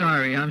 I'm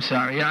sorry.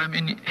 I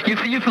mean,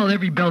 you've held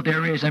every belt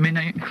there is. I mean,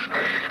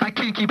 I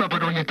can't keep up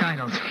with all your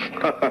titles.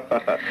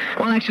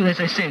 Well, actually, as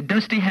I said,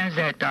 Dusty has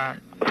that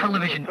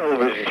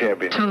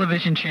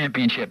television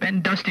championship.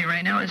 And Dusty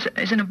right now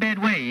is in a bad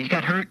way. He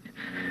got hurt.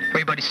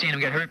 Everybody's seeing him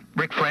get hurt.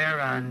 Ric Flair,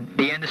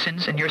 the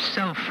Andersons, and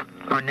yourself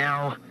are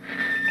now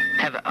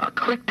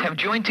have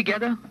joined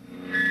together.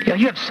 Yeah,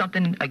 you have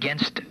something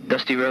against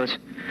Dusty Rhodes?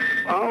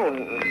 Oh,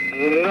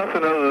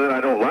 nothing other than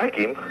I don't like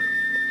him.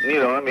 You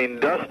know, I mean,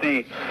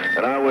 Dusty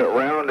and I went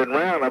round and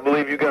round. I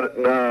believe you got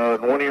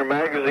one of your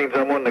magazines,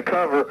 I'm on the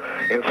cover,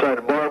 inside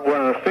a barbed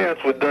wire fence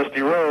with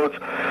Dusty Rhodes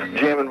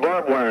jamming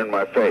barbed wire in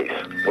my face.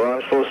 Well,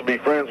 I'm supposed to be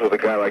friends with a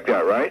guy like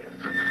that, right?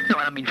 No,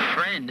 I don't mean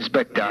friends,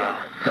 but...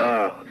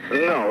 No,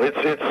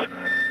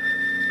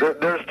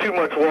 there's too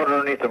much water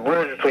underneath the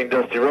bridge between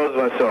Dusty Rhodes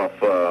and myself.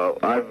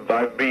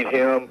 I've beat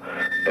him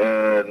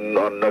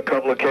on a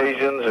couple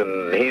occasions,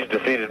 and he's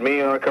defeated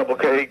me on a couple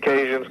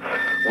occasions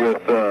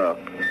with...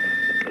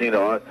 you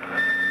know,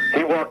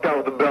 he walked out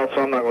with the belt,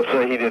 so I'm not going to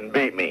say he didn't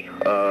beat me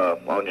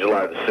on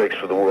July the 6th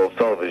for the World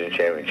Television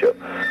Championship.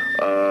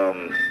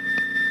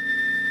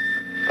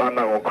 I'm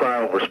not going to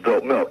cry over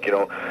spilt milk, you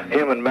know.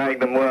 Him and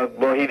Magnum,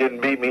 well, he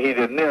didn't beat me, he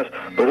did this,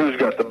 but who's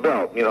got the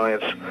belt? You know,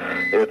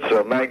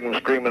 it's Magnum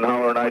screaming,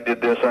 hollering, I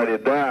did this, I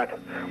did that,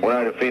 when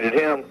I defeated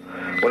him.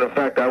 When, in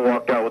fact, I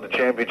walked out with the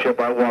championship.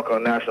 I walk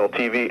on national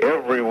TV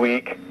every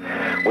week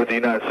with the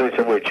United States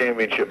Heavyweight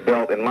Championship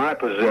belt in my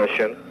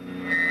possession.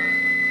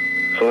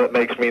 So that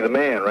makes me the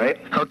man, right?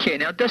 Okay,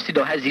 now Dusty,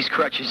 though, has these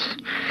crutches.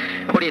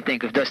 What do you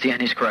think of Dusty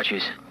and his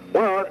crutches?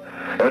 Well,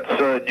 that's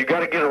you got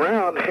to get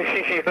around.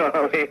 You know,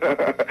 I mean,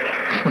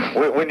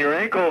 when your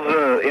ankle's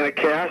in a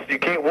cast, you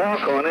can't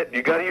walk on it.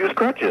 You got to use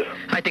crutches.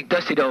 I think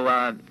Dusty,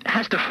 though,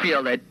 has to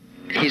feel that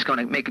he's going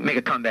to make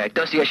a comeback.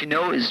 Dusty, as you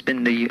know, has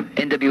been the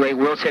NWA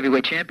World's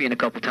Heavyweight Champion a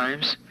couple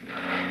times.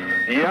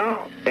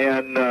 Yeah,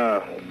 and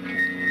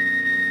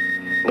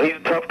he's a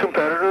tough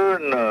competitor,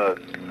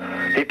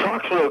 and he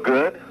talks real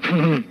good.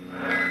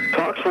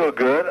 Talks real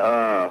good,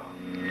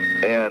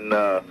 and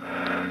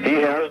he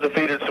has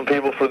defeated some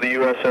people for the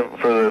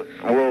for the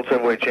World's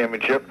Heavyweight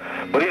Championship,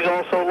 but he's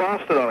also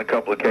lost it on a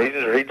couple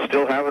occasions, or he'd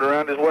still have it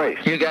around his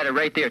waist. You got it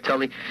right there,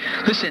 Tully.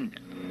 Listen,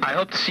 I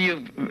hope to see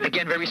you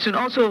again very soon.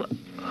 Also,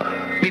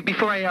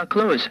 before I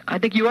close, I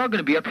think you are going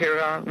to be up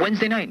here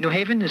Wednesday night, New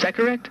Haven. Is that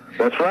correct?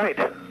 That's right.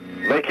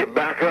 Make it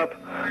back up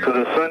to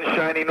the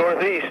sunshiny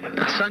Northeast.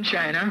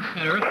 Sunshine,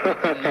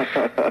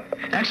 huh?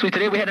 Actually,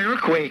 today we had an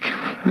earthquake.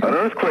 An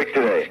earthquake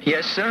today?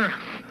 Yes, sir.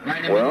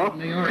 Well,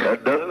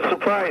 that doesn't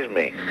surprise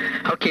me.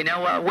 Okay,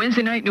 now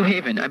Wednesday night, New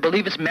Haven. I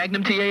believe it's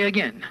Magnum TA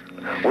again.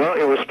 Well,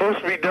 it was supposed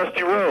to be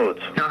Dusty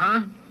Rhodes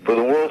for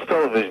the World's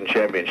Television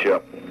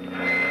Championship.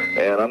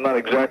 And I'm not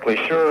exactly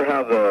sure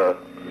how the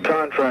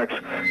contracts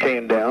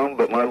came down,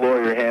 but my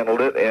lawyer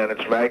handled it, and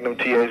it's Magnum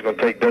TA is going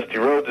to take Dusty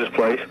Rhodes'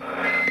 place.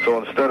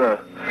 So instead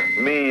of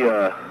me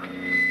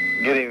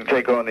getting to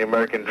take on the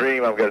American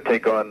Dream, I've got to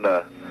take on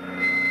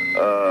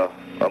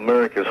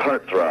America's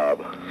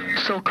Heartthrob.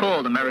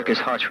 So-called America's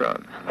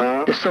Heartthrob.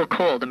 Huh? The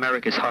so-called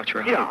America's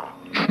Heartthrob. Yeah.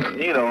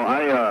 You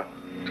know,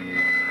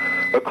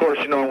 of course,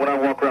 you know, when I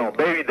walk around with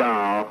Baby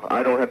Doll,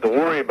 I don't have to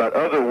worry about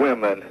other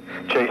women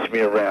chasing me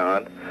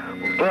around,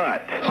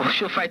 but... Oh,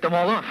 she'll fight them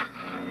all off.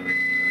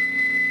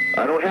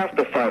 I don't have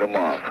to fight them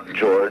off,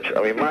 George.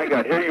 I mean, my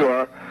God, here you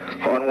are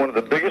on one of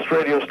the biggest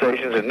radio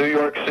stations in New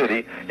York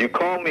City. You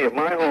call me at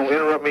my home,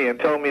 interrupt me, and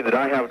tell me that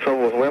I have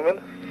trouble with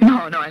women? No,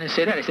 I didn't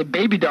say that. I said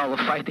Baby Doll will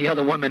fight the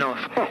other women off.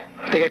 Oh.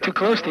 They get too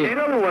close to you. I need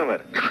other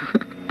women.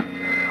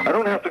 I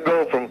don't have to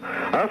go from...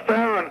 I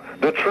found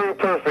the true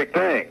perfect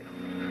thing.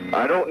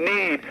 I don't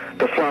need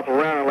to flop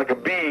around like a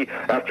bee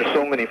after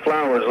so many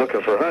flowers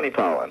looking for honey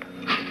pollen.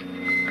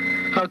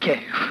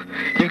 Okay.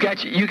 You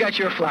got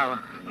your flower.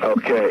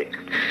 Okay.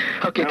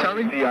 Okay,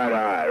 Tully? See eye to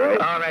eye, right?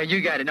 All right,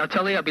 you got it. Now,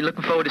 Tully, I'll be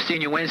looking forward to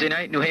seeing you Wednesday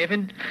night in New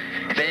Haven.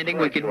 If anything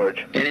we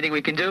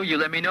can do, you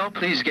let me know.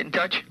 Please get in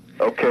touch.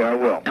 Okay, I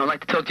will. And I'd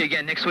like to talk to you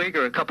again next week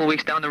or a couple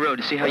weeks down the road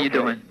to see how you're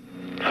doing.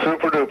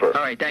 Super duper.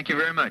 All right, thank you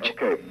very much.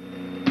 Okay.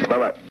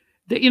 Bye-bye.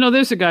 You know,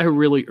 there's a guy who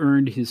really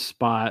earned his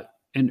spot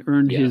and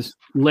earned his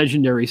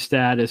legendary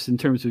status in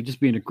terms of just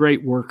being a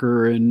great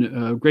worker and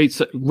a great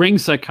ring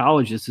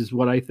psychologist is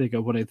what I think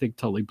of when I think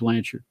Tully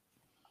Blanchard.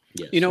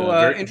 Yes, you know,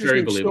 very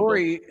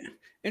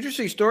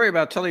interesting story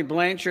about Tully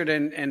Blanchard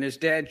and his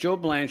dad, Joe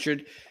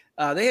Blanchard.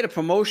 They had a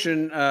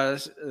promotion,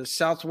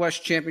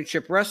 Southwest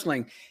Championship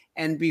Wrestling.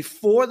 And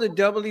before the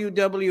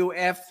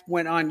WWF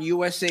went on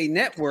USA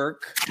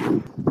Network,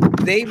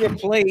 they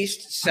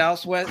replaced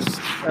Southwest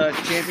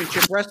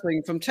Championship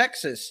Wrestling from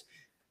Texas.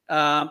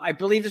 I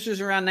believe this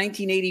was around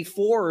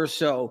 1984 or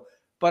so.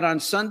 But on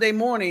Sunday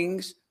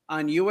mornings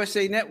on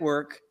USA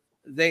Network,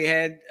 they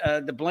had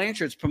the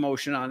Blanchards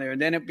promotion on there,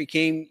 and then it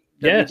became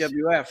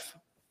WWF.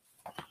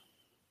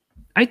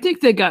 I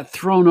think they got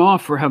thrown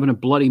off for having a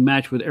bloody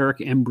match with Eric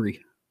Embry.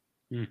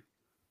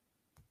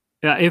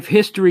 If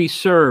history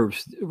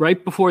serves,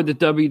 right before the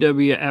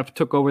WWF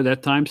took over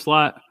that time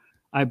slot,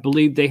 I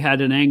believe they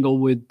had an angle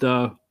with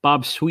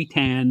Bob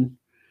Sweetan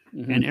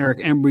and Eric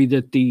Embry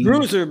that the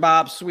Bruiser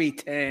Bob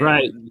Sweetan,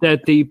 right?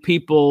 That the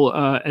people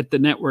at the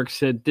network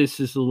said this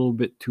is a little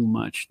bit too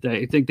much.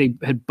 I think they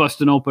had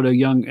busted open a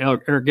young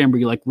Eric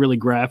Embry like really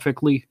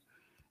graphically,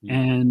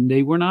 and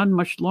they were not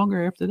much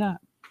longer after that.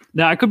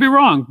 Now I could be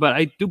wrong, but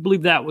I do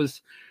believe that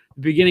was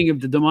the beginning of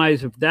the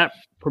demise of that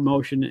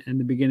promotion and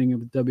the beginning of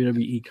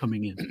WWE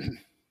coming in.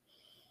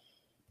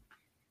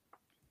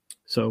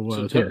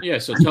 So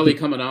Tully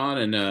coming on,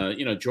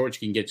 and George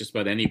can get just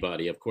about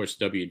anybody. Of course,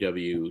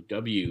 WWF.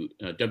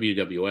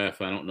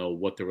 I don't know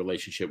what the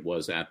relationship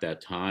was at that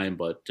time,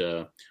 but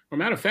for a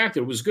matter of fact,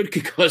 it was good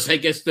because I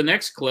guess the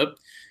next clip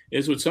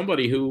is with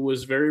somebody who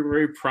was very,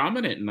 very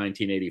prominent in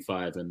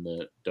 1985 in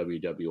the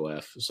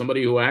WWF.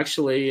 Somebody who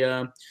actually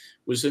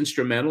was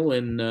instrumental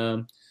in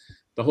the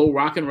whole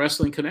rock and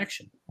wrestling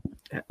connection.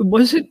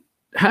 Was it?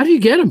 How do you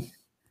get him?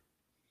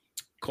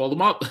 Called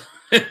him up.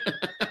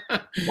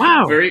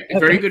 Wow.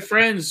 Very good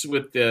friends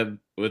with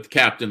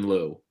Captain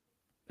Lou.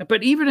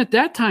 But even at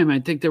that time, I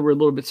think they were a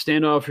little bit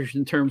standoffish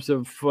in terms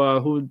of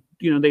who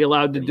they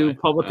allowed to do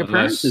public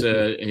appearances.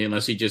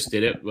 Unless he just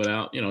did it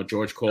without,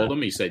 George called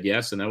him, he said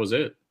yes, and that was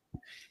it.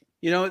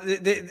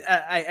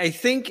 I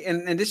think,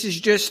 and this is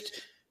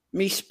just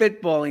me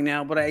spitballing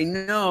now, but I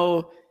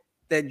know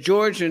that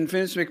George and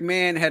Vince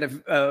McMahon had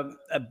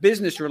a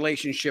business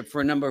relationship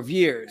for a number of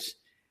years.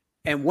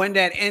 And when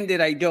that ended,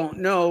 I don't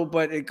know,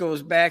 but it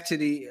goes back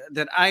to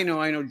I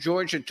know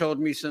George had told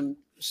me some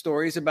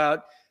stories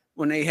about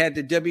when they had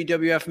the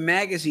WWF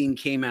magazine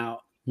came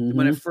out,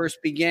 when it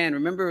first began.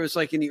 Remember, it was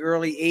like in the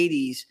early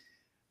 80s.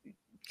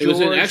 It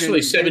was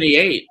actually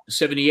 78.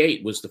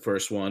 78 was the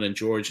first one, and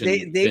George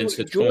and Vince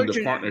had formed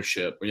a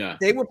partnership. Yeah,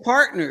 they were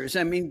partners.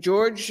 I mean,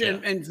 George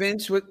and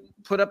Vince would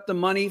put up the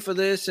money for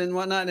this and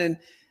whatnot. And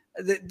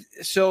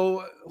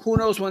so who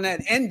knows when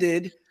that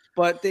ended,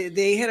 but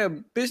they had a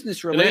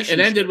business relationship.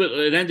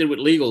 It ended with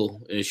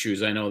legal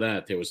issues. I know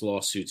that there was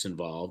lawsuits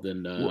involved.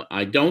 And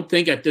I don't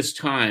think at this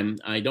time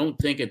in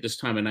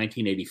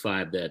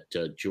 1985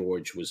 that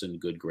George was in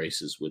good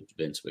graces with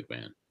Vince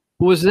McMahon.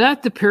 Was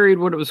that the period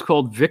when it was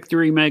called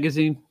Victory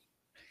Magazine?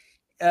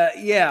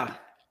 Yeah.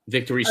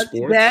 Victory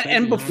Sports? That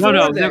and before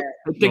that.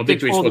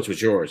 Victory Sports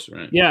was yours,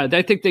 right? Yeah,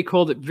 I think they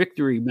called it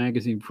Victory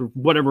Magazine for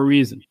whatever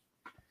reason.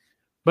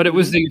 But it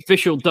was the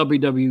official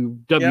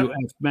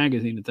WWF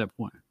magazine at that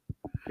point.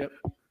 Yep.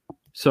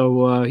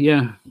 So,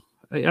 I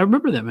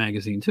remember that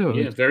magazine too.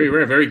 Yeah, very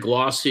rare, very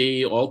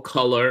glossy, all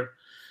color.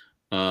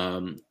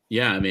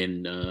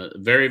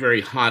 Very,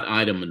 very hot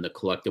item in the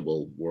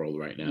collectible world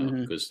right now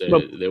because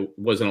there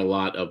wasn't a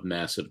lot of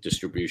massive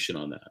distribution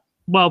on that.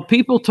 Well,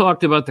 people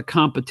talked about the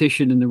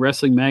competition in the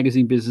wrestling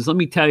magazine business. Let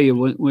me tell you,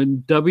 when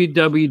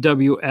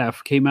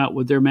WWF came out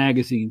with their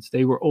magazines,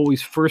 they were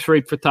always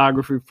first-rate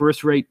photography,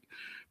 first-rate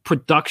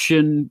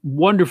production,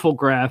 wonderful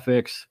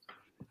graphics.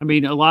 I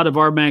mean, a lot of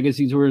our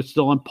magazines were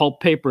still on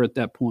pulp paper at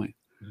that point.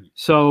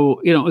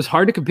 So, it was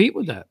hard to compete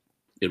with that.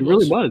 It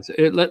really was.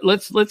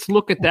 Let's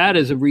look at that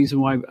as a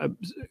reason why.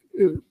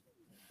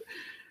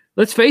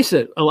 Let's face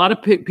it. A lot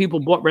of people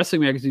bought wrestling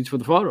magazines for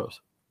the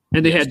photos,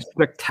 and they had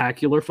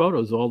spectacular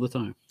photos all the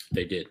time.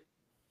 They did.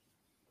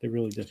 They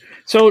really did.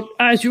 So,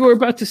 as you were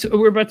about to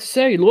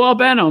say, Lou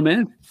Albano,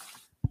 man,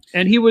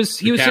 and he was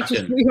such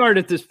a sweetheart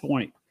at this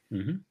point.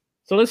 Mm-hmm.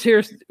 So let's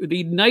hear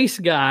the nice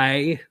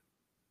guy.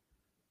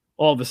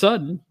 All of a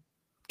sudden,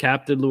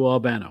 Captain Lou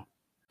Albano.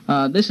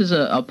 This is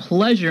a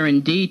pleasure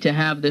indeed to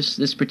have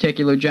this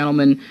particular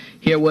gentleman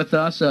here with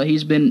us.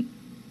 He's been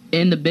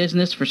in the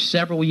business for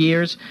several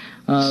years.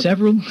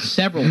 Several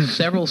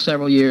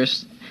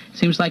years.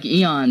 Seems like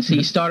eons.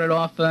 He started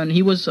off, and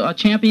he was a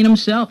champion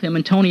himself. Him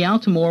and Tony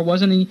Altimore,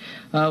 wasn't he,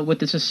 with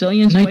the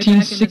Sicilians?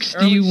 1961. Way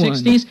back in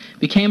the early 60s.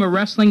 Became a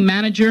wrestling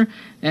manager,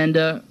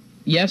 and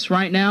yes,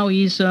 right now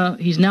he's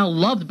now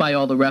loved by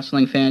all the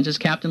wrestling fans. It's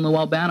Captain Lou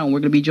Albano. We're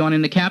going to be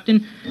joining the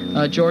captain.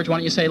 George, why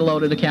don't you say hello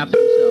to the captain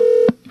himself?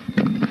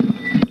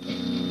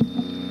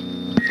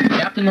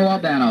 Captain Lou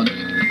Albano.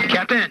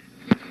 Captain.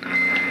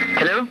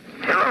 Hello?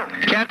 Hello.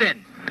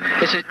 Captain.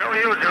 How are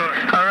you,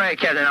 George? All right,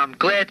 Captain. I'm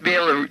glad to be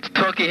able to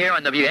talk to you here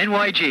on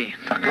WNYG.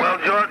 Well,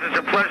 George, it's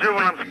a pleasure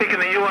when I'm speaking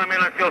to you. I mean,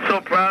 I feel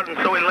so proud and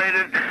so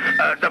elated.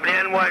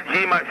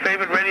 WNYG, my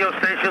favorite radio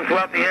station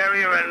throughout the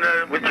area,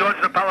 and with George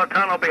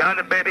Napolitano behind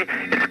it, baby,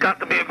 it's got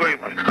to be a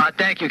great one.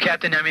 Thank you,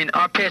 Captain. I mean,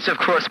 our paths have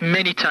crossed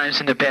many times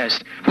in the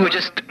past.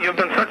 You've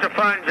been such a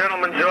fine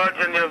gentleman, George,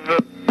 and you've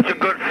such a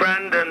good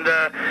friend, and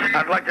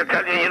I'd like to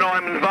tell you,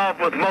 I'm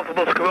involved with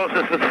multiple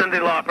sclerosis with Cyndi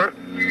Lauper.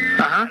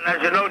 Uh-huh. And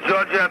as you know,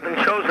 Georgia, I've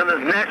been chosen as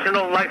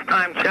National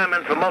Lifetime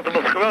Chairman for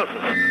Multiple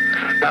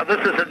Sclerosis. Now, this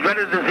is a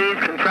dreaded disease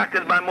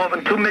contracted by more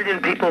than 2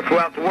 million people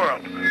throughout the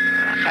world.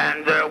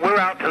 And we're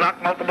out to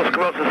knock multiple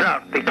sclerosis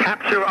out. The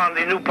capture on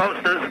the new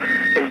posters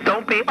is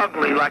don't be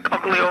ugly like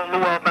ugly old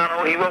Lou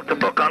Albano. He wrote the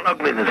book on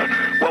ugliness.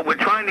 What we're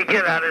trying to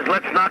get at is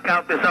let's knock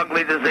out this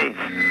ugly disease.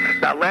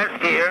 Now,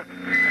 last year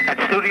at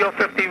Studio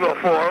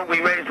 54, we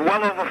raised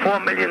well over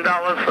 $4 million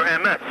for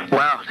MS.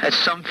 Wow, that's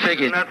some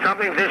figure. And that's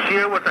something this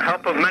year with the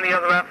help of many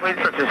other athletes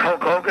such as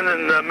Hulk Hogan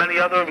and many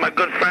other of my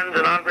good friends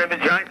and Andre the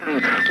Giant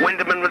and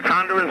Wyndham and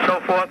Rotunda and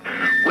so forth.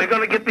 We're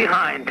going to get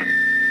behind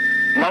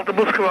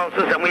multiple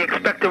sclerosis, and we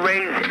expect to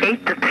raise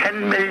 $8 to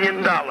 $10 million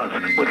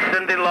with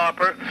Cyndi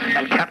Lauper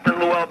and Captain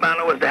Lou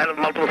Albano as the head of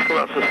multiple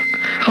sclerosis.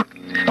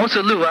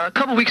 Also, Lou, a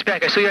couple weeks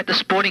back, I saw you at the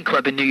Sporting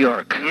Club in New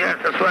York. Yes,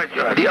 that's right,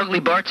 George. The Ugly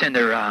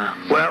Bartender.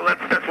 Well,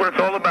 that's what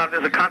it's all about.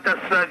 There's a contest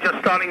just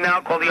starting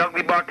now called the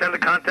Ugly Bartender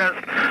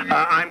Contest.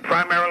 I'm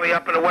primarily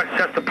up in the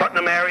Westchester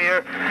Putnam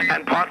area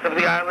and parts of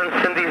the island.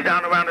 Cindy's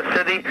down around the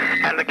city,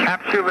 and the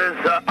capture is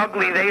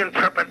ugly. They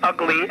interpret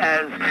ugly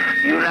as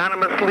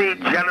unanimously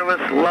generous,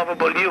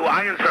 lovable you.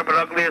 I interpret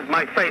ugly as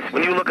my face.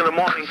 When you look in the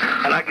morning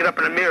and I get up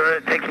in the mirror,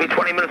 it takes me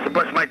 20 minutes to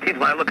brush my teeth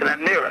when I look in that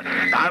mirror.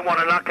 I want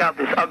to knock out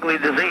this ugly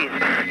disease.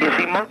 You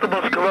see, multiple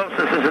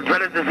sclerosis is a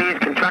dreaded disease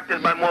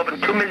contracted by more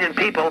than 2 million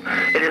people.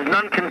 It is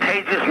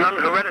non-contagious,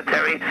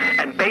 non-hereditary,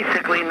 and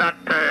basically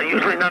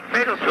usually not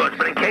fatal, George,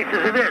 but in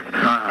cases it is.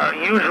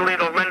 Usually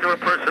it'll render a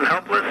person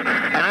helpless,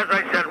 and as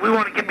I said, we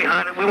want to get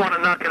behind it, we want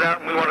to knock it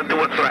out, and we want to do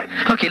what's right.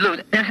 Okay, Lou,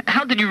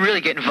 how did you really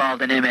get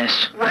involved in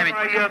MS? Well,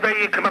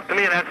 they come up to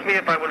me and ask me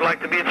if I would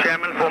like to be a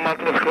chairman for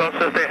multiple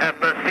sclerosis. They have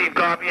Steve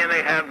Garvey and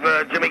they have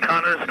Jimmy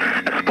Connors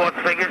as sports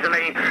figures, and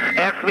they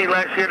asked me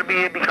last year to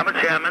become a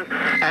chairman,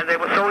 and they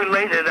were so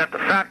elated at the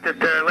fact that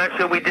last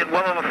year we did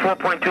well over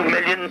 $4.2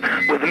 million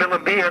with Miller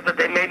Beer that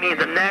they made me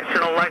the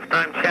national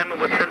lifetime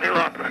chairman with Cyndi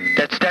Lauper.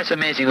 That's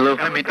amazing, Lou.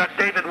 And we've got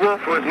David Wolf,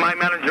 who is my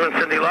manager and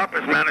Cyndi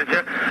Lauper's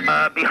manager,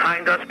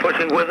 behind us,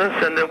 pushing with us,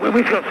 and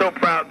we feel so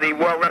proud. The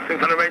World Wrestling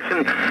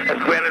Federation has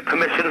granted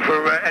permission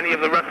for any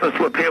of the wrestlers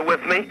to appear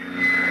with me.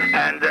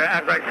 And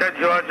as I said,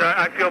 George,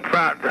 I feel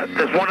proud.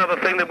 There's one other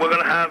thing that we're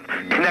going to have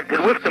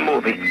connected with the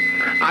movie.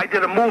 I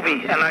did a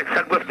movie, and I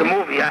said with the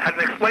movie. I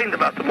hadn't explained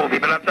about the movie,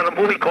 but I've done a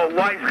movie called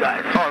Wise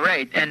Guys. All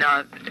right. And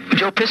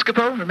Joe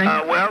Piscopo?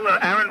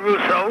 Aaron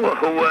Russo,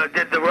 who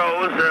did The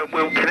Rose,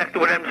 we connected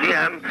with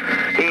MGM.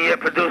 He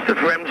produced it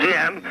for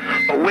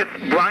MGM with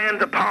Brian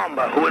De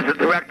Palma, who is the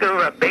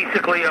director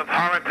basically of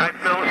horror-type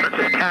films such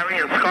as Carrie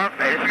and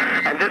Scarface.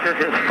 And this is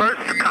his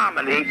first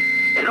comedy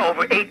in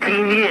over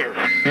 18 years.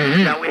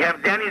 Mm-hmm. Now, we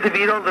have Danny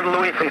DeVito, Little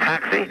Louis from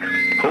Taxi,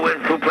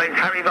 who plays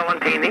Harry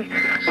Valentini.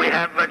 We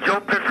have Joe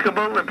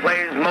Piscopo, that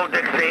plays Mo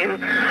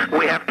Dixine.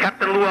 We have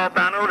Captain Lou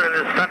Albano, that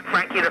is Fat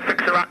Frankie the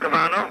Fixer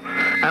Occavano.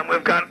 And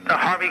we've got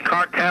Harvey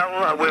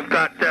Cartel. We've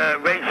got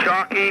Ray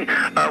Sharkey.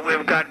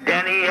 We've got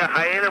Danny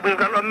Hyena. We've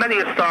got many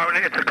a star in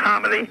it. It's a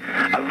comedy,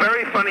 a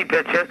very funny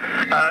picture.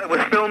 It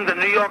was filmed in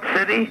New York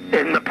City,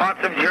 in the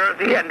parts of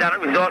Jersey, and down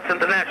at Resorts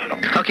International.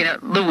 Okay, now,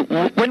 Lou,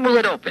 when will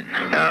it open?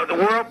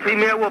 The world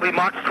premiere will be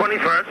March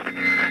 21st.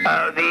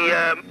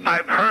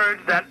 I've heard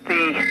that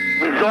the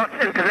Resorts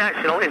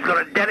International is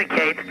going to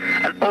dedicate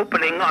an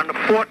opening on the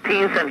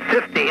 14th and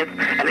 15th,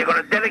 and they're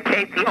going to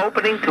dedicate the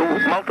opening to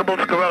multiple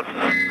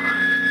sclerosis.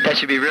 That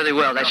should be really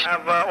well. They'll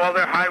have all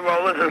their high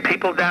rollers and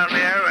people down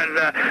there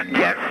and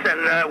guests,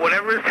 and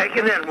whatever is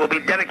taken in will be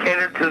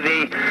dedicated to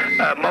the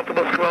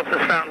Multiple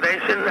Sclerosis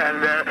Foundation.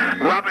 And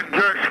Robert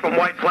Gersh from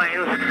White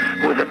Plains,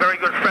 who is a very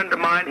good friend of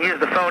mine, he is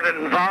the fellow that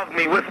involved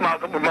me with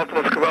multiple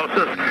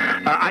sclerosis.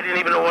 I didn't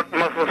even know what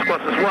multiple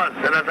sclerosis was.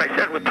 And as I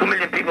said, with 2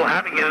 million people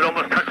having it, it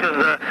almost touches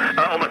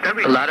almost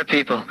everyone. A lot of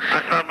people.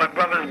 I thought my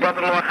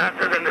brother-in-law has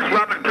it, and this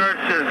Robert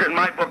Gersh is, in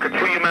my book, a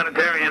true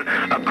humanitarian,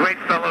 a great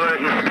fellow.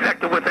 He's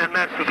connected with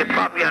MS. He could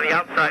probably on the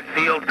outside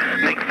field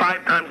make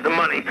 5 times the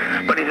money,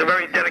 but he's a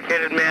very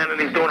dedicated man,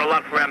 and he's doing a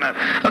lot for MS.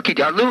 Okay,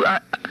 Lou,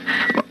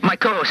 my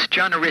co-host,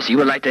 John Arezzi,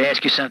 would like to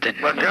ask you something.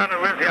 Well, John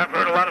Arezzi, I've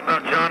heard a lot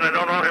about John. I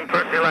don't know him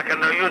personally like I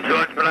know you,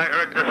 George, but I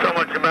heard so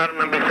much about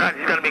him, and besides,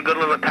 he's got to be a good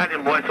little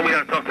Italian boy, so we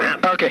got to talk to him.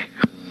 Okay.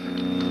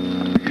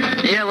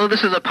 Yeah, Lou,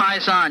 this is a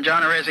Paisan.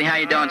 John Arezzi, how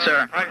you doing,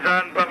 sir?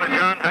 Paisan, Brother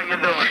John, how you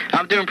doing?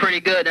 I'm doing pretty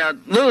good.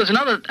 Lou, there's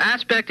another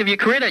aspect of your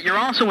career that you're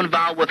also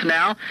involved with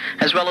now,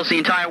 as well as the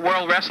entire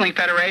World Wrestling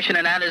Federation,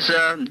 and that is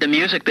the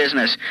music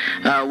business.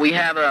 We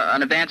have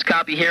an advanced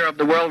copy here of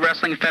the World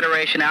Wrestling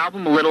Federation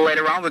album. A little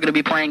later on, we're going to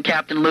be playing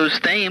Captain Lou's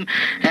theme.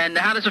 And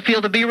how does it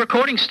feel to be a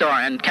recording star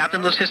and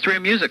Captain Lou's History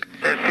of Music?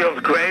 It feels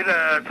great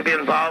to be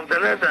involved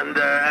in it, and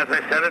as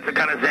I said, it's a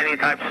kind of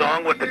zany-type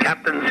song with the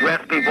captain's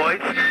raspy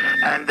voice,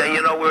 and,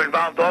 we're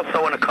involved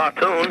also in a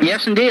cartoon.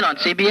 Yes, indeed, on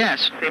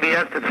CBS.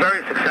 CBS, it's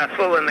very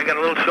successful, and they got a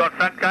little short,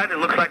 fat guy that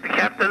looks like the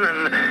captain,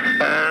 and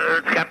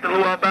it's Captain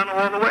Lou Albano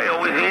all the way,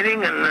 always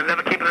eating and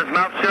never keeping his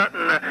mouth shut,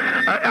 and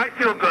I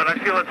feel good. I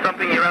feel it's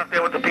something you're out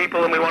there with the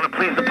people, and we want to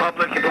please the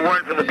public. If it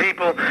weren't for the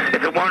people,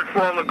 if it weren't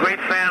for all the great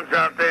fans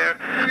out there,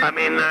 I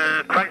mean,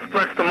 Christ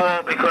bless them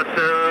all, because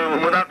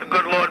without the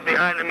good Lord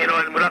behind them,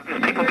 and without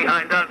these people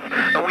behind us,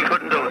 we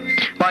couldn't do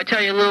it. Well, I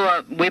tell you,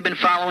 Lou, we've been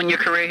following your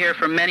career here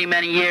for many,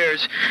 many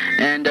years,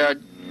 and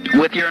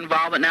with your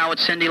involvement now with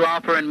Cyndi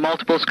Lauper and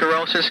multiple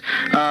sclerosis,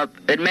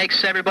 it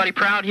makes everybody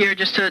proud here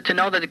just to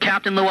know that the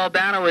Captain Lou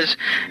Albano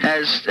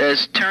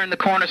has turned the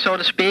corner, so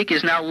to speak,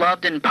 is now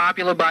loved and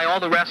popular by all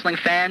the wrestling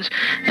fans,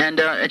 and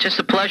it's just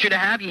a pleasure to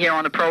have you here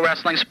on the Pro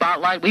Wrestling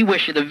Spotlight. We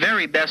wish you the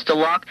very best of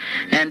luck,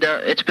 and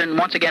it's been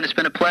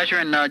a pleasure,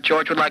 and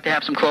George would like to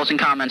have some closing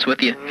comments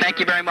with you. Thank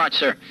you very much,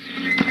 sir.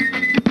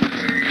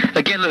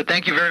 Again, Lou,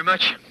 thank you very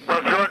much.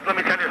 Well, George, let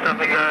me tell you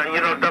something.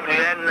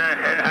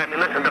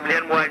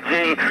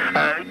 WNYG,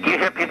 you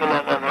hear people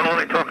all over, and all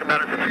they talk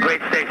about is it's a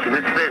great station,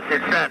 it's this,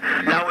 it's that.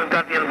 Now we've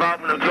got the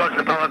involvement of George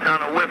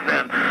Napolitano with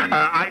them.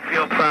 I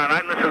feel proud.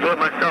 I listen to it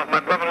myself. My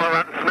brother-in-law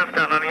out in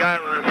Smithtown on the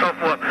island and so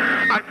forth.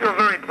 I feel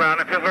very proud.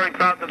 I feel very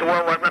proud that the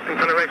World Wide Wrestling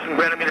Federation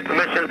granted me the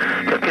permission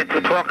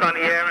to talk on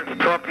the air and to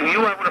talk to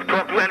you. I would have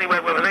talked to you anyway,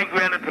 whether they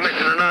granted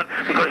permission or not,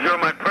 because you're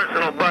my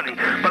personal buddy.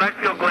 But I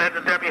feel glad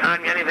that they're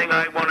behind me. Anything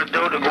I want to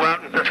do to go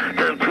out and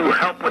to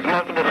help with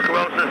multiple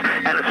sclerosis,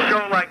 and a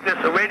show like this,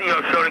 a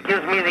radio show that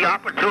gives me the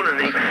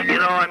opportunity.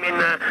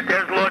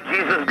 There's Lord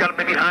Jesus got to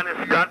be behind us.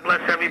 God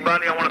bless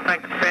everybody. I want to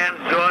thank the fans,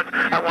 George.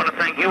 I want to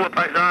thank you,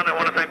 Paisan. I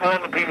want to thank all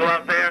the people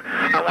out there.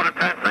 I want to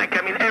thank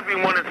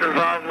everyone that's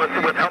involved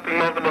with helping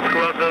multiple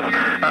sclerosis,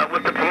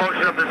 with the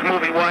promotion of this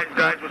movie, Wise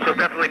Guys, which will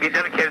definitely be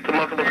dedicated to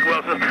multiple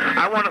sclerosis.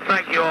 I want to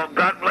thank you all.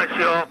 God bless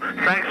you all.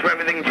 Thanks for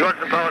everything. George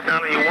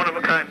Napolitano, you're one of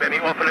a kind, baby.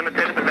 Often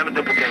imitated, but never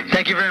for duplicating.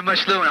 Thank you very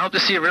much, Lou, and I hope to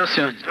see you real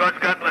soon. George,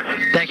 God bless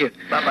you. Thank you.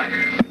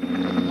 Bye-bye.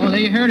 Well, there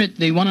you heard it.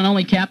 The one and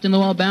only Captain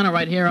Lou Albano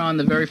right here on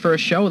the very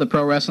first show of the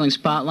Pro Wrestling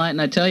Spotlight.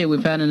 And I tell you,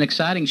 we've had an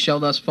exciting show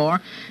thus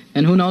far.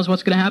 And who knows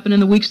what's going to happen in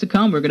the weeks to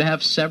come. We're going to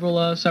have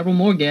several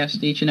more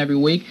guests each and every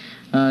week.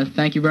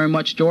 Thank you very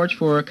much, George,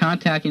 for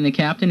contacting the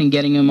captain and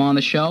getting him on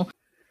the show.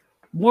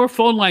 More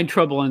phone line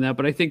trouble on that,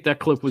 but I think that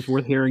clip was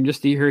worth hearing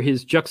just to hear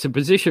his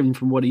juxtaposition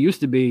from what he used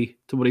to be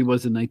to what he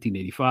was in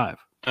 1985.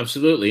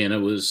 Absolutely. And it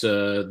was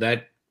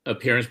that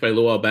appearance by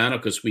Lou Albano,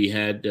 because we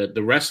had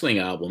the wrestling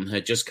album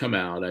had just come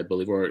out, I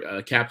believe,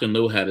 or Captain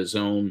Lou had his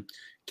own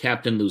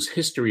Captain Lou's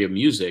History of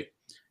Music.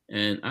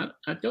 And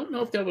I don't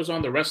know if that was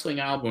on the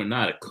wrestling album or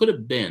not. It could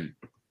have been.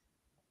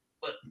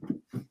 But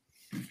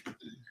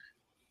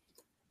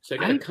so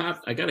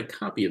I got a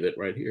copy of it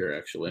right here,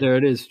 actually. There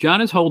it is.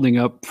 John is holding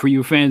up for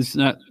you fans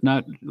not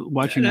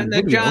watching the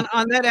video. John,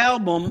 on that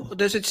album,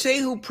 does it say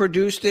who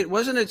produced it?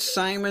 Wasn't it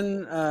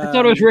Simon? I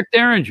thought it was Rick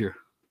Derringer.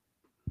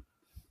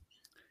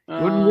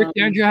 Wouldn't Rick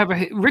Derringer have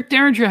Rick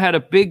Derringer had a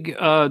big,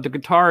 the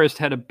guitarist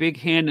had a big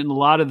hand in a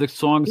lot of the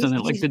songs on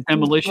it, like the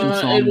Demolition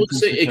song. I would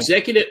say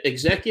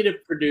executive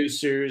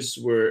producers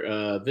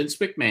were Vince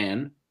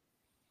McMahon,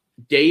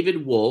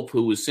 David Wolf,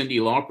 who was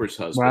Cyndi Lauper's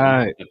husband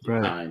at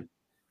the time,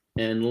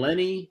 and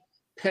Lenny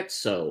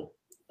Petzo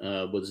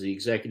was the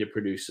executive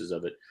producers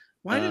of it.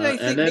 Why did I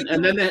think?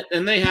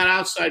 And they had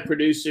outside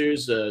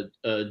producers,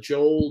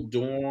 Joel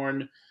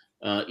Dorn.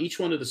 Each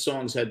one of the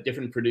songs had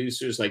different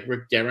producers, like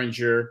Rick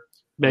Derringer.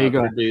 There you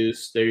go.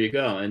 There you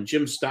go. And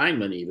Jim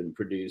Steinman even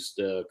produced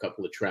a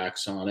couple of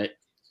tracks on it.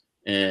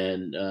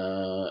 And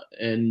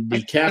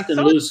the Captain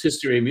Lou's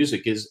History of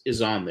Music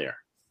is on there.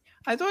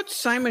 I thought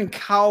Simon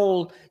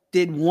Cowell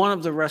did one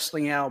of the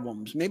wrestling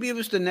albums. Maybe it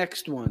was the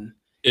next one.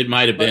 It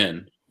might have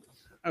been.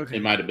 Okay.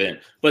 It might have been.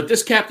 But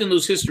this Captain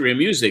Lou's History of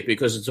Music,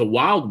 because it's a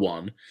wild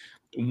one,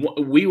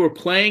 we were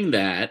playing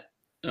that,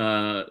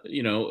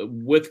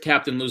 with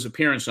Captain Lou's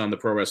appearance on the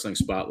Pro Wrestling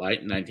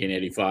Spotlight in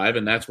 1985.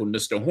 And that's when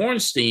Mr.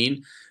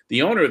 Hornstein,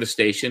 the owner of the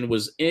station,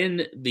 was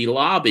in the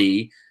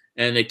lobby,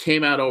 and it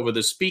came out over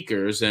the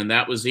speakers. And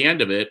that was the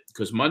end of it,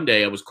 because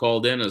Monday I was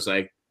called in. I was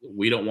like,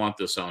 we don't want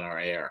this on our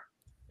air.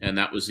 And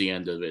that was the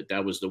end of it.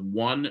 That was the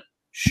one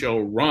show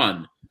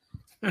run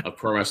of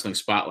Pro Wrestling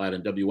Spotlight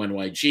and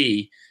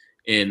WNYG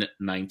in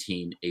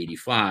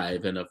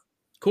 1985. And of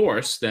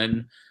course,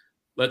 then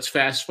let's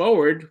fast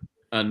forward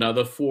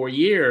another 4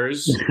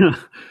 years.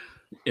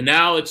 And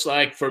now it's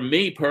like, for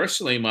me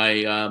personally,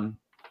 my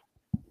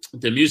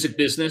the music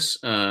business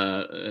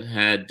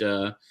had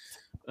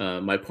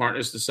my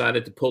partners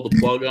decided to pull the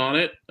plug on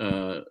it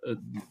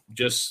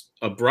just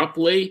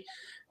abruptly.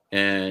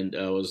 And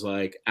I was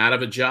like out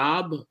of a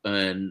job,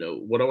 and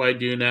what do I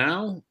do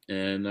now?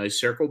 And I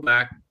circled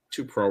back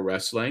to pro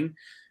wrestling,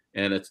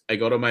 and I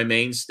go to my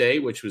mainstay,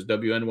 which was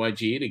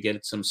WNYG, to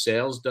get some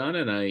sales done.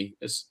 And I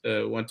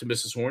went to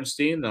Mrs.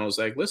 Hornstein, and I was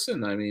like,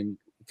 listen, I mean,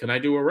 can I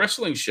do a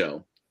wrestling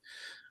show?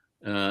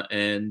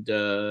 And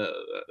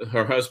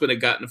her husband had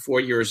gotten 4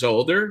 years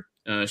older.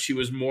 She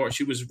was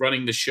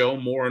running the show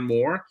more and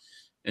more.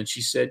 And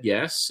she said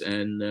yes.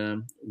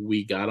 And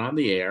we got on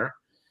the air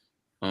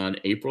on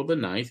April the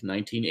 9th,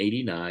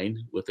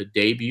 1989, with a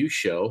debut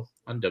show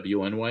on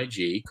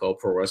WNYG called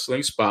Pro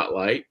Wrestling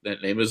Spotlight.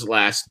 That name is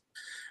last.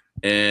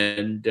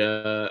 And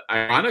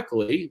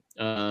ironically,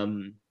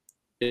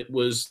 it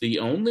was the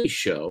only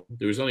show.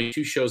 There was only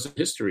 2 shows in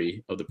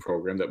history of the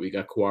program that we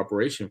got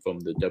cooperation from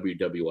the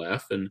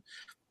WWF, and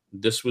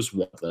this was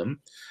one of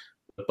them.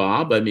 But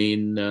Bob, I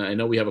mean, I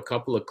know we have a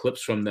couple of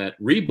clips from that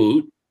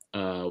reboot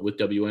with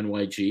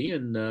WNYG,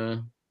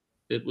 and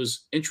it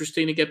was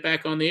interesting to get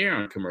back on the air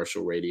on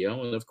commercial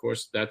radio. And of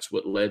course, that's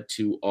what led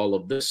to all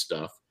of this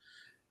stuff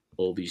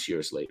all these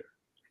years later.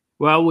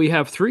 Well, we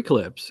have 3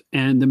 clips,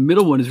 and the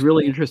middle one is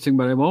really interesting,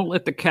 but I won't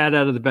let the cat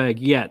out of the bag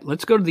yet.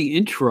 Let's go to the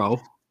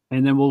intro,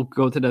 and then we'll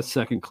go to that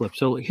second clip.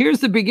 So here's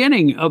the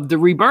beginning of the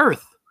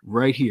rebirth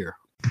right here.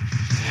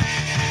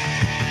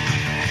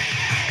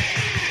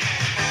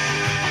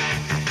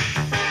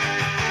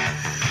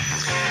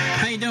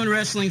 How you doing,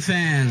 wrestling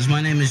fans?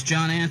 My name is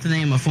John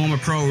Anthony. I'm a former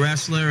pro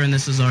wrestler, and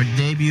this is our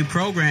debut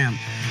program,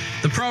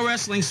 the Pro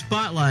Wrestling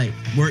Spotlight,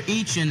 where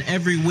each and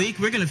every week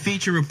we're going to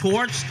feature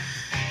reports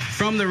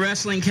from the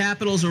wrestling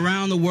capitals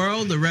around the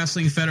world, the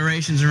wrestling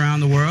federations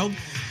around the world,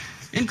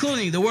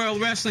 including the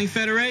World Wrestling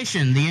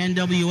Federation, the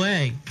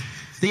NWA,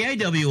 the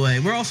AWA.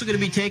 We're also going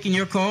to be taking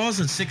your calls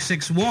at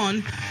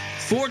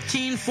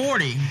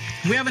 661-1440.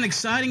 We have an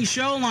exciting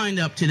show lined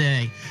up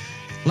today.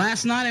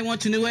 Last night I went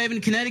to New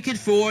Haven, Connecticut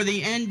for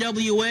the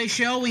NWA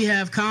show. We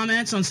have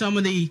comments on some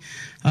of the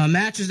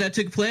matches that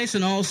took place,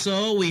 and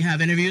also we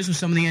have interviews with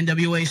some of the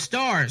NWA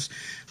stars.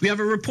 We have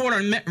a report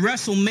on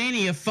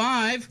WrestleMania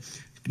 5,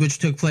 which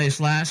took place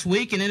last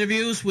week, and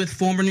interviews with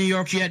former New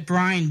York Jet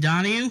Brian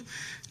Donahue,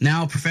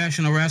 now a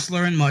professional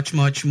wrestler, and much,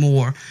 much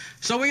more.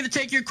 So we're going to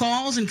take your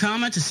calls and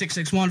comments at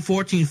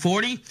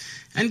 661-1440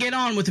 and get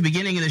on with the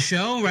beginning of the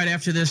show right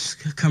after this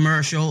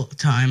commercial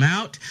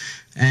timeout.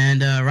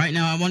 And right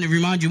now, I want to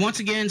remind you once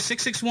again,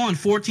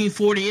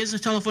 661-1440 is the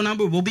telephone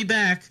number. We'll be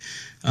back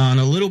in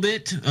a little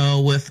bit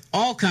with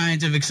all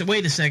kinds of...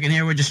 Wait a second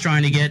here. We're just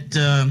trying to get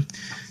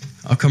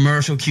a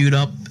commercial queued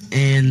up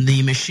in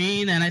the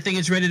machine, and I think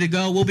it's ready to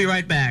go. We'll be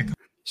right back.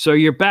 So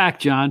you're back,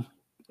 John,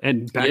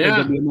 and back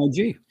at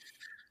WMIG.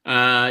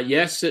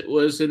 Yes, it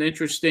was an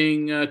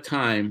interesting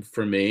time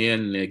for me,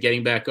 and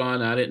getting back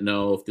on, I didn't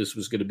know if this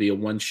was going to be a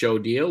one-show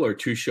deal or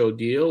two-show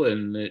deal,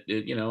 and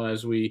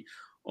as we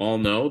all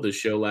know, the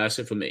show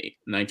lasted from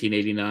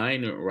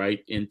 1989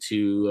 right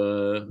into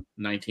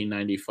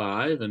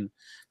 1995, and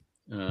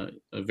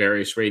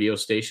various radio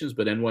stations,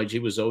 but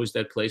NYG was always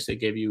that place that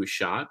gave you a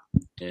shot,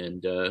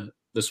 and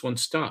this one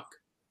stuck.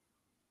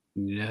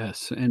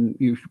 Yes, and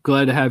you're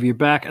glad to have you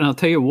back. And I'll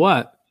tell you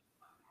what,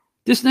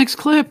 this next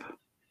clip,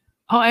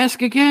 I'll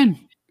ask again.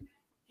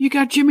 You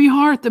got Jimmy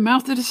Hart, the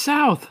Mouth of the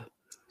South.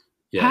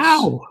 Yes.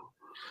 How?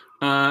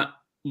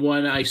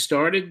 When I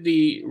started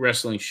the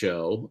wrestling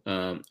show,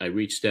 I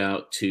reached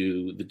out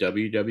to the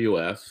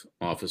WWF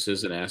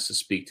offices and asked to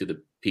speak to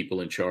the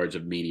people in charge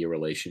of media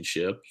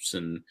relationships,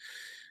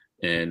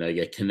 and I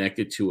got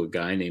connected to a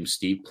guy named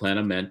Steve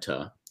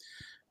Planamenta.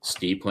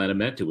 Steve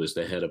Planamenta was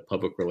the head of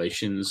public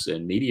relations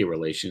and media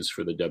relations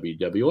for the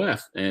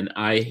WWF, and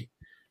I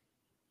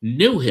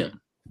knew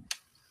him,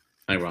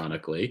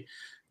 ironically,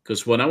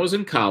 because when I was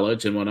in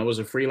college and when I was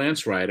a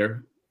freelance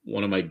writer,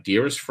 one of my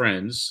dearest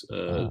friends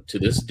to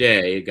this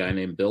day, a guy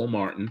named Bill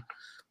Martin,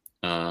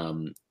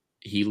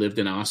 he lived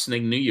in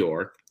Ossining, New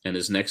York, and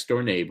his next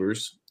door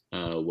neighbors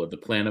were the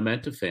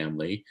Planamenta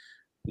family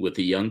with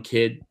a young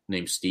kid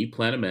named Steve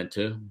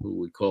Planamenta, who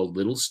we called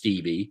Little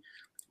Stevie,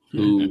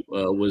 who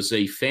was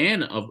a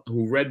fan of,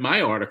 who read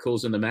my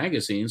articles in the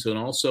magazines and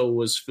also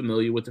was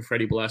familiar with the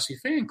Freddie Blassie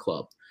fan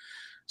club.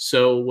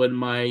 So when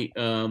my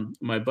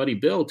buddy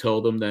Bill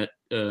told him that,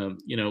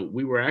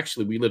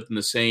 we lived in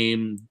the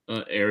same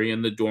area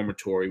in the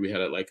dormitory. We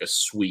had like a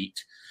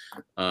suite.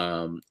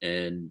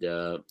 And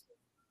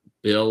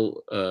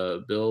Bill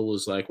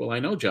was like, well, I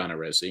know John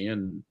Arezzi.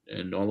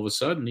 And all of a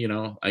sudden,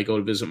 I go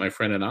to visit my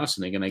friend in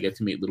Ossining and I get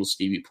to meet little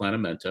Stevie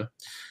Planamenta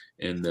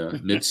in the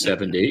mid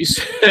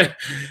 70s.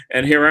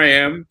 And here I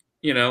am,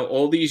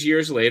 all these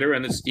years later.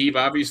 And Steve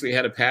obviously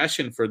had a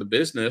passion for the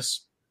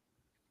business.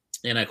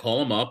 And I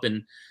call him up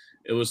and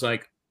it was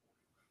like,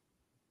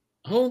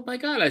 oh my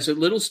God. I said,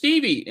 little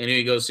Stevie. And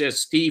he goes, yes,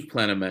 Steve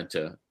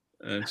Planamenta.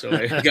 And so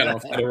I got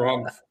off to the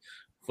wrong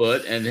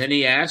foot. And then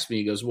he asked me,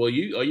 he goes, well, are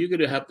you going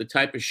to have the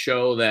type of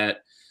show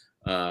that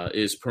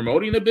is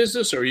promoting the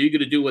business, or are you going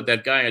to do what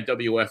that guy at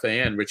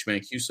WFAN, Rich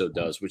Mancuso,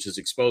 does, which is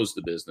expose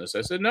the business?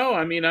 I said, no,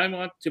 I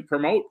want to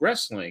promote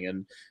wrestling.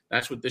 And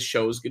that's what this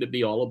show is going to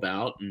be all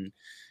about.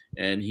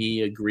 And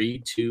he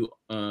agreed to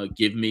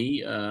give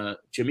me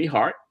Jimmy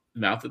Hart,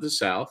 Mouth of the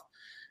South.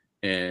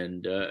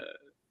 And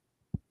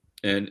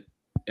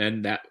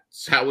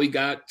that's how we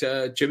got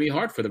Jimmy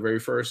Hart for the very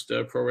first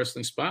Pro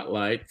Wrestling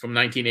Spotlight from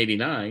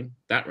 1989,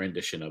 that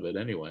rendition of it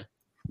anyway.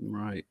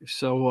 Right.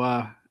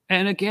 So,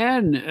 and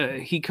again,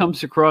 he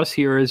comes across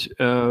here as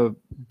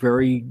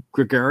very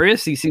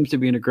gregarious. He seems to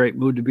be in a great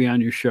mood to be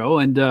on your show.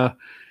 And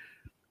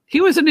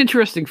he was an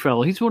interesting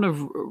fellow. He's one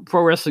of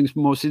pro wrestling's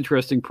most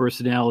interesting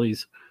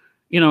personalities.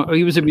 He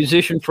was a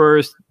musician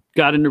first,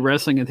 got into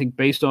wrestling, I think,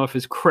 based off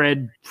his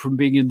cred from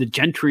being in the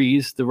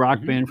Gentrys, the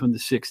rock band from the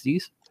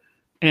 60s.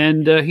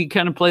 And he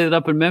kind of played it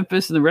up in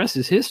Memphis, and the rest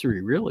is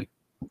history, really.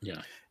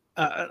 Yeah.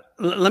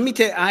 Let me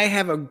tell you, I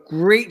have a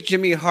great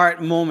Jimmy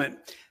Hart moment.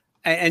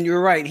 And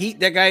you're right.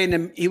 That guy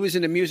he was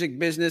in the music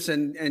business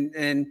and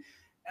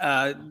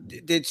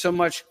did so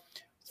much.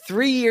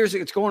 3 years.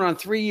 It's going on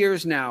 3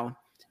 years now.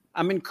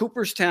 I'm in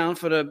Cooperstown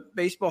for the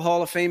Baseball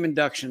Hall of Fame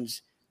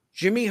inductions.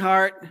 Jimmy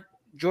Hart,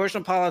 George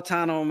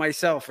Napolitano, and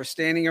myself are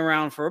standing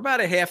around for about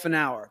a half an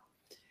hour.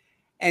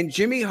 And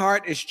Jimmy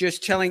Hart is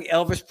just telling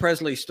Elvis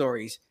Presley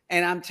stories.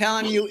 And I'm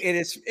telling you, it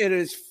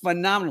is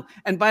phenomenal.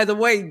 And by the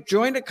way,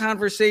 during the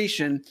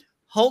conversation,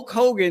 Hulk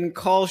Hogan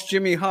calls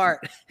Jimmy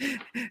Hart,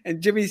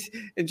 and Jimmy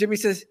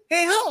says,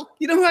 "Hey Hulk,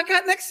 you know who I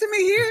got next to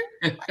me here?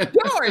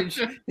 George."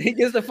 He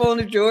gives the phone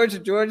to George,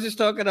 and George is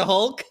talking to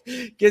Hulk,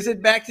 gives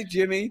it back to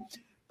Jimmy.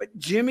 But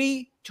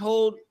Jimmy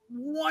told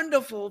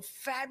wonderful,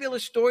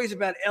 fabulous stories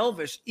about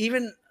Elvis,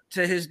 even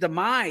to his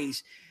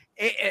demise.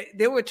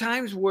 There were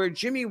times where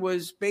Jimmy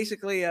was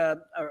basically a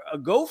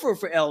gopher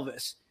for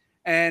Elvis.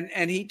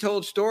 And he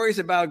told stories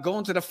about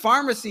going to the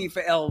pharmacy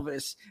for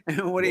Elvis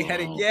and what he had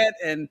to get,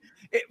 and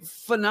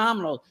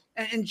phenomenal.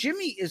 And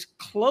Jimmy is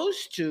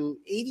close to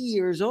 80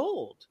 years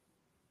old.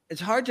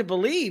 It's hard to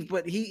believe,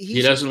 but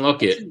he doesn't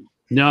look it.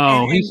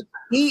 No,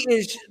 he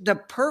is the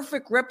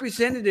perfect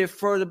representative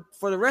for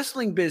the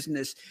wrestling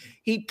business.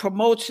 He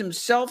promotes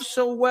himself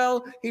so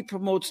well. He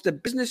promotes the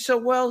business so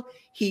well.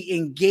 He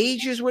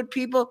engages with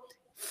people.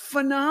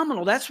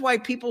 Phenomenal. That's why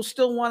people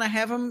still want to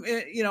have him.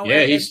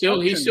 Yeah, he's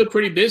still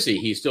pretty busy.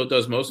 He still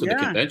does most of the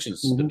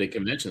conventions, the big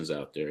conventions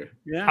out there.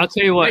 Yeah, I'll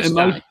tell you what.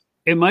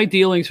 In my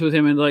dealings with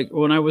him, and like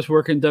when I was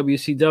working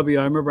WCW,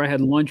 I remember I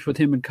had lunch with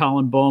him and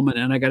Colin Bowman,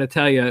 and I got to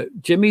tell you,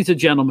 Jimmy's a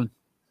gentleman.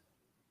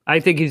 I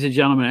think he's a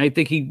gentleman. I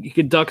think he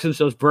conducts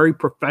himself very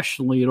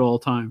professionally at all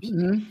times,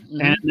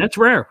 and that's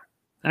rare.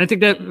 I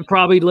think that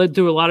probably led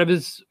to a lot of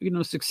his,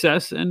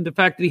 success, and the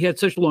fact that he had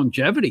such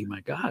longevity.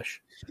 My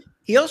gosh.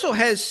 He also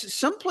has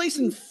someplace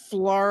in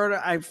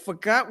Florida. I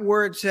forgot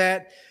where it's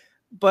at,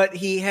 but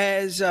he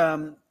has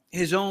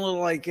his own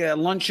little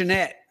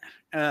luncheonette,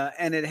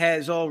 and it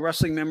has all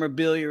wrestling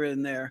memorabilia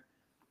in there,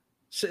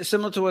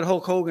 similar to what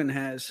Hulk Hogan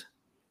has.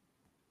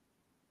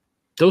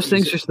 Those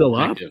things are still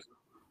up.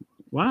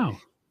 Wow,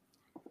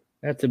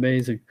 that's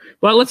amazing.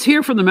 Well, let's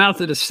hear from the mouth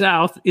of the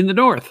South in the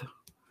North,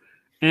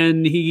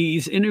 and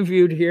he's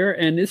interviewed here,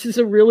 and this is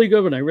a really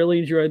good one. I really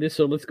enjoyed this,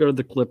 so let's go to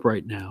the clip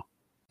right now.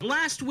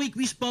 Last week,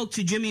 we spoke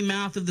to Jimmy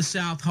Mouth of the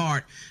South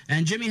Hart,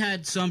 and Jimmy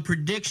had some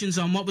predictions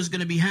on what was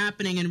going to be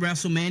happening in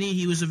WrestleMania.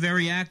 He was a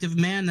very active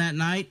man that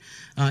night.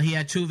 He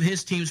had two of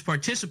his teams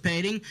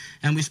participating,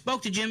 and we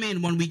spoke to Jimmy,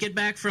 and when we get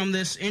back from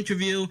this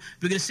interview,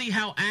 we're going to see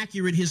how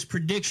accurate his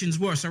predictions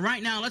were. So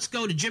right now, let's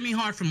go to Jimmy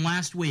Hart from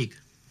last week.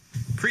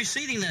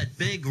 Preceding that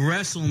big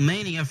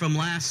WrestleMania from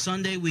last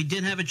Sunday, we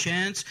did have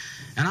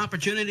an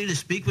opportunity to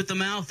speak with the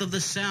mouth of the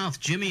South,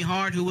 Jimmy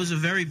Hart, who was a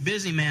very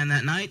busy man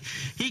that night.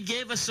 He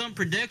gave us some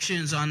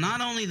predictions on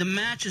not only the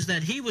matches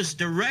that he was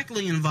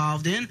directly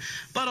involved in,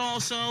 but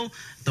also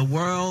the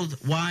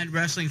Worldwide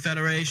Wrestling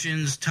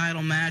Federation's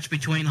title match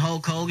between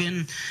Hulk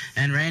Hogan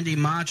and Randy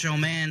Macho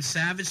Man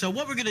Savage. So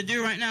what we're going to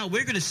do right now,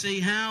 we're going to see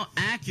how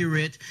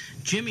accurate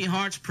Jimmy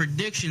Hart's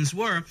predictions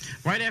were.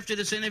 Right after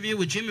this interview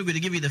with Jimmy, we're going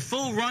to give you the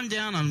full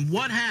rundown on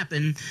what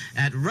happened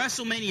at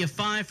WrestleMania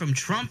 5 from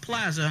Trump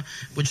Plaza,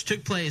 which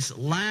took place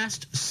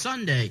last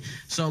Sunday.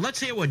 So let's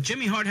hear what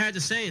Jimmy Hart had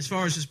to say as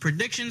far as his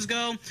predictions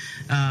go,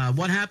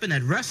 what happened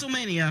at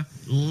WrestleMania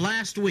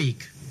last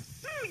week.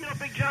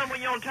 Big John, when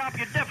you're on top,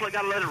 you definitely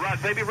got to let it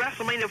rock, baby.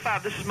 WrestleMania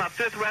 5, this is my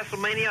 5th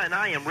WrestleMania, and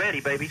I am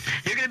ready, baby.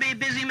 You're going to be a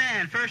busy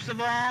man. First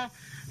of all,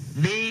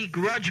 the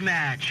grudge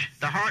match.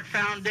 The Hart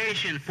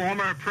Foundation,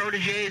 former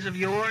proteges of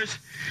yours,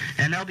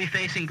 and they'll be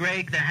facing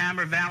Greg the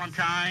Hammer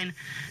Valentine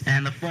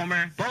and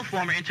both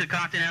former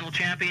Intercontinental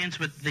champions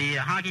with the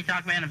Honky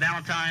Tonk Man and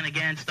Valentine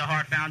against the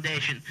Hart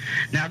Foundation.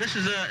 Now, this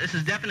is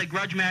definitely a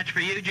grudge match for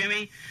you,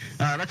 Jimmy.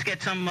 Let's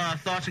get some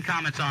thoughts and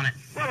comments on it.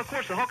 Well, of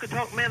course, the Honky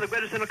Tonk Man, the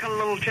greatest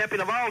Intercontinental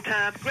champion of all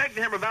time, Greg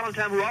the Hammer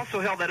Valentine, who also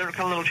held that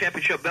Intercontinental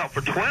Championship belt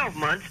for 12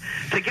 months.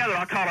 Together,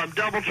 I call them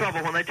double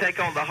trouble when they take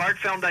on the Hart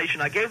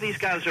Foundation. I gave these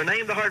guys their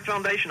name, the Hart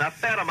Foundation. I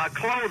fed them, I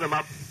clothed them,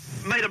 I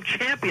made them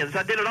champions.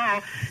 I did it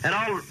all, and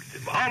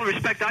all the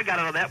respect I got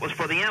out of that was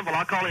for the Anvil.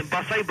 I call him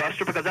Buffet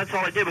Buster because that's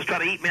all he did was try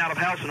to eat me out of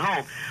house and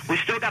home. We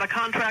still got a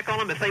contract on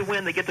them. If they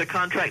win, they get their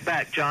contract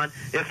back, John.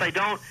 If they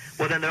don't,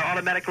 well, then they're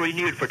automatically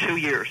renewed for 2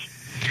 years.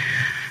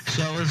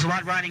 So there's a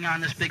lot riding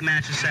on this big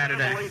match this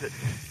Saturday. I believe it.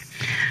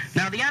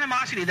 Now, the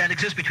animosity that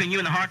exists between you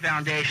and the Hart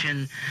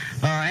Foundation,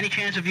 any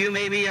chance of you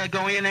maybe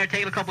going in there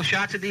taking a couple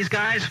shots at these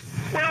guys?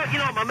 Well,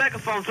 my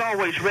megaphone's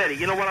always ready.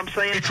 You know what I'm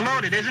saying? It's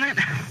loaded, isn't it?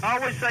 I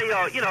always say,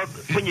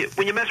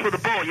 when you mess with a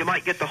bull, you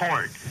might get the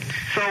horn.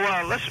 So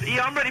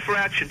I'm ready for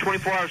action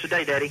 24 hours a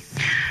day, Daddy.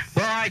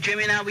 Well, all right,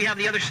 Jimmy. Now we have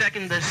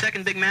the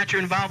second big match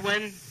you're involved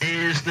in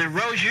is the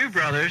Rozier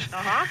brothers.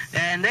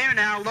 And they are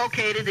now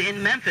located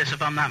in Memphis,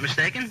 if I'm not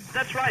mistaken.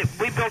 That's right.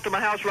 We built them a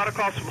house right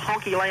across from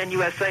Honky Land,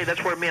 USA.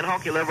 That's where me and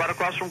Honky live, right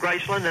across from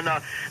Graceland. And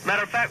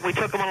matter of fact, we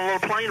took them on a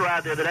little plane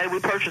ride the other day. We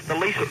purchased the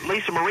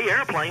Lisa Marie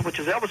airplane, which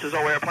is Elvis's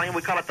old airplane.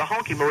 We call it the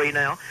Honky Marie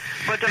now.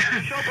 But the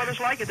Shaw brothers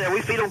like it there.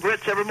 We feed them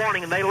grits every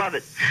morning, and they love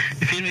it.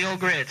 You feed me old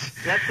grits.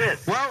 That's it.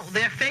 Well,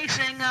 they're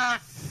facing a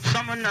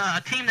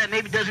team that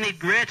maybe doesn't eat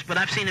grits, but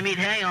I've seen them eat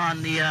hay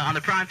on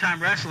the Primetime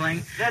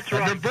Wrestling. That's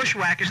right. The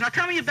Bushwhackers. Now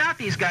tell me about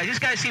these guys. These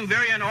guys seem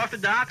very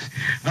unorthodox.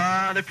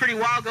 They're pretty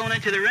wild going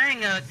into the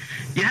ring.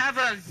 You have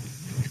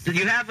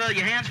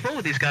your hands full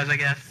with these guys, I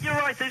guess. You're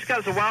right. These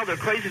guys are wild. They're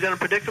crazy. They're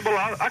unpredictable.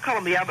 I call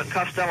them the Abbott and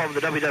Costello of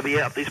the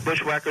WWF, these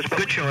Bushwhackers. But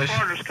good choice.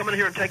 Foreigners coming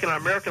here and taking our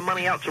American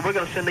money out, so we're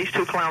going to send these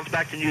two clowns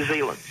back to New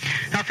Zealand.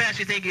 How fast do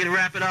you think you can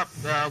wrap it up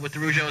with the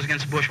Rougeaus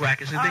against the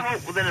Bushwhackers? I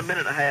hope within a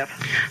minute and a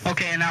half.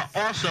 Okay, and now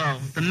also,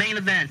 the main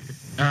event.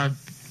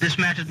 This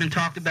match has been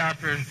talked about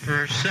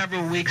for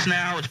several weeks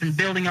now. It's been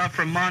building up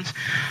for months.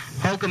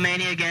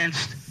 Hulkamania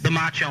against the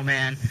Macho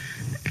Man.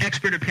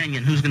 Expert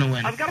opinion, who's going to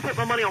win? I've got to put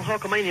my money on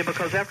Hulkamania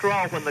because, after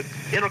all, when the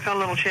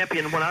Intercontinental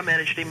Champion, when I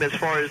managed him as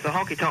far as the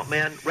Honky Tonk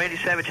Man, Randy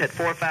Savage had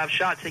 4 or 5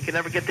 shots. He could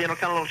never get the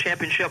Intercontinental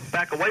Championship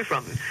back away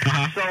from him.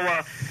 So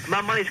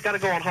my money's got to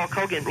go on Hulk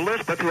Hogan.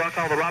 Elizabeth, who I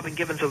call the Robin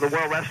Givens of the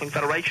World Wrestling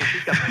Federation,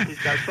 she's got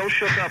these guys so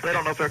shook up they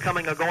don't know if they're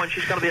coming or going.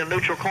 She's going to be in a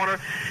neutral corner.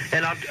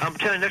 And I'm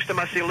telling you, next time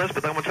I see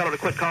Elizabeth, I'm going to tell her to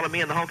quit calling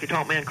me and the Honky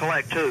Tonk Man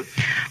collect, too.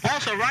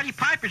 Also, Roddy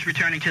Piper's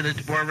returning to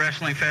the World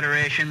Wrestling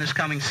Federation this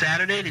coming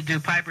Saturday to do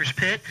Piper's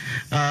Pit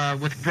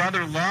with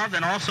Brother Love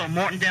and also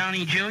Morton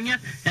Downey Jr.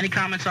 Any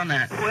comments on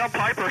that? Well,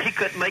 Piper, he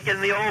couldn't make it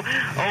in the old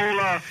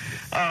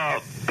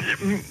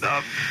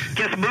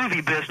guess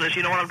movie business,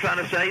 you know what I'm trying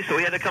to say? So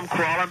he had to come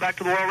crawling back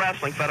to the World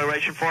Wrestling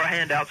Federation for a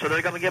handout. So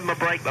they're going to give him a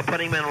break by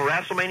putting him in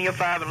WrestleMania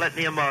 5 and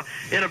letting him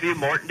interview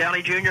Morton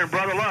Downey Jr. and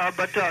Brother Love.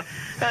 But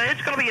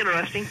it's going to be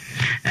interesting.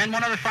 And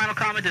one other final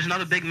comment. There's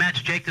another big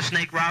match, Jake the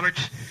Snake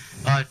Roberts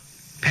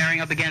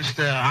pairing up against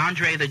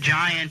Andre the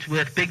Giant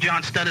with Big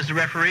John Studd as the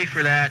referee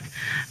for that.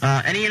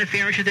 Any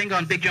interference, you think,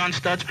 on Big John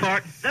Studd's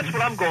part? That's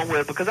what I'm going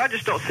with, because I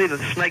just don't see that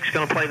the Snake's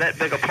going to play that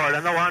big a part.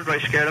 I know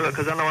Andre's scared of it,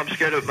 because I know I'm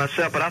scared of it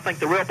myself, but I think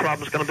the real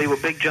problem is going to be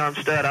with Big John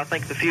Studd. I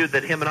think the feud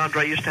that him and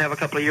Andre used to have a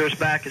couple of years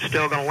back is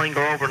still going to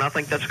linger over, and I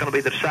think that's going to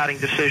be the deciding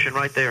decision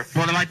right there.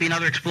 Well, there might be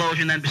another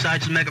explosion then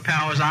besides the Mega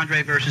Powers,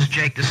 Andre versus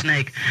Jake the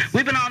Snake.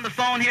 We've been on the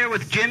phone here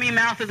with Jimmy,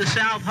 Mouth of the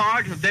South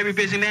Heart, a very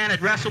busy man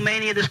at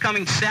WrestleMania this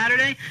coming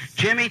Saturday.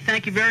 Jimmy,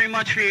 thank you very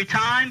much for your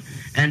time,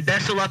 and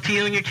best of luck to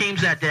you and your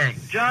teams that day.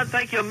 John,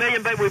 thank you a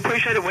million, baby. We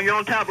appreciate it. When you're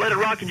on top, let it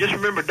rock, and just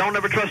remember, don't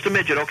ever trust a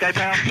midget, okay,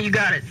 pal? You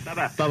got it.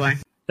 Bye-bye. Bye-bye.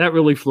 That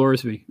really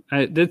floors me.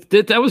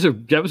 That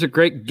was a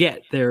great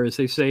get there, as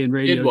they say in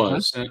radio. It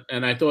was,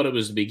 and I thought it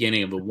was the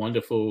beginning of a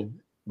wonderful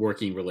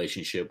working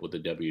relationship with the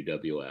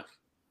WWF.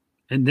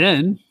 And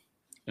then...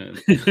 then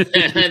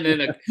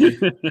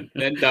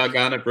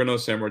doggone it, Bruno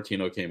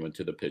Sammartino came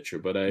into the picture.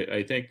 But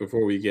I think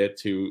before we get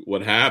to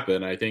what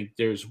happened, I think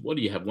there's, what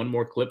do you have, one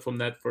more clip from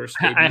that first?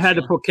 I had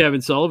to put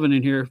Kevin Sullivan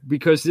in here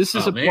because this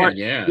is part.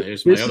 Yeah,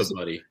 here's my other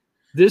buddy.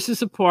 This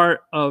is a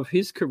part of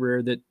his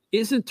career that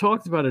isn't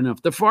talked about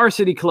enough. The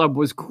Varsity Club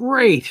was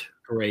great.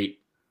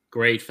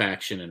 Great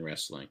faction in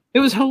wrestling.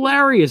 It was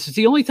hilarious. It's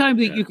the only time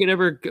that you could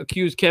ever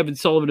accuse Kevin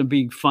Sullivan of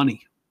being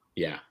funny.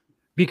 Yeah.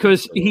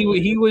 Because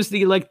he was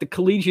the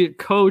collegiate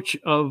coach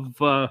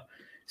of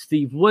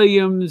Steve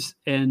Williams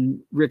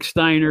and Rick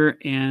Steiner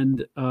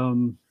and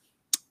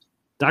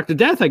Dr.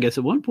 Death, I guess,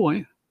 at one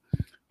point.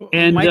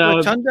 And Mike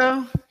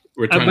Rotundo?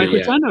 Mike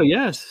Rotundo,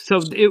 yes.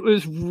 So it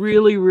was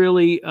really,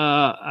 really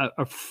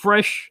a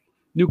fresh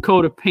new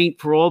coat of paint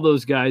for all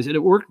those guys. And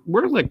it worked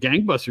like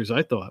gangbusters,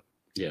 I thought.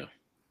 Yeah.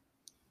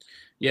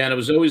 Yeah, and it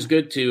was always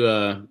good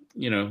to,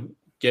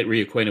 get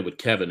reacquainted with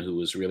Kevin, who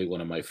was really one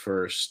of my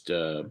first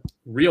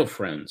real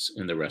friends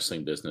in the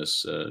wrestling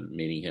business,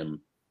 meeting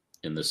him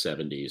in the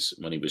 70s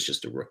when he was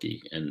just a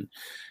rookie. And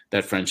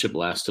that friendship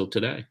lasts till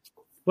today.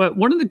 But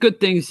one of the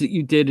good things that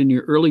you did in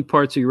your early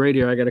parts of your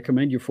radio, I got to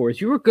commend you for, is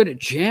you were good at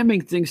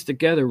jamming things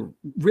together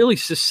really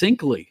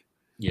succinctly.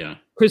 Yeah.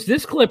 Because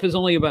this clip is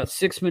only about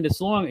 6 minutes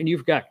long, and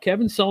you've got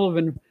Kevin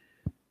Sullivan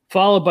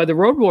followed by the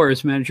Road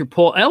Warriors manager,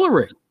 Paul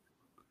Ellering.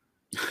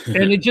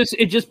 And it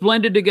just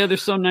blended together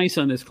so nice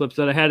on this clip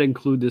that I had to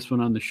include this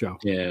one on the show.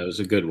 Yeah, it was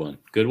a good one.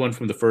 Good one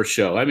from the first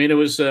show. I mean, it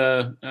was,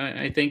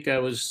 I think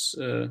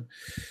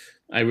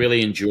I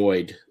really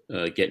enjoyed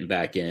getting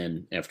back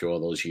in after all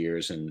those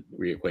years and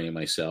reacquainting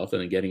myself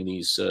and then getting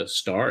these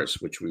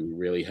stars, which we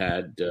really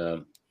had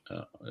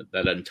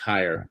that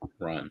entire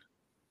run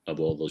of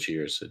all those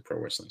years at Pro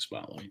Wrestling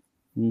Spotlight.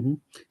 Mm-hmm.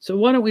 So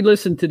why don't we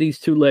listen to these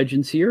two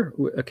legends here,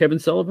 Kevin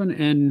Sullivan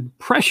and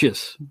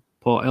precious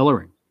Paul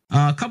Ellering.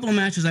 A couple of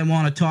matches I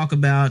want to talk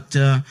about.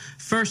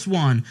 First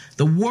one,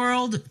 the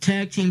World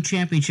Tag Team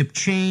Championship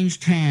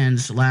changed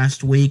hands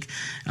last week.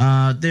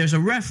 There's a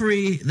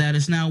referee that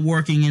is now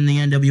working in the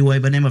NWA by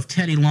the name of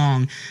Teddy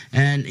Long,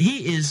 and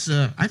he is,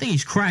 I think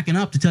he's cracking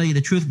up, to tell you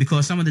the truth,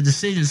 because some of the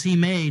decisions he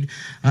made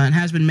and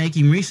has been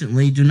making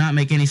recently do not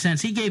make any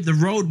sense. He gave the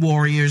Road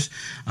Warriors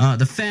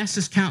the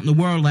fastest count in the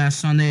world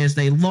last Sunday as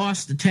they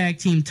lost the tag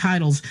team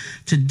titles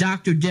to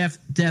Dr. Death,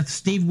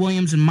 Steve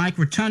Williams, and Mike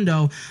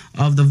Rotundo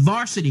of the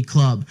Varsity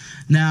Club.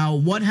 Now,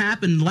 what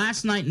happened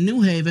last night in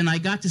New Haven, I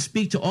got to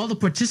speak to all the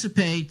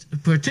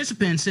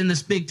participants in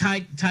this big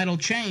title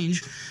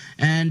change.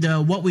 And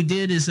what we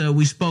did is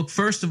we spoke,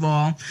 first of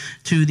all,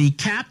 to the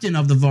captain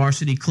of the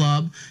Varsity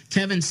Club,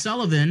 Kevin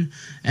Sullivan,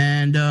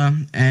 and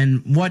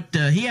what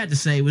he had to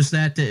say was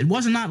that it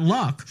was not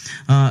luck.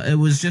 It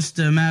was just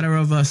a matter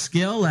of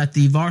skill that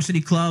the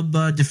Varsity Club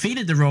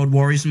defeated the Road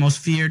Warriors, the most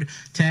feared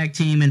tag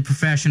team in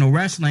professional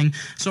wrestling.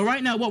 So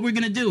right now what we're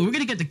going to do, we're going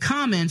to get the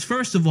comments,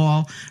 first of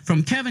all,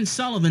 from Kevin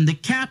Sullivan, the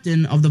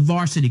captain of the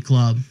Varsity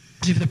Club.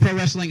 For the Pro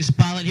Wrestling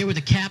Spotlight here with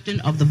the captain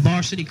of the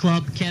Varsity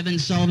Club, Kevin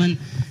Sullivan.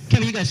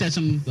 Kevin, you guys had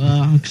some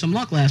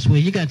luck last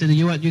week. You got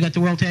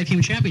the World Tag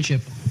Team Championship.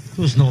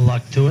 There was no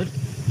luck to it.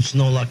 There's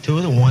no luck to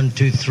it. 1,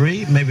 2,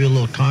 3. Maybe a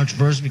little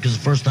controversy because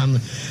the first time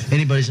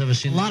anybody's ever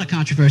seen a lot of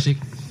controversy.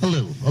 A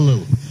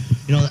little.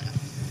 You know,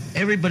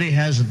 everybody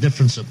has a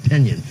different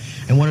opinion.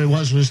 And what it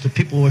was the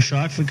people were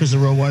shocked because the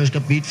Road Warriors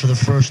got beat for the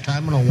first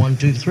time on a 1,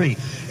 2, 3. It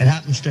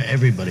happens to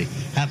everybody. It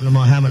happened to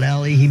Muhammad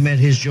Ali. He met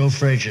his Joe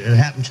Frazier. It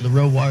happened to the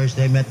Road Warriors.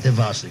 They met their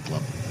Varsity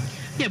Club.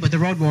 Yeah, but the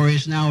Road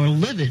Warriors now are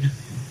livid.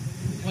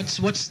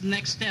 What's the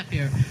next step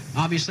here?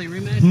 Obviously,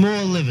 rematch?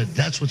 More livid.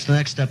 That's what's the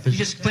next step.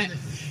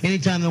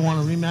 Anytime they want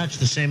a rematch,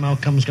 the same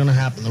outcome is going to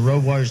happen. The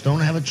Road Warriors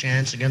don't have a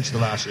chance against the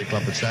Varsity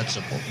Club. It's that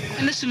simple.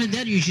 And listen to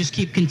that. You just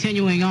keep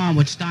continuing on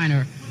with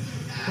Steiner.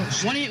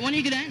 When are you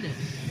going to end it?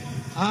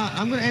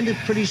 I'm going to end it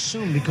pretty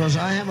soon because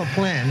I have a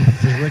plan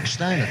for Rick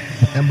Steiner.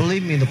 And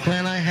believe me, the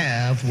plan I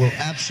have will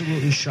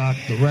absolutely shock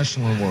the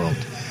wrestling world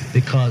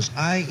because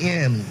I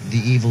am the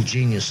evil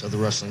genius of the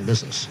wrestling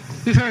business.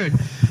 We've heard.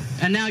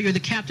 And now you're the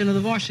captain of the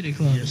varsity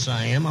club. Yes,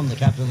 I am. I'm the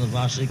captain of the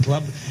varsity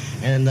club.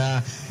 And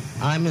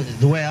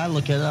the way I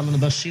look at it, I'm in the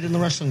best seat in the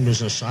wrestling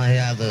business. I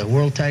have the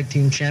World Tag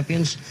Team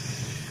Champions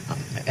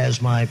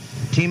as my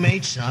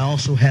teammates. I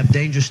also have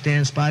Dangerous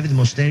Dan Spivey, the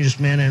most dangerous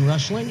man in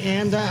wrestling.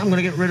 And I'm going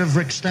to get rid of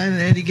Rick Steiner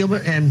and Eddie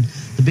Gilbert and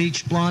the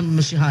Beach Blonde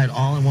Missy Hyde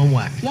all in one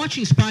whack.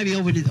 Watching Spivey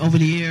over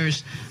the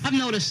years, I've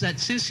noticed that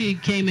since he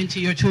came into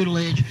your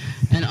tutelage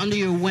and under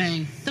your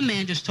wing, the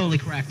man just totally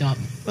cracked up.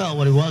 Well,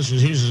 what he was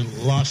he was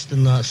lost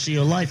in the sea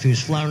of life. He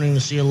was floundering in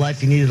the sea of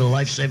life. He needed a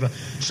lifesaver,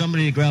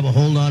 somebody to grab a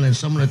hold on and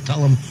someone to tell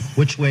him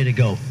which way to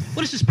go.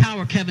 What is this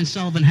power Kevin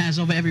Sullivan has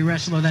over every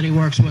wrestler that he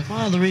works with?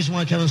 Well, the reason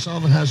why Kevin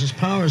Sullivan has his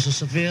power is a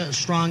severe,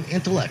 strong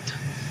intellect.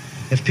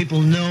 If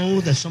people know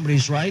that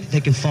somebody's right,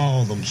 they can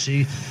follow them.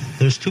 See,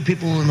 there's two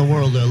people in the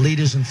world, they're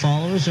leaders and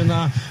followers, and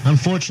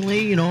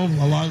unfortunately, a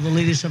lot of the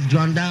leaders have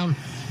gone down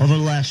over the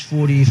last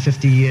 40,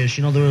 50 years.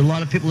 There were a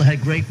lot of people that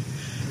had great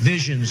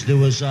visions. There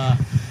was a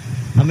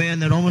man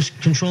that almost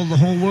controlled the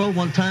whole world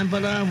one time,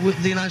 but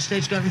the United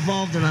States got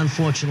involved, and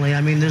unfortunately,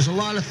 there's a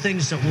lot of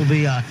things that will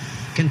be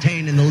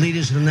contained in the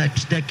leaders of the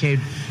next decade,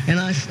 and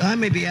I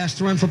may be asked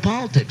to run for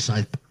politics.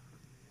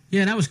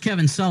 Yeah, that was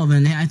Kevin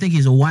Sullivan. I think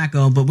he's a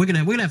wacko, but we're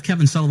gonna have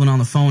Kevin Sullivan on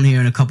the phone here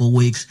in a couple of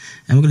weeks,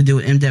 and we're gonna do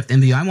an in-depth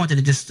interview. I wanted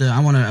to just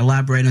I want to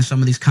elaborate on some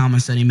of these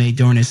comments that he made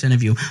during this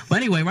interview. But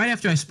anyway, right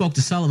after I spoke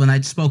to Sullivan,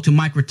 I spoke to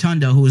Mike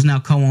Rotundo, who is now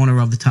co-owner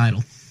of the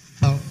title.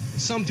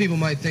 Some people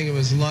might think it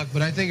was luck,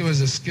 but I think it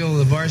was a skill of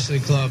the varsity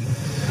club.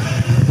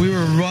 We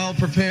were well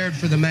prepared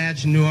for the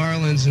match in New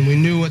Orleans, and we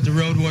knew what the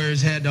Road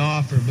Warriors had to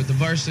offer, but the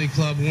varsity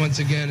club, once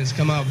again, has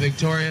come out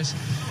victorious.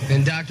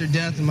 And Dr.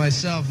 Death and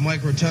myself,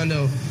 Mike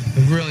Rotundo,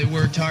 have really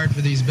worked hard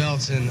for these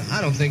belts, and I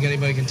don't think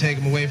anybody can take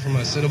them away from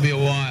us. It'll be a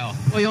while.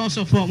 Well, you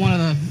also fought one of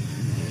the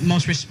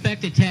most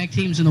respected tag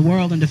teams in the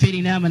world, and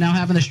defeating them and now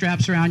having the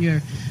straps around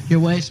your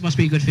waist must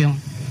be a good feeling.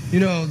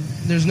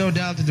 There's no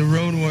doubt that the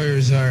Road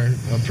Warriors are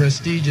a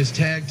prestigious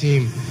tag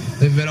team.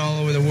 They've been all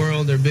over the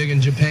world. They're big in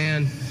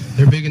Japan.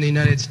 They're big in the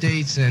United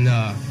States, and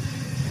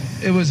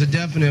it was a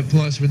definite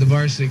plus for the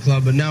varsity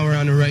club, but now we're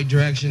on the right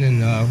direction,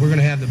 and we're going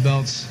to have the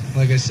belts,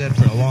 like I said,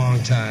 for a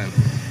long time.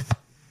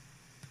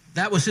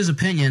 That was his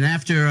opinion.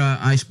 After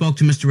I spoke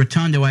to Mr.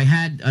 Rotundo, I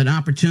had an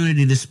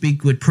opportunity to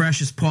speak with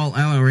Precious Paul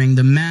Ellering,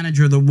 the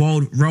manager of the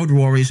Road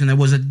Warriors, and there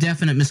was a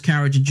definite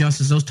miscarriage of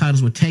justice. Those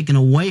titles were taken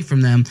away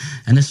from them,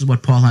 and this is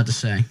what Paul had to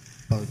say.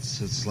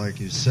 It's like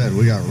you said,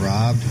 we got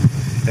robbed.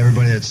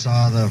 Everybody that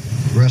saw the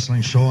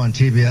wrestling show on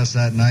TBS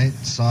that night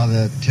saw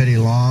that Teddy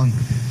Long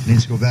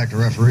needs to go back to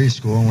referee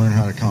school and learn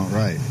how to count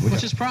right.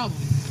 What's his problem?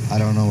 I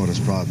don't know what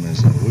his problem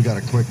is. We got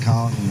a quick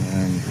count,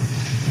 and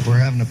we're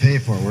having to pay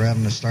for it. We're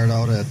having to start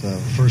out at the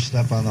first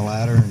step on the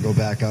ladder and go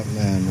back up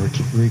and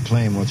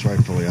reclaim what's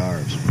rightfully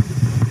ours.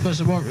 Because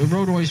the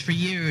Road Warriors for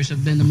years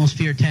have been the most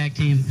feared tag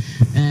team,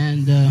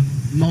 and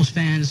most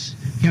fans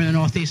here in the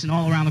Northeast and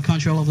all around the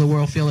country, all over the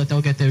world, feel that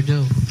they'll get their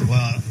due.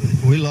 Well,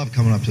 we love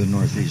coming up to the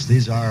Northeast.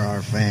 These are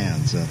our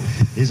fans.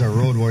 These are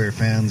Road Warrior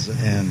fans,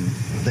 and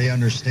they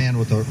understand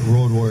what the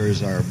Road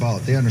Warriors are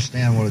about. They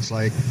understand what it's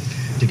like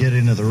to get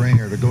into the ring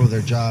or to go to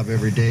their job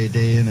every day,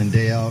 day in and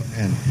day out,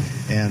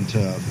 and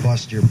to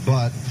bust your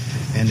butt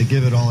and to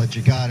give it all that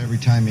you got every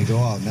time you go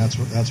out. And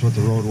that's what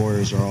the Road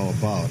Warriors are all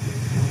about.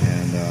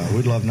 And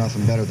we'd love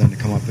nothing better than to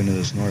come up into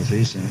this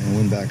Northeast and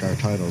win back our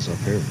titles up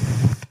here.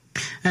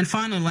 And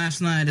finally,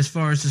 last night, as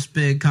far as this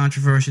big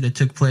controversy that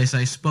took place,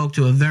 I spoke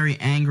to a very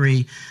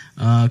angry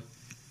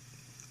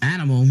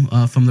animal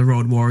from the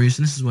Road Warriors,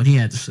 and this is what he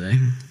had to say.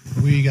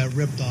 We got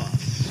ripped off.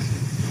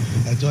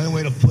 That's the only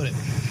way to put it.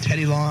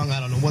 Teddy Long, I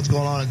don't know what's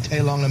going on in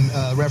Teddy Long,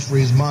 the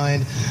referee's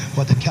mind,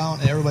 but the count,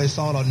 and everybody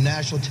saw it on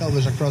national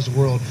television across the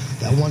world,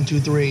 that 1,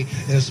 2, 3, and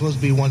it's supposed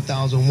to be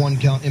 1,001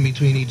 count in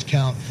between each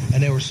count,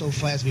 and they were so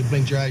fast, if you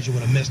blinked your eyes, you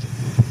would have missed it.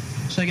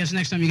 So I guess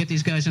next time you get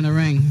these guys in the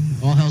ring,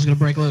 all hell's going to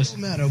break loose. It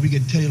don't matter if we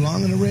get Teddy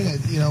Long in the ring. The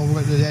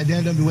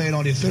NWA and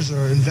all the officials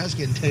are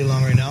investigating Teddy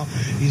Long right now.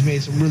 He's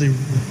made some really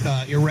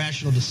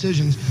irrational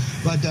decisions.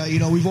 But,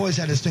 we've always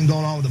had this thing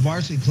going on with the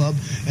varsity club,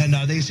 and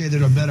they say they're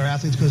the better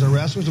athletes because they're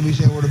wrestlers, and we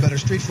say we're the better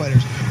street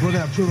fighters. We're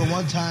going to prove it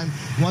one time,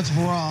 once and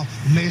for all,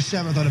 May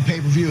 7th on the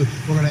pay-per-view.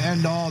 We're going to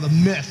end all the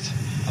myth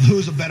of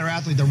who's a better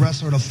athlete, the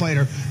wrestler or the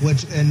fighter,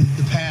 which in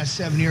the past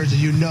 7 years,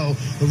 as you know,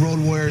 the Road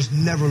Warriors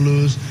never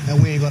lose,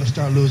 and we ain't going to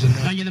start losing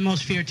now. And you're the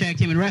most feared tag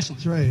team in wrestling.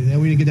 That's right,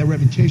 and we didn't get that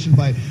reputation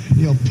by,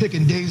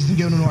 picking days and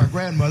giving them to our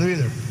grandmother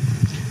either.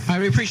 I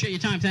really appreciate your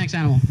time. Thanks,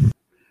 Animal.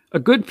 A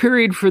good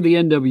period for the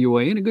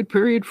NWA and a good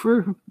period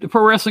for the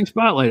Pro Wrestling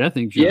Spotlight, I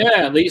think, John.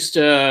 Yeah, at least,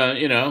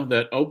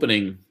 that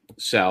opening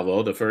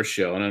salvo, the first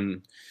show,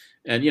 and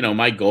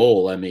my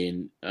goal,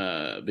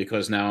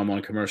 because now I'm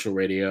on commercial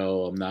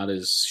radio, I'm not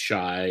as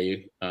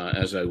shy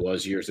as I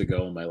was years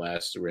ago in my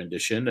last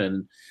rendition.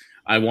 And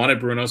I wanted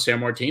Bruno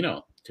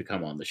Sammartino to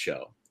come on the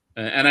show.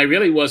 And I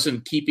really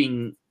wasn't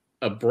keeping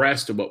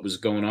abreast of what was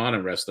going on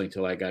in wrestling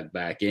till I got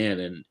back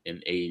in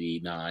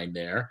 '89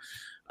 there.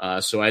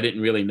 So I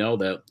didn't really know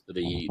that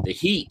the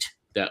heat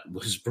that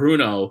was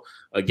Bruno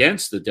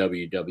against the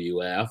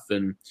WWF.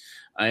 And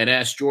I had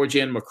asked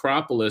Georgianne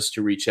Macropolis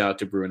to reach out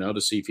to Bruno to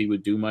see if he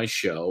would do my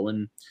show.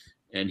 And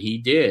he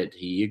did.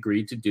 He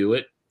agreed to do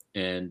it.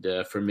 And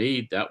for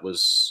me, that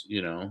was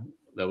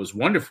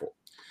wonderful.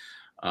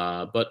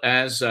 But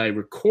as I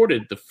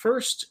recorded the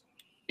first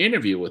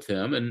interview with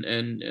him,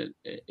 and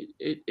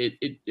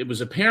it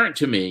was apparent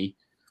to me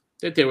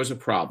that there was a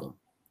problem,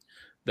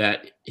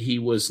 that he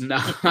was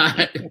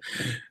not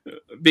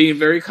being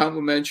very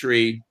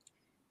complimentary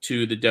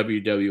to the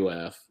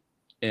WWF.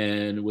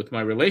 And with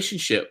my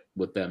relationship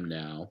with them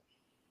now,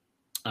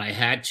 I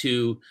had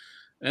to,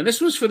 and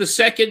this was for the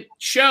second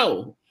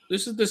show.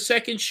 This is the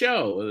second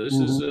show. This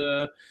is,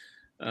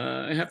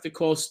 I have to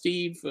call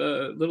Steve,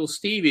 little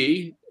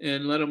Stevie,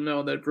 and let him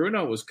know that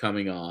Bruno was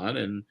coming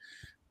on.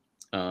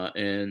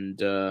 And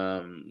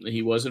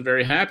he wasn't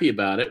very happy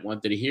about it,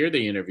 wanted to hear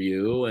the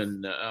interview.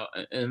 And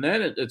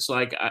then it's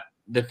like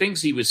the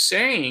things he was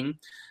saying,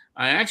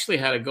 I actually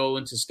had to go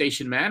into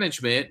station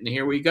management, and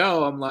here we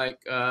go. I'm like,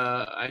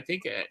 I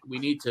think we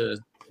need to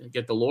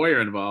get the lawyer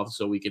involved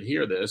so we could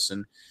hear this.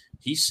 And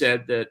he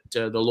said that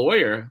the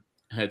lawyer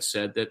had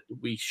said that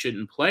we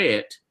shouldn't play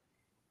it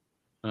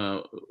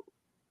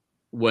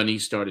when he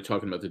started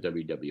talking about the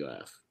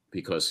WWF,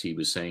 because he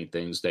was saying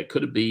things that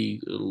could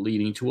be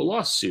leading to a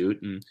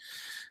lawsuit. And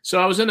so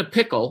I was in a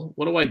pickle.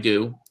 What do I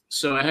do?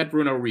 So I had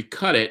Bruno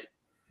recut it,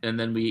 and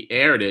then we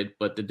aired it,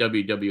 but the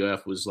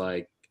WWF was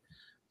like,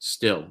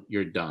 still,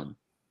 you're done.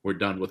 We're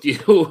done with you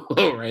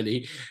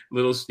already.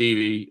 Little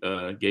Stevie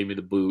gave me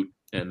the boot,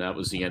 and that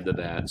was the end of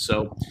that.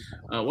 So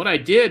what I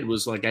did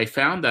was, like, I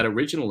found that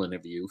original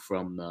interview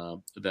from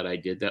that I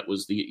did. That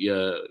was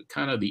the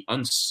kind of the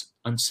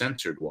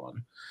uncensored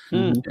one.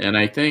 And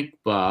I think,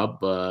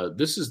 Bob,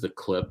 this is the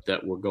clip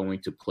that we're going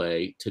to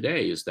play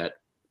today, is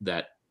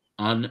that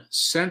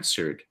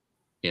uncensored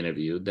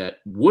interview that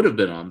would have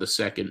been on the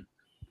second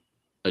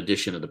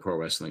edition of the Pro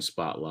Wrestling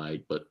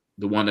Spotlight, but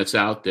the one that's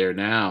out there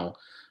now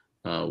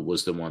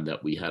was the one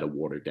that we had to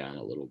water down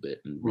a little bit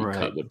and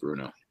recut with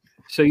Bruno.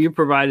 So you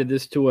provided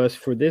this to us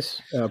for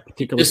this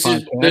particular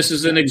podcast. This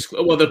is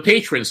well, the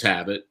patrons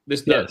have it.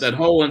 That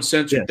whole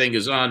uncensored thing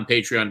is on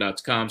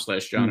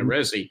patreon.com/John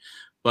Arezzi.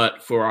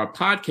 But for our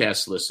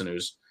podcast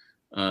listeners,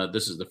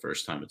 this is the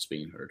first time it's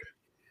being heard.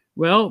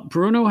 Well,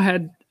 Bruno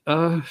had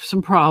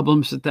some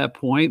problems at that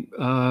point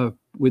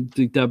with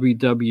the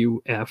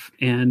WWF,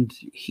 and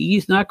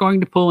he's not going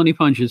to pull any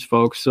punches,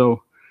 folks.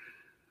 So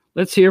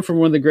let's hear from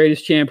one of the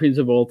greatest champions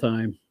of all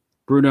time,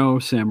 Bruno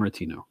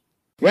Sammartino.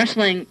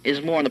 Wrestling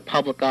is more in the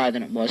public eye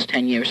than it was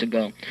 10 years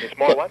ago. It's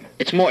more what?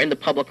 It's more in the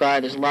public eye.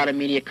 There's a lot of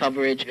media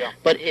coverage. Yeah.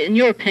 But in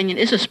your opinion,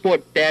 is the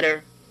sport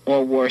better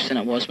or worse than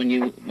it was when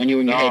you were in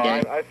your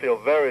heyday? I feel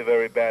very,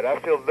 very bad. I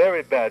feel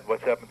very bad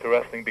what's happened to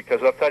wrestling,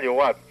 because I'll tell you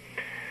what.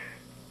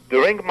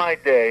 During my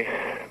day,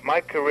 my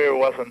career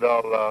wasn't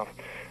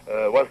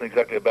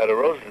exactly a bed of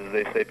roses, as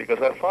they say, because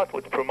I fought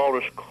with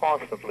promoters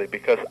constantly,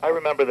 because I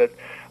remember that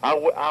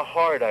how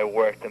hard I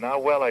worked and how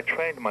well I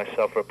trained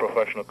myself for a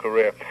professional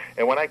career.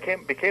 And when I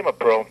became a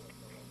pro,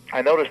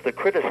 I noticed the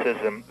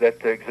criticism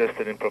that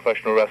existed in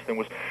professional wrestling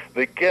was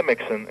the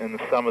gimmicks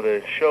and some of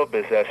the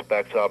showbiz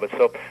aspects of it.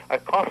 So I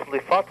constantly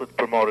fought with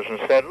promoters and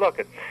said, look,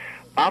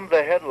 I'm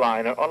the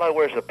headliner. All I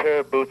wear is a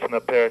pair of boots and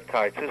a pair of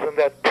tights. Isn't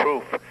that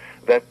proof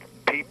that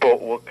people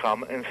will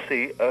come and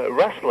see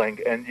wrestling?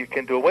 And you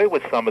can do away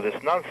with some of this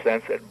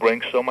nonsense that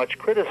brings so much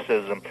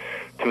criticism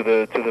to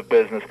the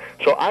business.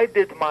 So I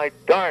did my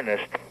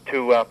darnest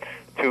to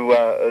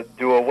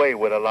do away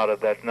with a lot of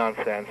that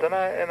nonsense, and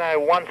I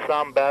won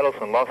some battles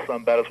and lost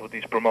some battles with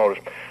these promoters.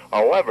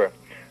 However,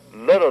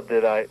 little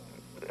did I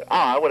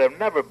would have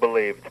never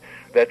believed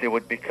that it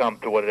would become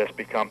to what it has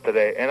become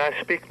today. And I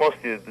speak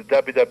mostly of the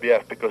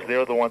WWF because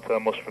they're the ones that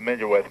I'm most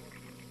familiar with.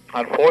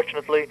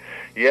 Unfortunately,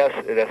 yes,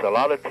 it has a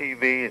lot of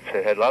TV, it's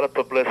had a lot of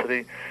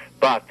publicity,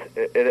 but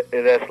it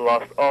has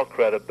lost all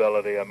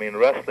credibility. I mean,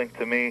 wrestling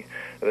to me,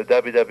 the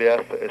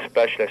WWF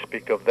especially, I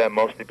speak of them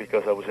mostly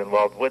because I was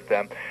involved with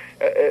them,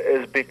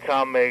 has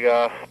become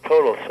a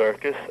total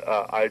circus.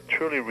 I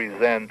truly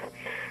resent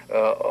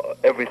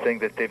everything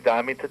that they've done.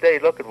 I mean, today,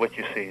 look at what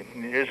you see.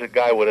 Here's a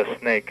guy with a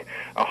snake,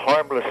 a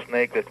harmless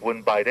snake that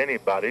wouldn't bite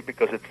anybody,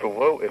 because if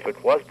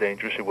it was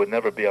dangerous, it would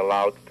never be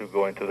allowed to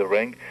go into the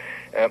ring.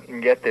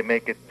 And yet they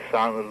make it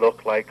sound and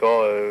look like,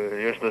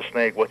 here's the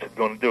snake, what's it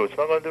going to do? It's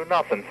not going to do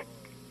nothing.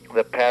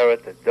 The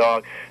parrot, the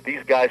dog,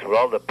 these guys with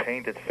all the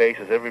painted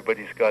faces,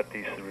 everybody's got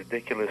these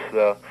ridiculous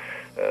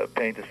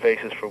painted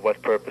faces. For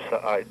what purpose,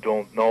 I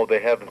don't know. They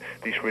have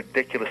these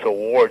ridiculous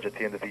awards at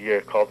the end of the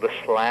year called the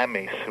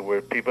Slammies,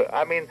 where people,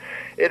 I mean,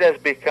 it has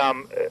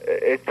become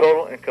a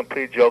total and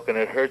complete joke, and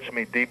it hurts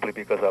me deeply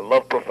because I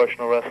love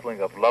professional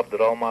wrestling. I've loved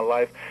it all my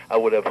life. I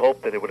would have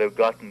hoped that it would have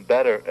gotten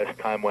better as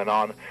time went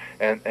on,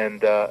 and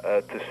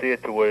to see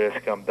it to where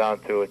it's come down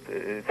to,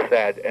 it's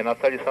sad. And I'll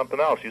tell you something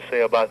else. You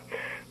say about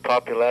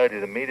popularity,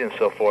 the media and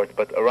so forth,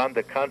 but around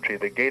the country,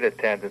 the gate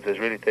attendance has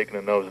really taken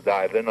a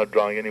nosedive. They're not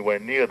drawing anywhere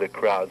near the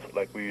crowds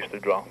like we used to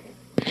draw.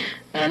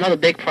 And another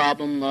big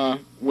problem,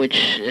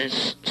 which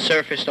has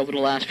surfaced over the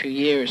last few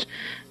years,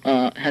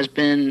 has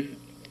been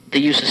the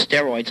use of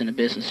steroids in the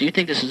business. Do you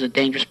think this is a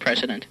dangerous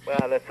precedent?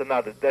 Well, that's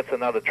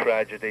another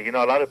tragedy. You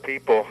know, a lot of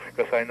people,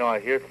 because I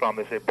hear it from,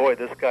 they say, boy,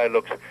 this guy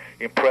looks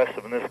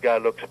impressive, and this guy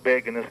looks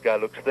big, and this guy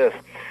looks this.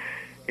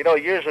 You know,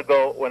 years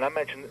ago, when I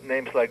mentioned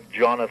names like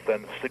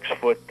Jonathan,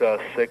 6'6",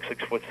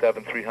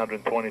 6'7",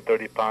 320,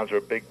 30 pounds,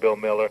 or Big Bill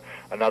Miller,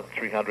 another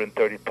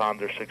 330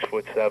 pounder,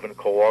 6'7".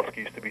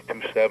 Kowalski used to be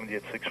 270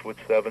 at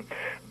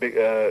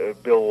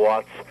 6'7". Bill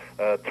Watts,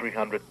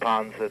 300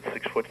 pounds at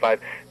 6'5".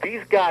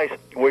 These guys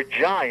were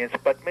giants,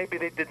 but maybe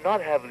they did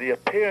not have the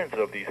appearance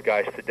of these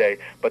guys today.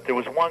 But there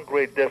was one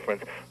great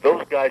difference.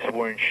 Those guys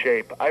were in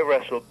shape. I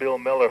wrestled Bill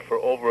Miller for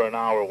over an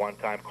hour one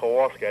time.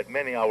 Kowalski had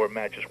many hour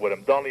matches with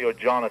him. Donnelly or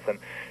Jonathan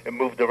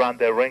moved around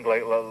that ring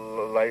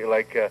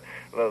like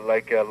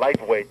a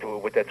lightweight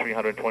with that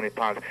 320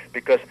 pounds,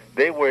 because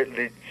they were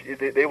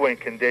in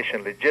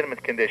condition,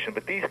 legitimate condition.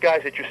 But these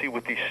guys that you see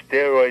with these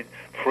steroid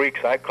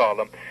freaks, I call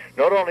them,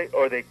 not only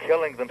are they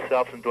killing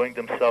themselves and doing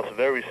themselves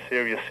very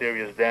serious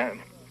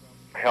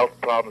health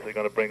problems they're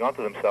going to bring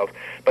onto themselves,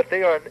 but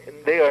they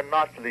are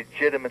not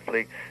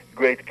legitimately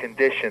great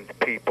conditioned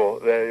people.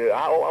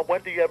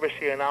 When do you ever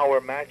see an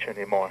hour match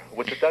anymore?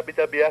 With the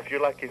WWF,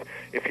 you're lucky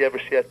if you ever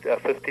see a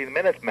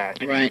 15-minute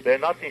match. Right. They're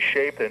not in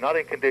shape. They're not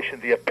in condition.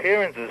 The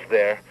appearance is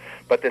there,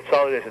 but that's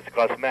all it is. It's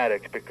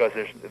cosmetics, because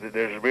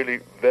there's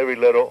really very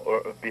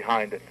little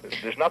behind it.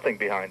 There's nothing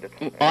behind it.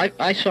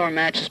 I saw a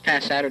match this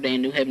past Saturday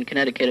in New Haven,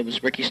 Connecticut. It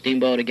was Ricky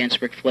Steamboat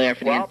against Ric Flair.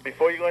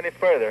 Before you go any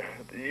further,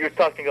 you're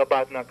talking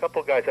about now a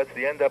couple guys. That's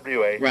the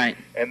NWA. Right.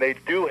 And they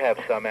do have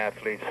some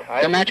athletes.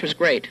 The match was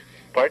great.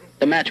 Pardon?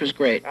 The match was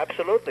great.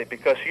 Absolutely,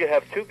 because you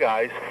have two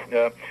guys.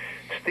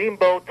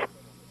 Steamboat,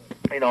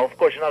 you know, of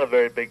course, you're not a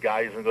very big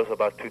guy. He goes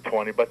about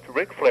 220. But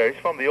Ric Flair, he's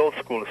from the old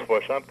school as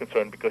far as I'm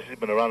concerned, because he's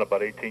been around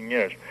about 18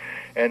 years.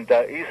 And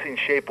he's in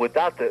shape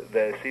without see,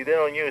 they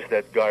don't use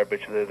that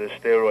garbage, the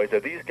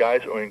steroids. These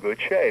guys are in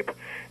good shape.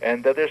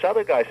 And there's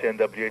other guys in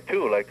NWA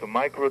too, like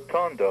Mike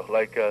Rotundo,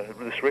 like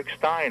this Rick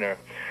Steiner,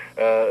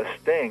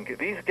 Sting.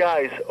 These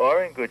guys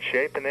are in good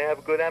shape, and they have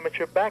a good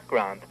amateur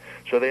background.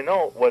 So they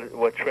know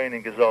what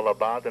training is all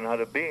about and how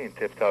to be in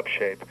tip-top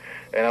shape.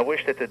 And I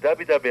wish that the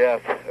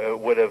WWF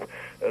would have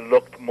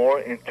looked more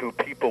into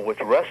people with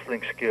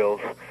wrestling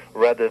skills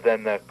rather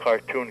than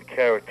cartoon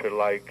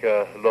character-like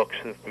looks,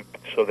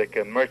 so they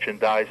can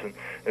merchandise.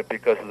 And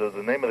because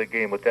the name of the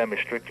game with them is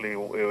strictly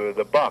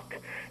the buck.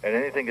 And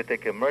anything that they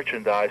can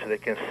merchandise, they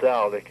can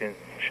sell, they can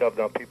shove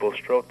down people's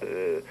throat.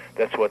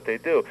 That's what they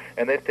do.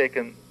 And they've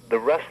taken the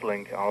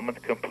wrestling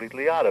element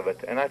completely out of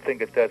it. And I think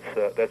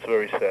that's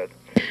very sad.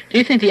 Do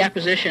you think the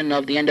acquisition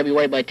of the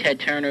NWA by Ted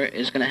Turner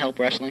is going to help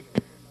wrestling?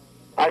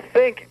 I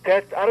think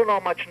I don't know how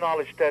much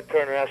knowledge Ted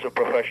Turner has of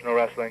professional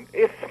wrestling.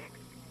 If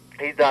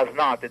he does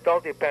not, it all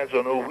depends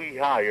on who he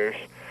hires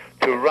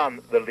to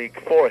run the league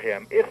for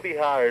him. If he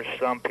hires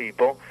some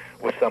people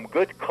with some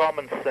good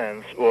common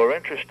sense who are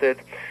interested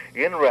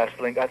in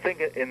wrestling, I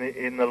think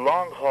in the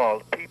long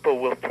haul, people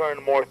will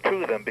turn more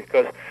to them,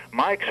 because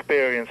my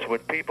experience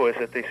with people is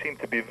that they seem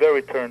to be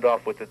very turned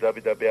off with the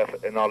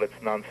WWF and all its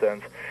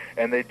nonsense,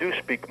 and they do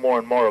speak more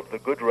and more of the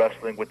good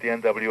wrestling with the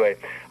NWA.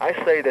 I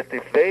say that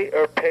if they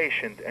are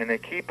patient and they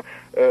keep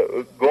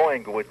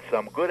going with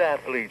some good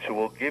athletes who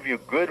will give you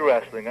good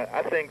wrestling,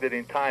 I think that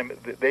in time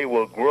they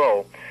will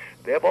grow.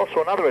 They have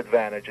also another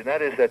advantage, and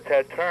that is that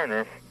Ted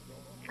Turner,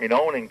 in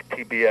owning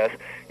TBS,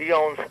 he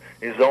owns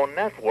his own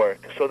network,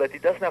 so that he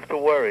doesn't have to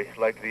worry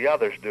like the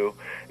others do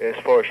as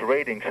far as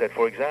ratings. That,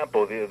 for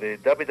example, the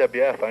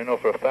WWF, I know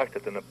for a fact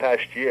that in the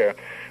past year,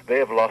 they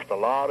have lost a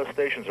lot of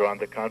stations around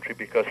the country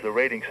because the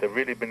ratings have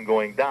really been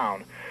going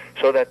down.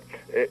 So that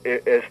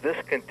as this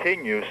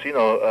continues,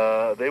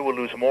 they will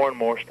lose more and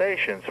more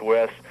stations,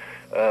 whereas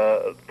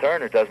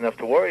Turner doesn't have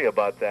to worry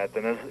about that,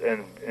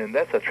 and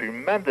that's a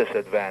tremendous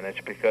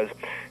advantage, because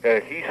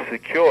he's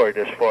secured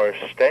as far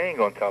as staying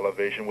on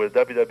television, where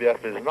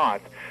WWF is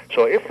not.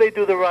 So if they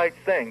do the right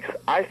things,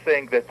 I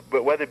think that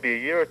whether it be a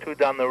year or two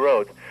down the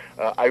road,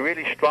 I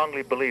really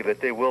strongly believe that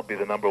they will be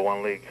the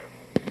 #1 league.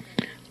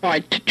 All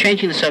right,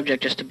 changing the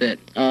subject just a bit.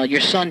 Your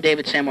son,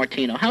 David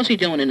Sammartino, how's he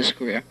doing in his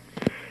career?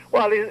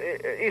 Well,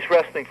 he's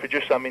wrestling for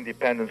just some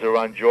independents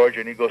around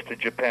Georgia, and he goes to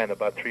Japan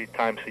about 3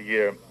 times a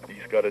year.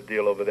 He's got a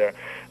deal over there.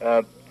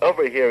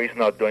 Over here, he's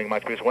not doing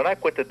much, because when I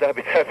quit the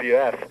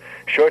WWF,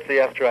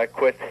 shortly after I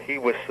quit, he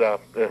was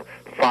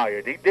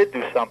fired. He did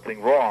do something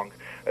wrong.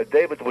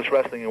 David was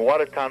wrestling in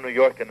Watertown, New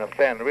York, and a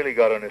fan really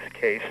got on his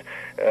case.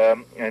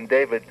 And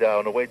David,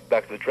 on the way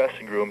back to the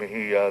dressing room,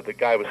 the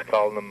guy was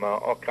calling him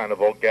all kind of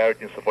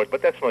vulgarity and so forth.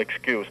 But that's no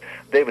excuse.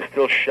 David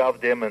still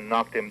shoved him and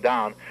knocked him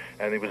down,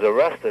 and he was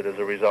arrested as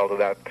a result of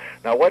that.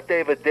 Now, what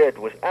David did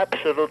was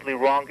absolutely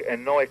wrong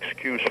and no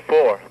excuse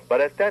for. But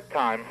at that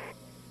time,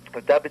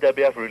 the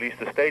WWF released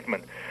a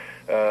statement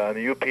on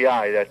the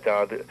UPI that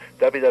the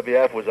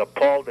WWF was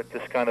appalled at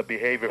this kind of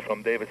behavior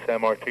from David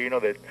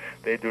Sammartino, that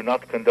they do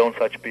not condone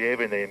such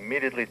behavior, and they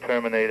immediately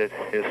terminated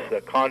his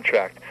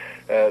contract.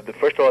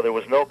 First of all, there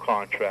was no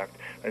contract.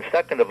 And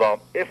second of all,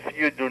 if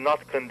you do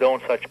not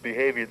condone such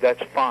behavior,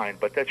 that's fine,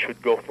 but that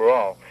should go for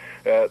all.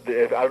 I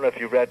don't know if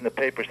you read in the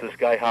papers, this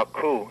guy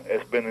Haku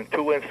has been in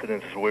 2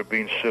 incidents where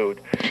being sued.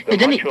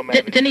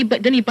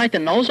 Didn't he bite the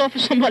nose off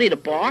of somebody at a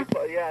bar?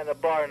 Yeah, in a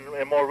bar,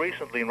 and more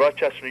recently in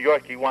Rochester, New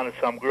York, he wanted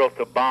some girl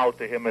to bow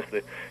to him as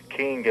the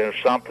king or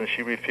something.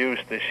 She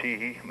refused.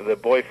 The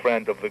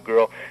boyfriend of the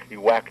girl, he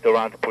whacked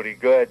around pretty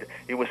good.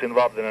 He was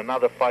involved in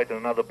another fight in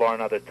another bar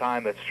another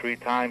time. That's 3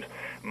 times.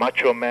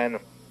 Macho Man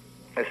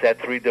has had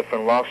 3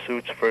 different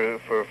lawsuits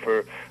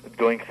for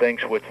doing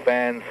things with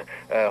fans.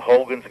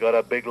 Hogan's got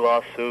a big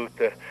lawsuit.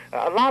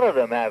 A lot of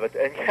them have it,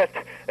 and yet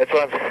that's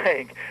what I'm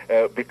saying.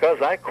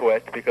 Because I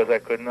quit, because I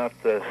could not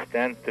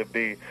stand to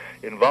be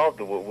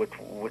involved with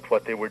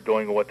what they were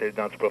doing or what they've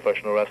done to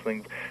professional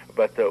wrestling.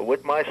 But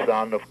with my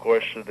son, of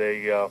course,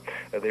 they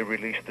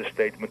released a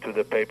statement to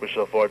the paper,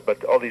 so forth.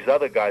 But all these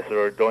other guys that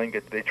are doing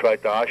it, they try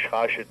to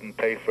hush it and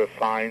pay for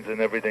fines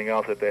and everything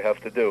else that they have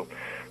to do.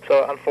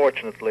 So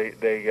unfortunately,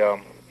 they're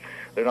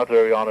not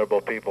very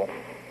honorable people.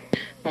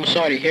 I'm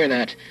sorry to hear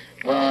that.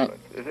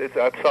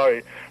 I'm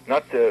sorry,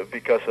 not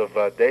because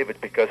of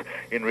David, because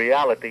in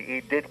reality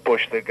he did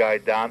push the guy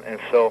down, and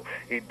so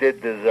he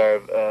did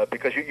deserve,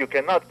 because you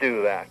cannot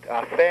do that.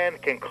 A fan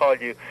can call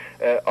you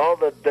all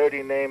the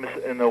dirty names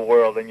in the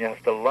world, and you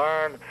have to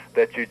learn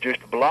that you just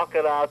block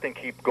it out and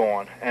keep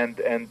going, and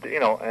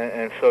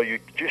so you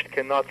just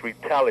cannot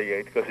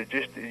retaliate, because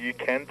you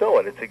can't do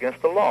it. It's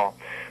against the law.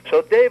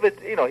 So David,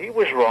 he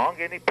was wrong,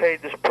 and he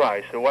paid this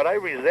price. So what I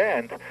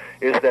resent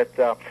is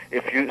that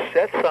if you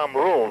set some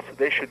rules,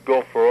 they should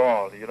go for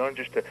all. You don't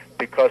just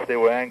because they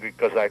were angry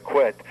because I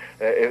quit.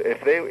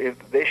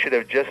 If they should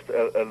have just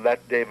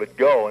let David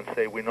go and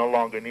say we no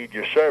longer need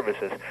your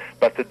services.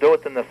 But to do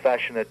it in the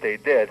fashion that they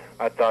did,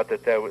 I thought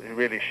that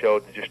really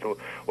showed just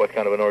what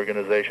kind of an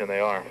organization they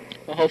are.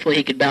 Well, hopefully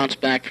he could bounce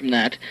back from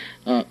that.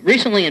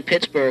 Recently in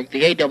Pittsburgh,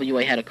 the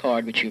AWA had a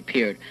card which you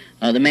appeared.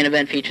 The main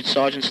event featured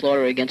Sergeant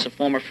Slaughter against a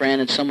former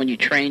friend and someone you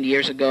trained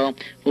years ago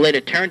who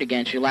later turned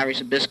against you, Larry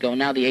Zbyszko,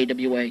 now the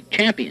AWA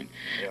champion.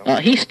 Yeah.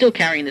 He's still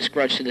carrying this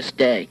grudge to this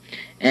day,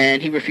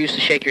 and he refused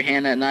to shake your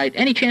hand that night.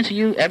 Any chance of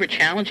you ever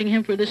challenging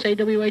him for this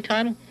AWA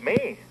title?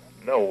 Me?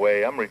 No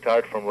way. I'm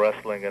retired from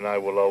wrestling, and I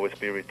will always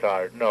be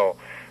retired. No.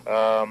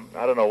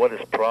 I don't know what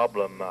his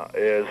problem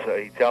is.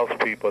 He tells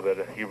people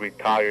that he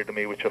retired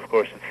me, which of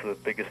course is the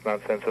biggest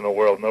nonsense in the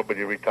world.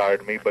 Nobody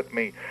retired me but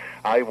me.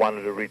 I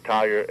wanted to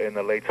retire in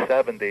the late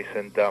 70s,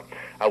 and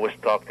I was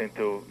talked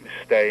into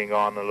staying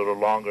on a little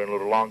longer and a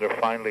little longer.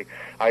 Finally,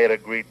 I had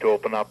agreed to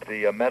open up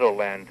the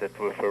Meadowlands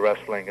for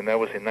wrestling, and that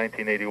was in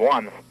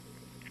 1981.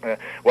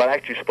 Well,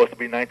 actually, it's supposed to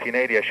be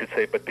 1980, I should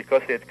say, but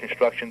because they had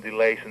construction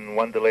delays and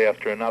one delay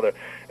after another,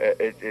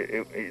 it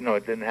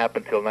didn't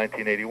happen until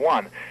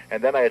 1981.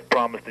 And then I had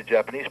promised the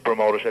Japanese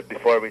promoters that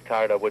before I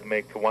retired, I would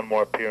make one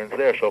more appearance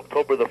there. So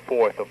October the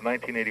 4th of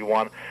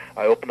 1981,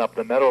 I opened up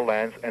the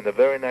Meadowlands, and the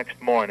very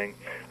next morning,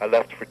 I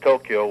left for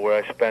Tokyo,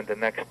 where I spent the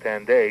next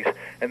 10 days.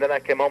 And then I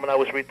came home and I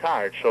was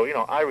retired. So,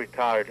 I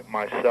retired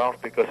myself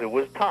because it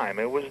was time.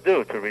 It was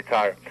due to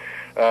retire.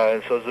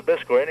 So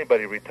Zbyszko or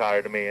anybody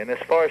retired me. And as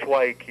far as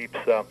why he keeps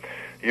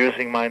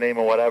using my name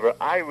or whatever,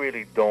 I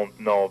really don't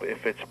know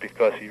if it's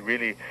because he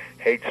really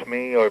hates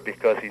me or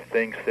because he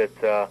thinks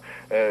that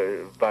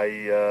by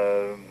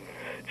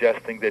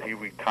suggesting that he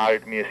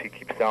retired me, as he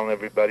keeps telling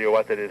everybody, or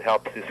what, that it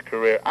helps his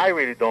career. I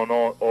really don't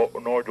know,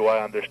 nor do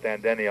I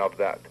understand any of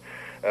that.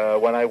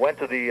 When I went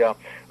to the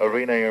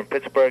arena here in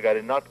Pittsburgh, I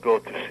did not go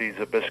to see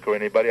Zbyszko or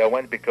anybody. I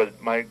went because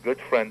my good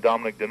friend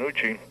Dominic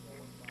Danucci,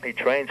 he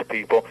trains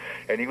people,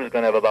 and he was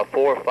going to have about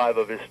 4 or 5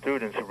 of his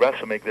students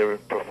wrestle, make their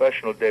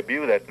professional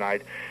debut that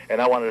night, and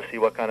I wanted to see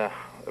what kind of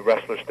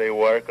wrestlers they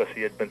were, because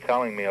he had been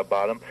telling me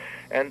about them,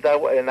 and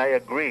I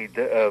agreed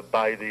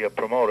by the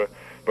promoter,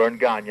 Vern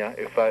Gagne,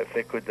 if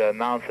they could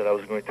announce that I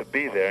was going to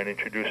be there and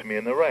introduce me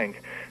in the ring.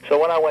 So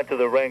when I went to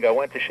the ring, I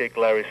went to shake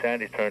Larry's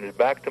hand. He turned his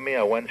back to me.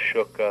 I went and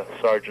shook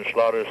Sergeant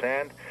Slaughter's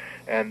hand,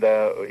 and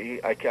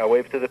I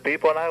waved to the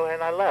people, and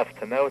I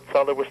left, and that's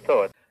all there was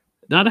to it.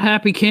 Not a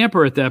happy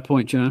camper at that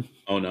point, John.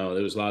 Oh no,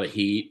 there was a lot of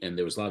heat and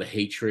there was a lot of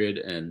hatred,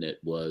 and it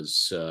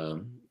was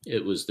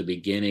the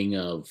beginning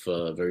of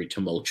a very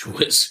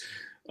tumultuous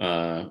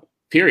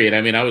period.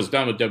 I mean, I was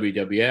done with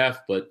WWF,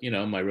 but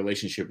my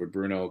relationship with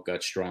Bruno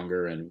got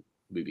stronger, and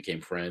we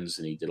became friends,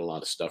 and he did a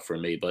lot of stuff for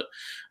me. But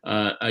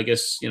I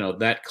guess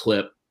that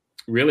clip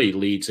really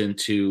leads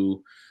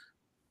into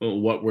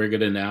what we're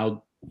going to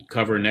now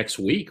cover next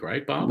week,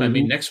 right, Bob? Mm-hmm. I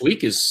mean, next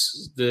week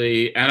is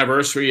the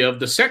anniversary of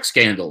the sex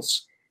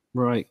scandals.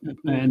 Right.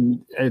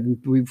 And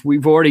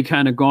we've already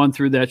kind of gone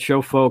through that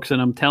show, folks.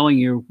 And I'm telling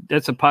you,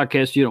 that's a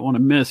podcast you don't want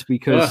to miss,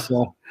 because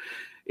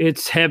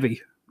it's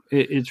heavy.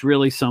 It's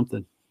really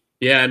something.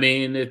 Yeah. I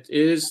mean, it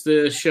is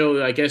the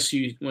show. I guess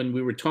when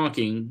we were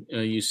talking,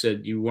 you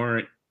said you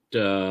weren't.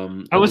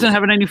 I wasn't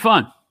having any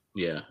fun.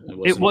 Yeah,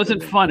 it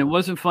wasn't fun. It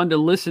wasn't fun to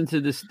listen to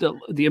this,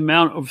 the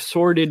amount of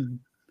sordid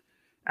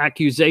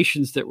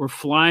accusations that were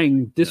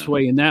flying this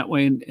way and that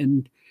way.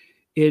 And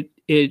it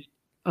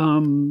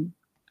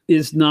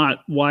is not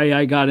why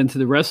I got into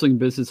the wrestling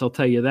business. I'll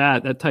tell you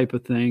that type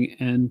of thing.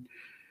 And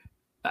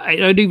I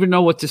don't even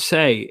know what to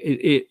say.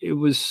 It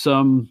was,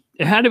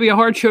 it had to be a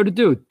hard show to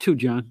do too,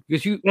 John,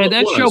 because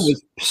that show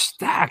was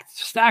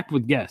stacked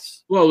with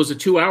guests. Well, it was a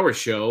 2-hour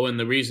show. And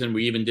the reason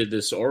we even did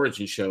this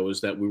origin show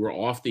is that we were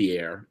off the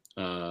air.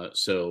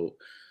 So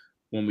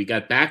when we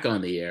got back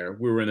on the air,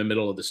 we were in the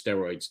middle of the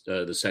steroids,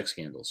 the sex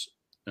scandals.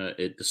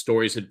 The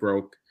stories had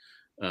broke.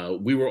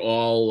 We were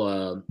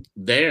all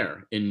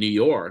there in New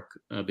York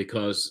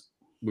because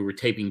we were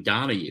taping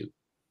Donahue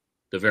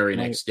the very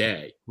next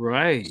day.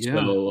 Right. Yeah.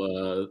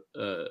 So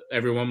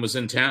everyone was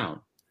in town.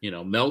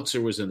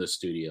 Meltzer was in the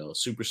studio.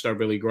 Superstar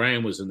Billy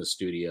Graham was in the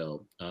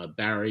studio.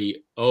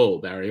 Barry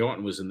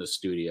Orton was in the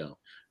studio.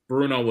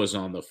 Bruno was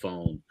on the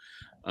phone.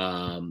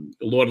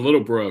 Lord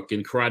Littlebrook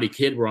and Karate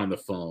Kid were on the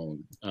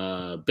phone.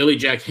 Billy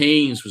Jack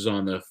Haynes was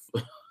on the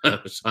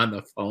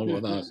phone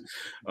with us.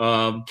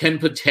 Ken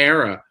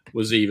Patera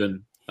was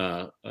even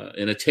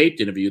in a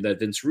taped interview that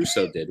Vince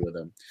Russo did with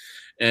him,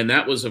 and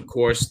that was, of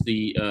course,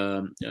 the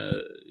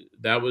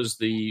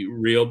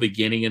real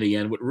beginning and the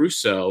end with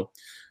Russo.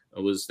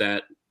 Was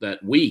that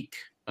week?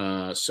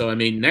 So I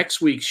mean, next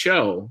week's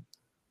show,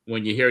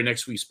 when you hear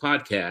next week's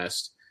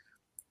podcast,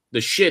 the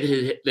shit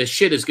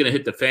is going to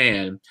hit the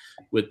fan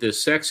with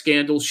this sex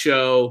scandal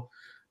show,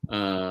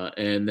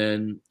 and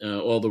then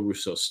all the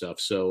Russo stuff.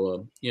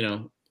 So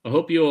I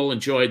hope you all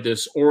enjoyed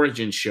this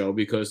origin show,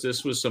 because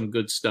this was some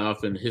good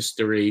stuff and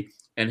history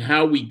and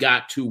how we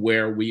got to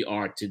where we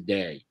are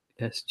today.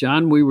 Yes,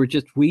 John, we were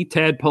just wee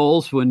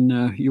tadpoles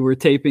when you were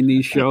taping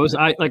these shows.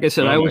 Like I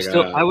said, I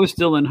was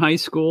still in high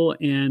school,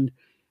 and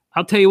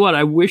I'll tell you what,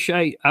 I wish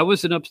I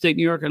was in upstate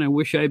New York, and I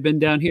wish I had been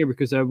down here,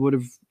 because I would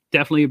have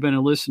definitely been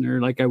a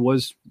listener like I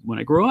was when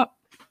I grew up.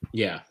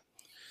 Yeah,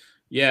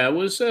 it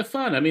was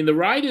fun. I mean, the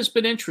ride has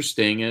been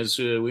interesting, as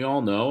we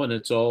all know, and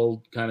it's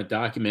all kind of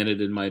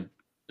documented in my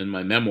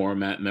memoir,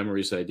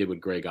 memories that I did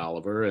with Greg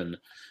Oliver, and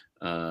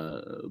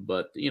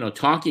but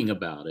talking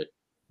about it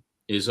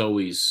is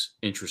always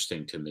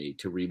interesting to me,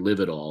 to relive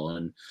it all.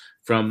 And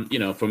from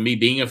me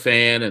being a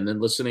fan and then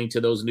listening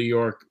to those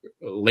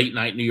late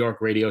night New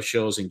York radio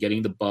shows and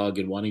getting the bug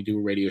and wanting to do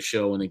a radio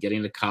show, and then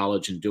getting to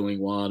college and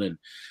doing one,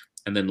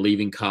 and then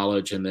leaving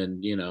college, and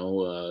then,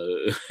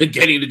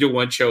 getting to do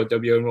one show at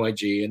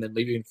WNYG, and then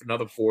leaving for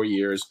another 4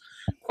 years.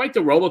 Quite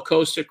the roller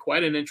coaster,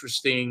 quite an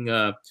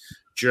interesting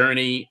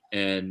journey.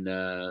 And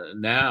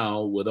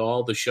now, with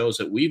all the shows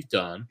that we've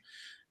done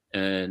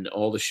and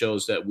all the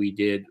shows that we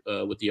did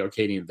with the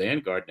Arcadian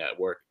Vanguard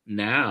Network,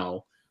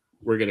 now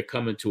we're going to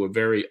come into a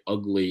very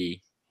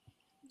ugly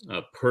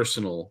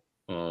personal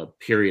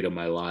period of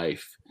my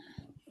life,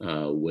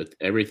 with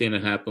everything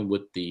that happened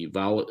with the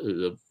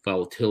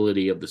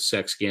volatility of the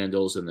sex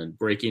scandals, and then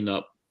breaking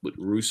up with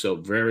Russo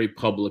very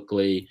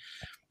publicly,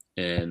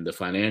 and the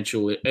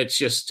financial. It's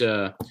just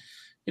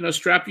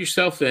strap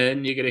yourself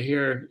in. You're gonna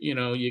hear,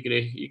 you're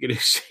gonna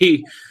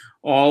see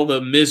all the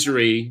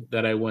misery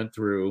that I went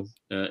through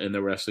in the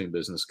wrestling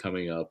business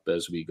coming up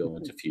as we go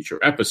into future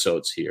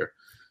episodes here.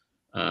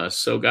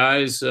 So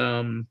guys,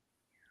 I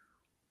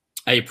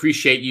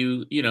appreciate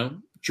you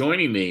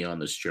joining me on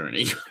this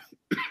journey.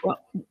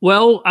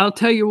 Well, I'll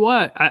tell you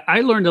what,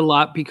 I learned a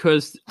lot,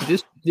 because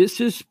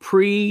this is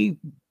I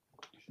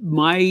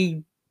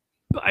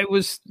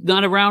was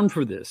not around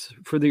for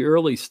the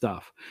early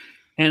stuff.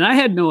 And I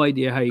had no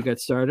idea how you got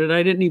started.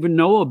 I didn't even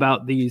know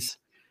about these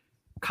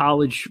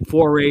college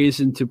forays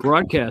into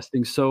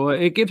broadcasting. So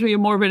it gives me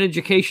more of an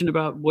education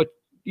about what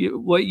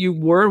you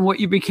were and what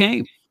you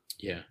became.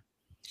 Yeah.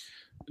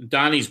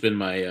 Donnie's been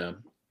my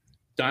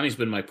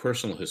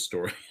personal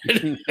historian.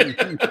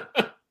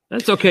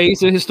 That's okay.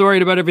 He's a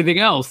historian about everything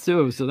else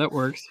too, so that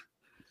works.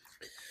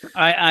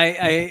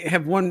 I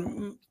have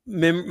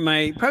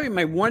probably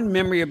my one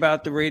memory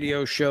about the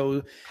radio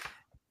show.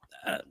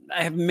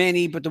 I have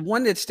many, but the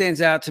one that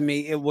stands out to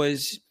me, it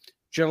was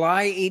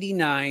July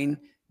 '89.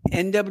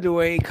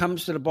 NWA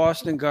comes to the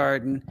Boston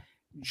Garden.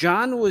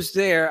 John was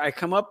there. I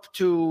come up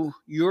to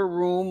your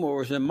room, or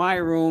was in my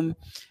room,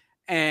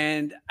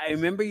 and I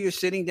remember you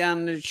sitting down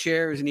in the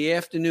chair. It was in the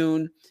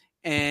afternoon,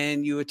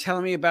 and you were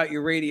telling me about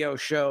your radio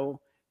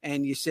show.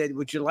 And you said,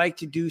 would you like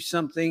to do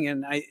something?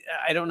 And I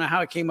don't know how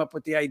I came up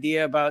with the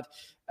idea about,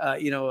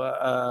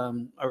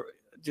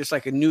 just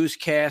like a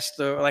newscast,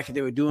 or like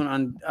they were doing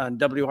on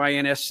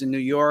WINS in New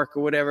York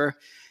or whatever.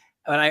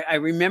 But I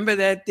remember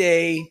that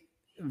day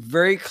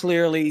very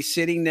clearly,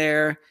 sitting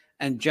there.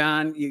 And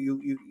John,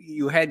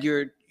 you had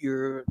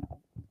your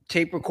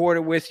tape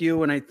recorder with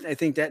you. And I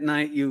think that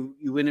night you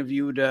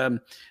interviewed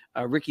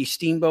Ricky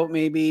Steamboat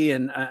maybe.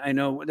 And I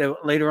know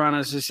that later on,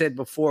 as I said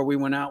before, we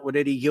went out with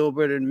Eddie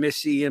Gilbert and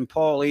Missy and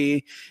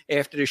Paulie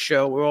after the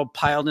show. We're all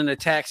piled in a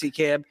taxi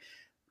cab.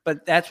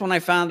 But that's when I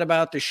found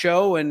about the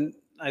show. And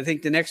I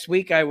think the next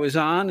week I was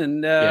on,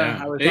 and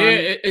I was on.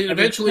 It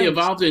eventually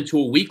evolved into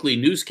a weekly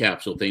news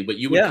capsule thing, but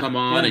you would come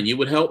on and you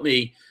would help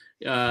me.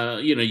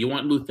 You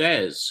want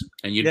Luthez,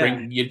 and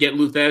you'd get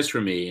Luthez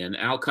for me, and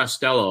Al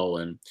Costello,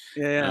 and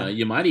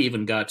you might have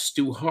even got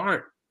Stu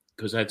Hart,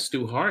 because I had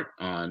Stu Hart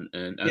on,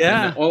 and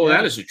all of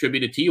that is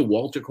attributed to you,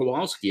 Walter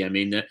Kowalski. I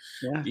mean,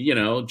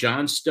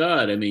 John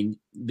Studd. I mean,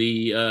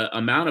 the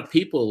amount of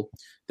people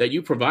that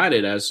you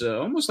provided as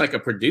almost like a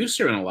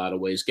producer in a lot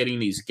of ways, getting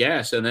these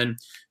guests and then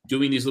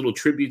doing these little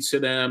tributes to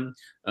them,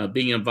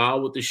 being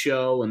involved with the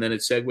show, and then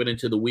it segued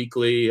into the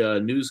weekly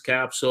news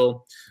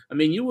capsule. I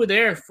mean, you were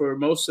there for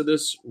most of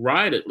this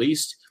ride, at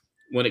least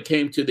when it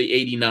came to the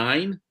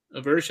 89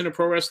 version of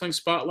Pro Wrestling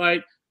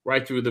Spotlight,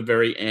 right through the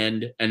very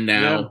end, and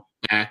now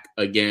back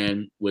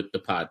again with the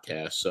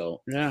podcast.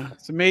 So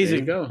it's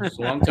amazing. There you go. It's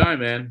a long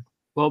time, man.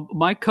 Well,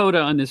 my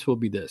coda on this will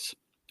be this.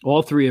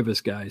 All three of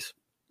us guys.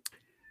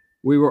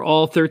 We were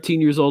all 13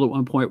 years old at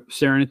one point,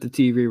 staring at the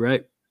TV,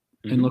 right?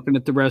 Mm-hmm. And looking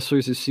at the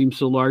wrestlers that seemed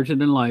so larger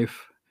than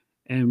life.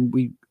 And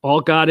we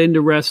all got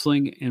into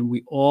wrestling, and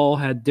we all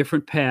had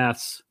different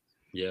paths.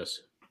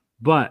 Yes.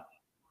 But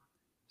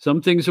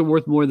some things are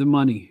worth more than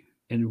money.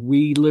 And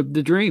we lived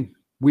the dream.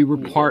 We were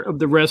part of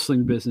the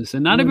wrestling business.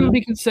 And not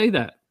everybody can say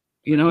that.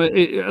 You know,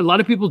 a lot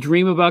of people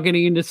dream about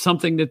getting into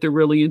something that they're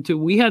really into.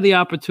 We had the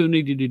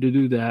opportunity to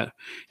do that.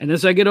 And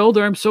as I get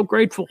older, I'm so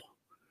grateful.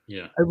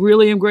 Yeah, I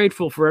really am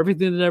grateful for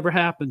everything that ever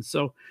happened.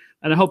 So,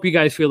 and I hope you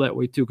guys feel that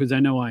way too, because I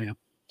know I am.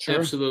 Sure.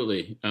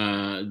 Absolutely.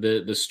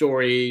 The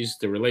stories,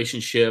 the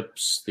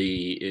relationships,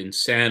 the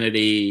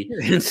insanity.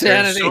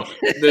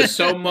 There's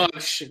so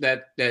much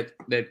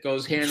that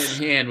goes hand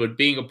in hand with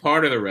being a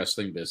part of the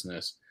wrestling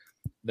business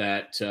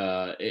that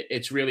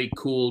it's really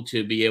cool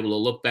to be able to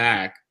look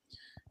back.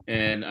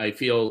 And I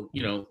feel,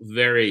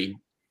 very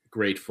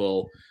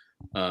grateful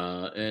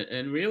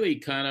and really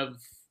kind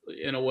of,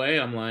 in a way,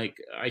 I'm like,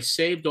 I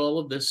saved all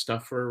of this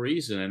stuff for a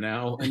reason, and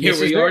now here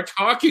we are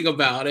talking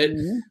about it.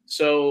 Mm-hmm.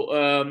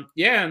 So,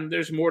 and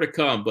there's more to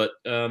come, but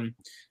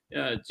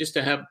just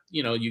to have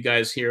you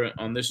guys here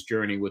on this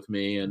journey with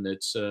me, and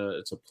it's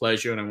a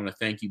pleasure, and I want to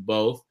thank you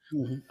both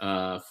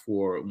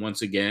for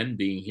once again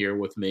being here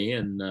with me,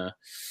 and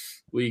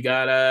we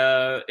got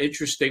a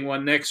interesting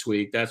one next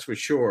week, that's for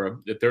sure.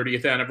 The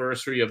 30th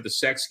anniversary of the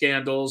sex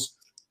scandals,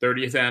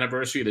 30th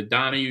anniversary of the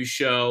Donahue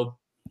show,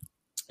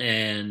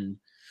 and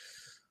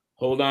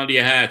hold on to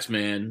your hats,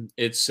 man.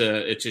 It's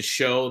a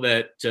show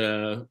that,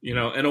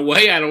 in a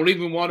way I don't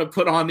even want to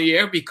put on the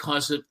air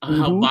because of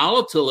how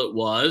volatile it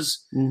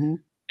was. Mm-hmm.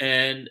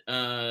 And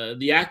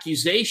the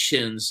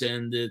accusations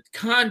and the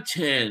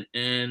content,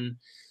 and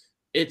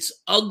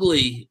it's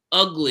ugly,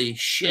 ugly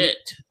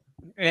shit.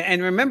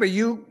 And remember,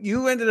 you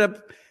ended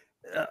up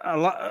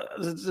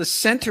the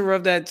center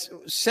of that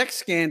sex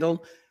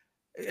scandal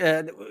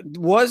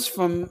was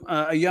from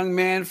a young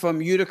man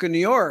from Utica, New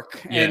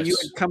York, and you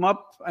had come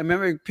up. I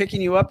remember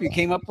picking you up. You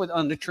came up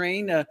on the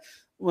train. The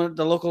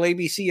local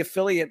ABC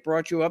affiliate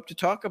brought you up to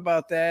talk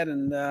about that,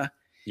 and that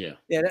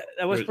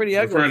was pretty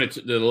ugly. Referring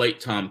to the late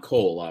Tom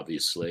Cole,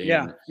 obviously.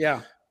 So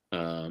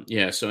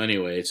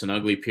anyway, it's an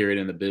ugly period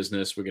in the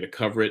business. We're going to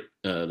cover it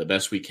the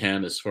best we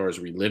can as far as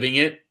reliving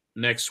it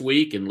next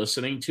week and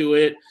listening to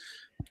it.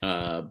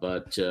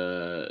 But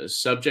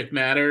subject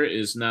matter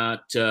is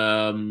not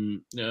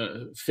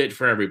fit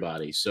for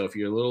everybody. So if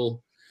you're a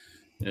little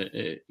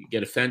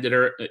get offended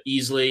or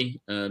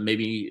easily,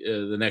 maybe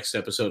the next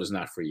episode is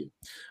not for you.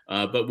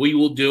 But we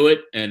will do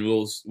it, and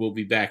we'll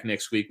be back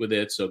next week with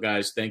it. So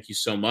guys, thank you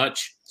so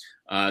much.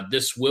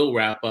 This will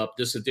wrap up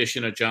this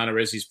edition of John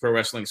Arezzi's Pro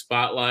Wrestling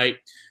Spotlight.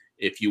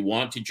 If you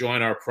want to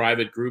join our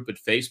private group at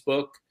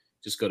Facebook,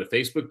 just go to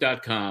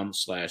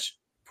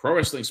facebook.com/Pro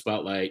Wrestling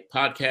Spotlight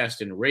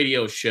podcast and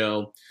radio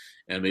show.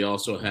 And we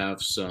also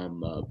have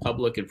some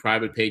public and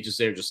private pages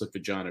there. Just look for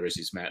John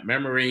Arezzi's Matt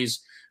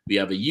Memories. We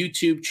have a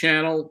YouTube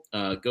channel.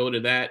 Go to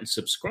that and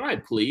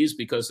subscribe, please,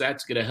 because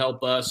that's going to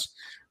help us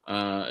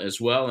as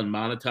well and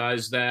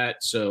monetize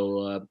that.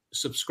 So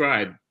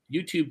subscribe,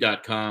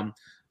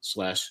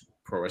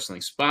 youtube.com/Pro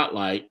Wrestling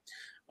Spotlight.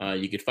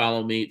 You could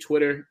follow me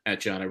Twitter at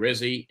John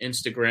Arezzi,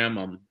 Instagram.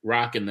 I'm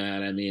rocking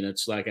that. I mean,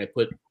 it's like I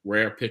put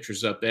rare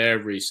pictures up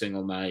every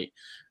single night.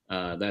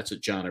 That's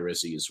at John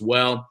Arezzi as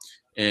well.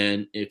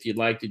 And if you'd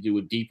like to do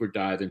a deeper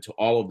dive into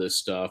all of this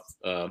stuff,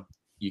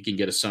 you can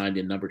get a signed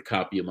and numbered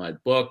copy of my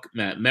book,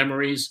 Matt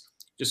Memories.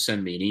 Just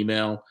send me an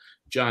email,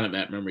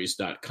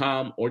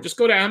 john@mattmemories.com, or just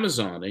go to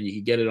Amazon and you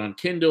can get it on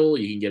Kindle,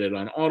 you can get it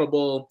on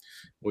Audible,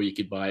 or you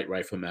could buy it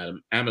right from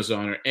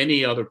Amazon or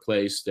any other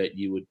place that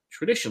you would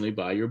traditionally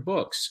buy your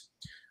books.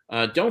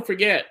 Don't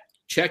forget,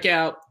 check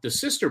out the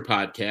sister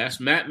podcast,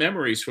 Matt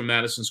Memories from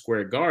Madison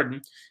Square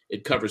Garden.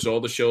 It covers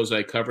all the shows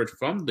I covered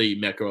from the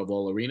Mecca of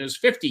all arenas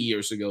 50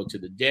 years ago to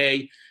the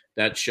day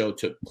that show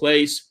took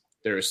place.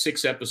 There are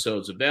 6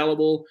 episodes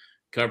available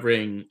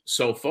covering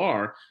so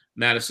far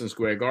Madison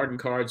Square Garden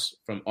cards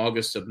from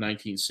August of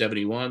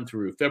 1971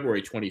 through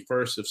February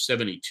 21st of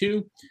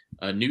 72.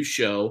 A new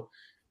show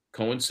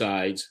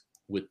coincides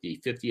with the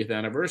 50th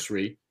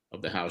anniversary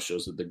of the house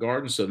shows at the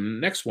Garden. So the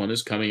next one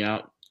is coming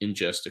out in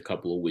just a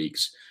couple of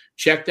weeks.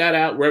 Check that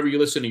out wherever you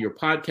listen to your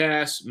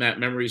podcasts. Matt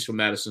Memories from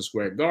Madison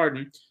Square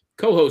Garden,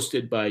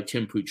 co-hosted by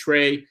Tim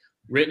Poutre,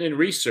 written and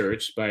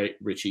researched by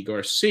Richie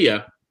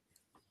Garcia.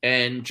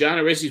 And John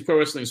Arezzi's Pro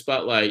Wrestling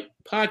Spotlight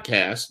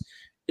podcast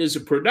is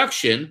a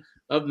production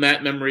of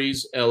Matt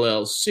Memories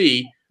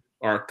LLC.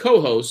 Our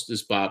co-host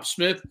is Bob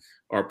Smith.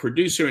 Our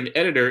producer and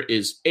editor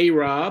is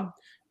A-Rob.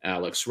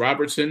 Alex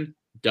Robertson.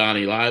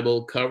 Donnie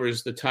Leibel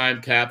covers the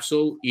time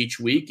capsule each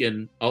week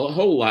and a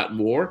whole lot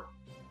more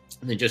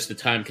than just the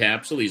time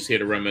capsule. He's here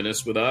to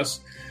reminisce with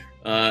us.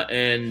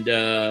 And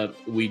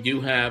we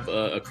do have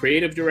a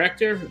creative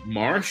director.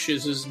 Marsh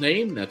is his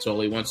name. That's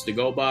all he wants to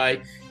go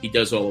by. He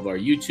does all of our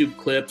YouTube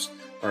clips,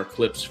 our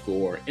clips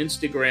for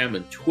Instagram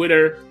and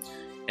Twitter.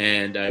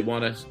 And I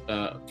want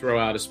to throw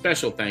out a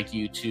special thank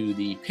you to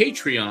the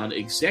Patreon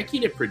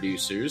executive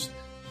producers,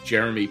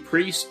 Jeremy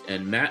Priest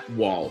and Matt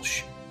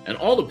Walsh, and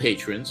all the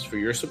patrons for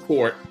your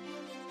support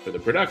for the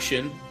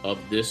production of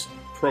this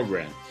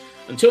program.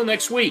 Until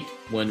next week,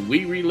 when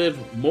we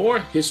relive more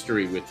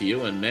history with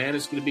you, and man,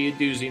 it's going to be a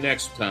doozy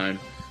next time.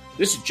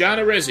 This is John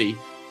Arezzi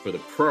for the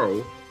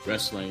Pro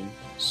Wrestling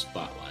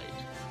Spotlight.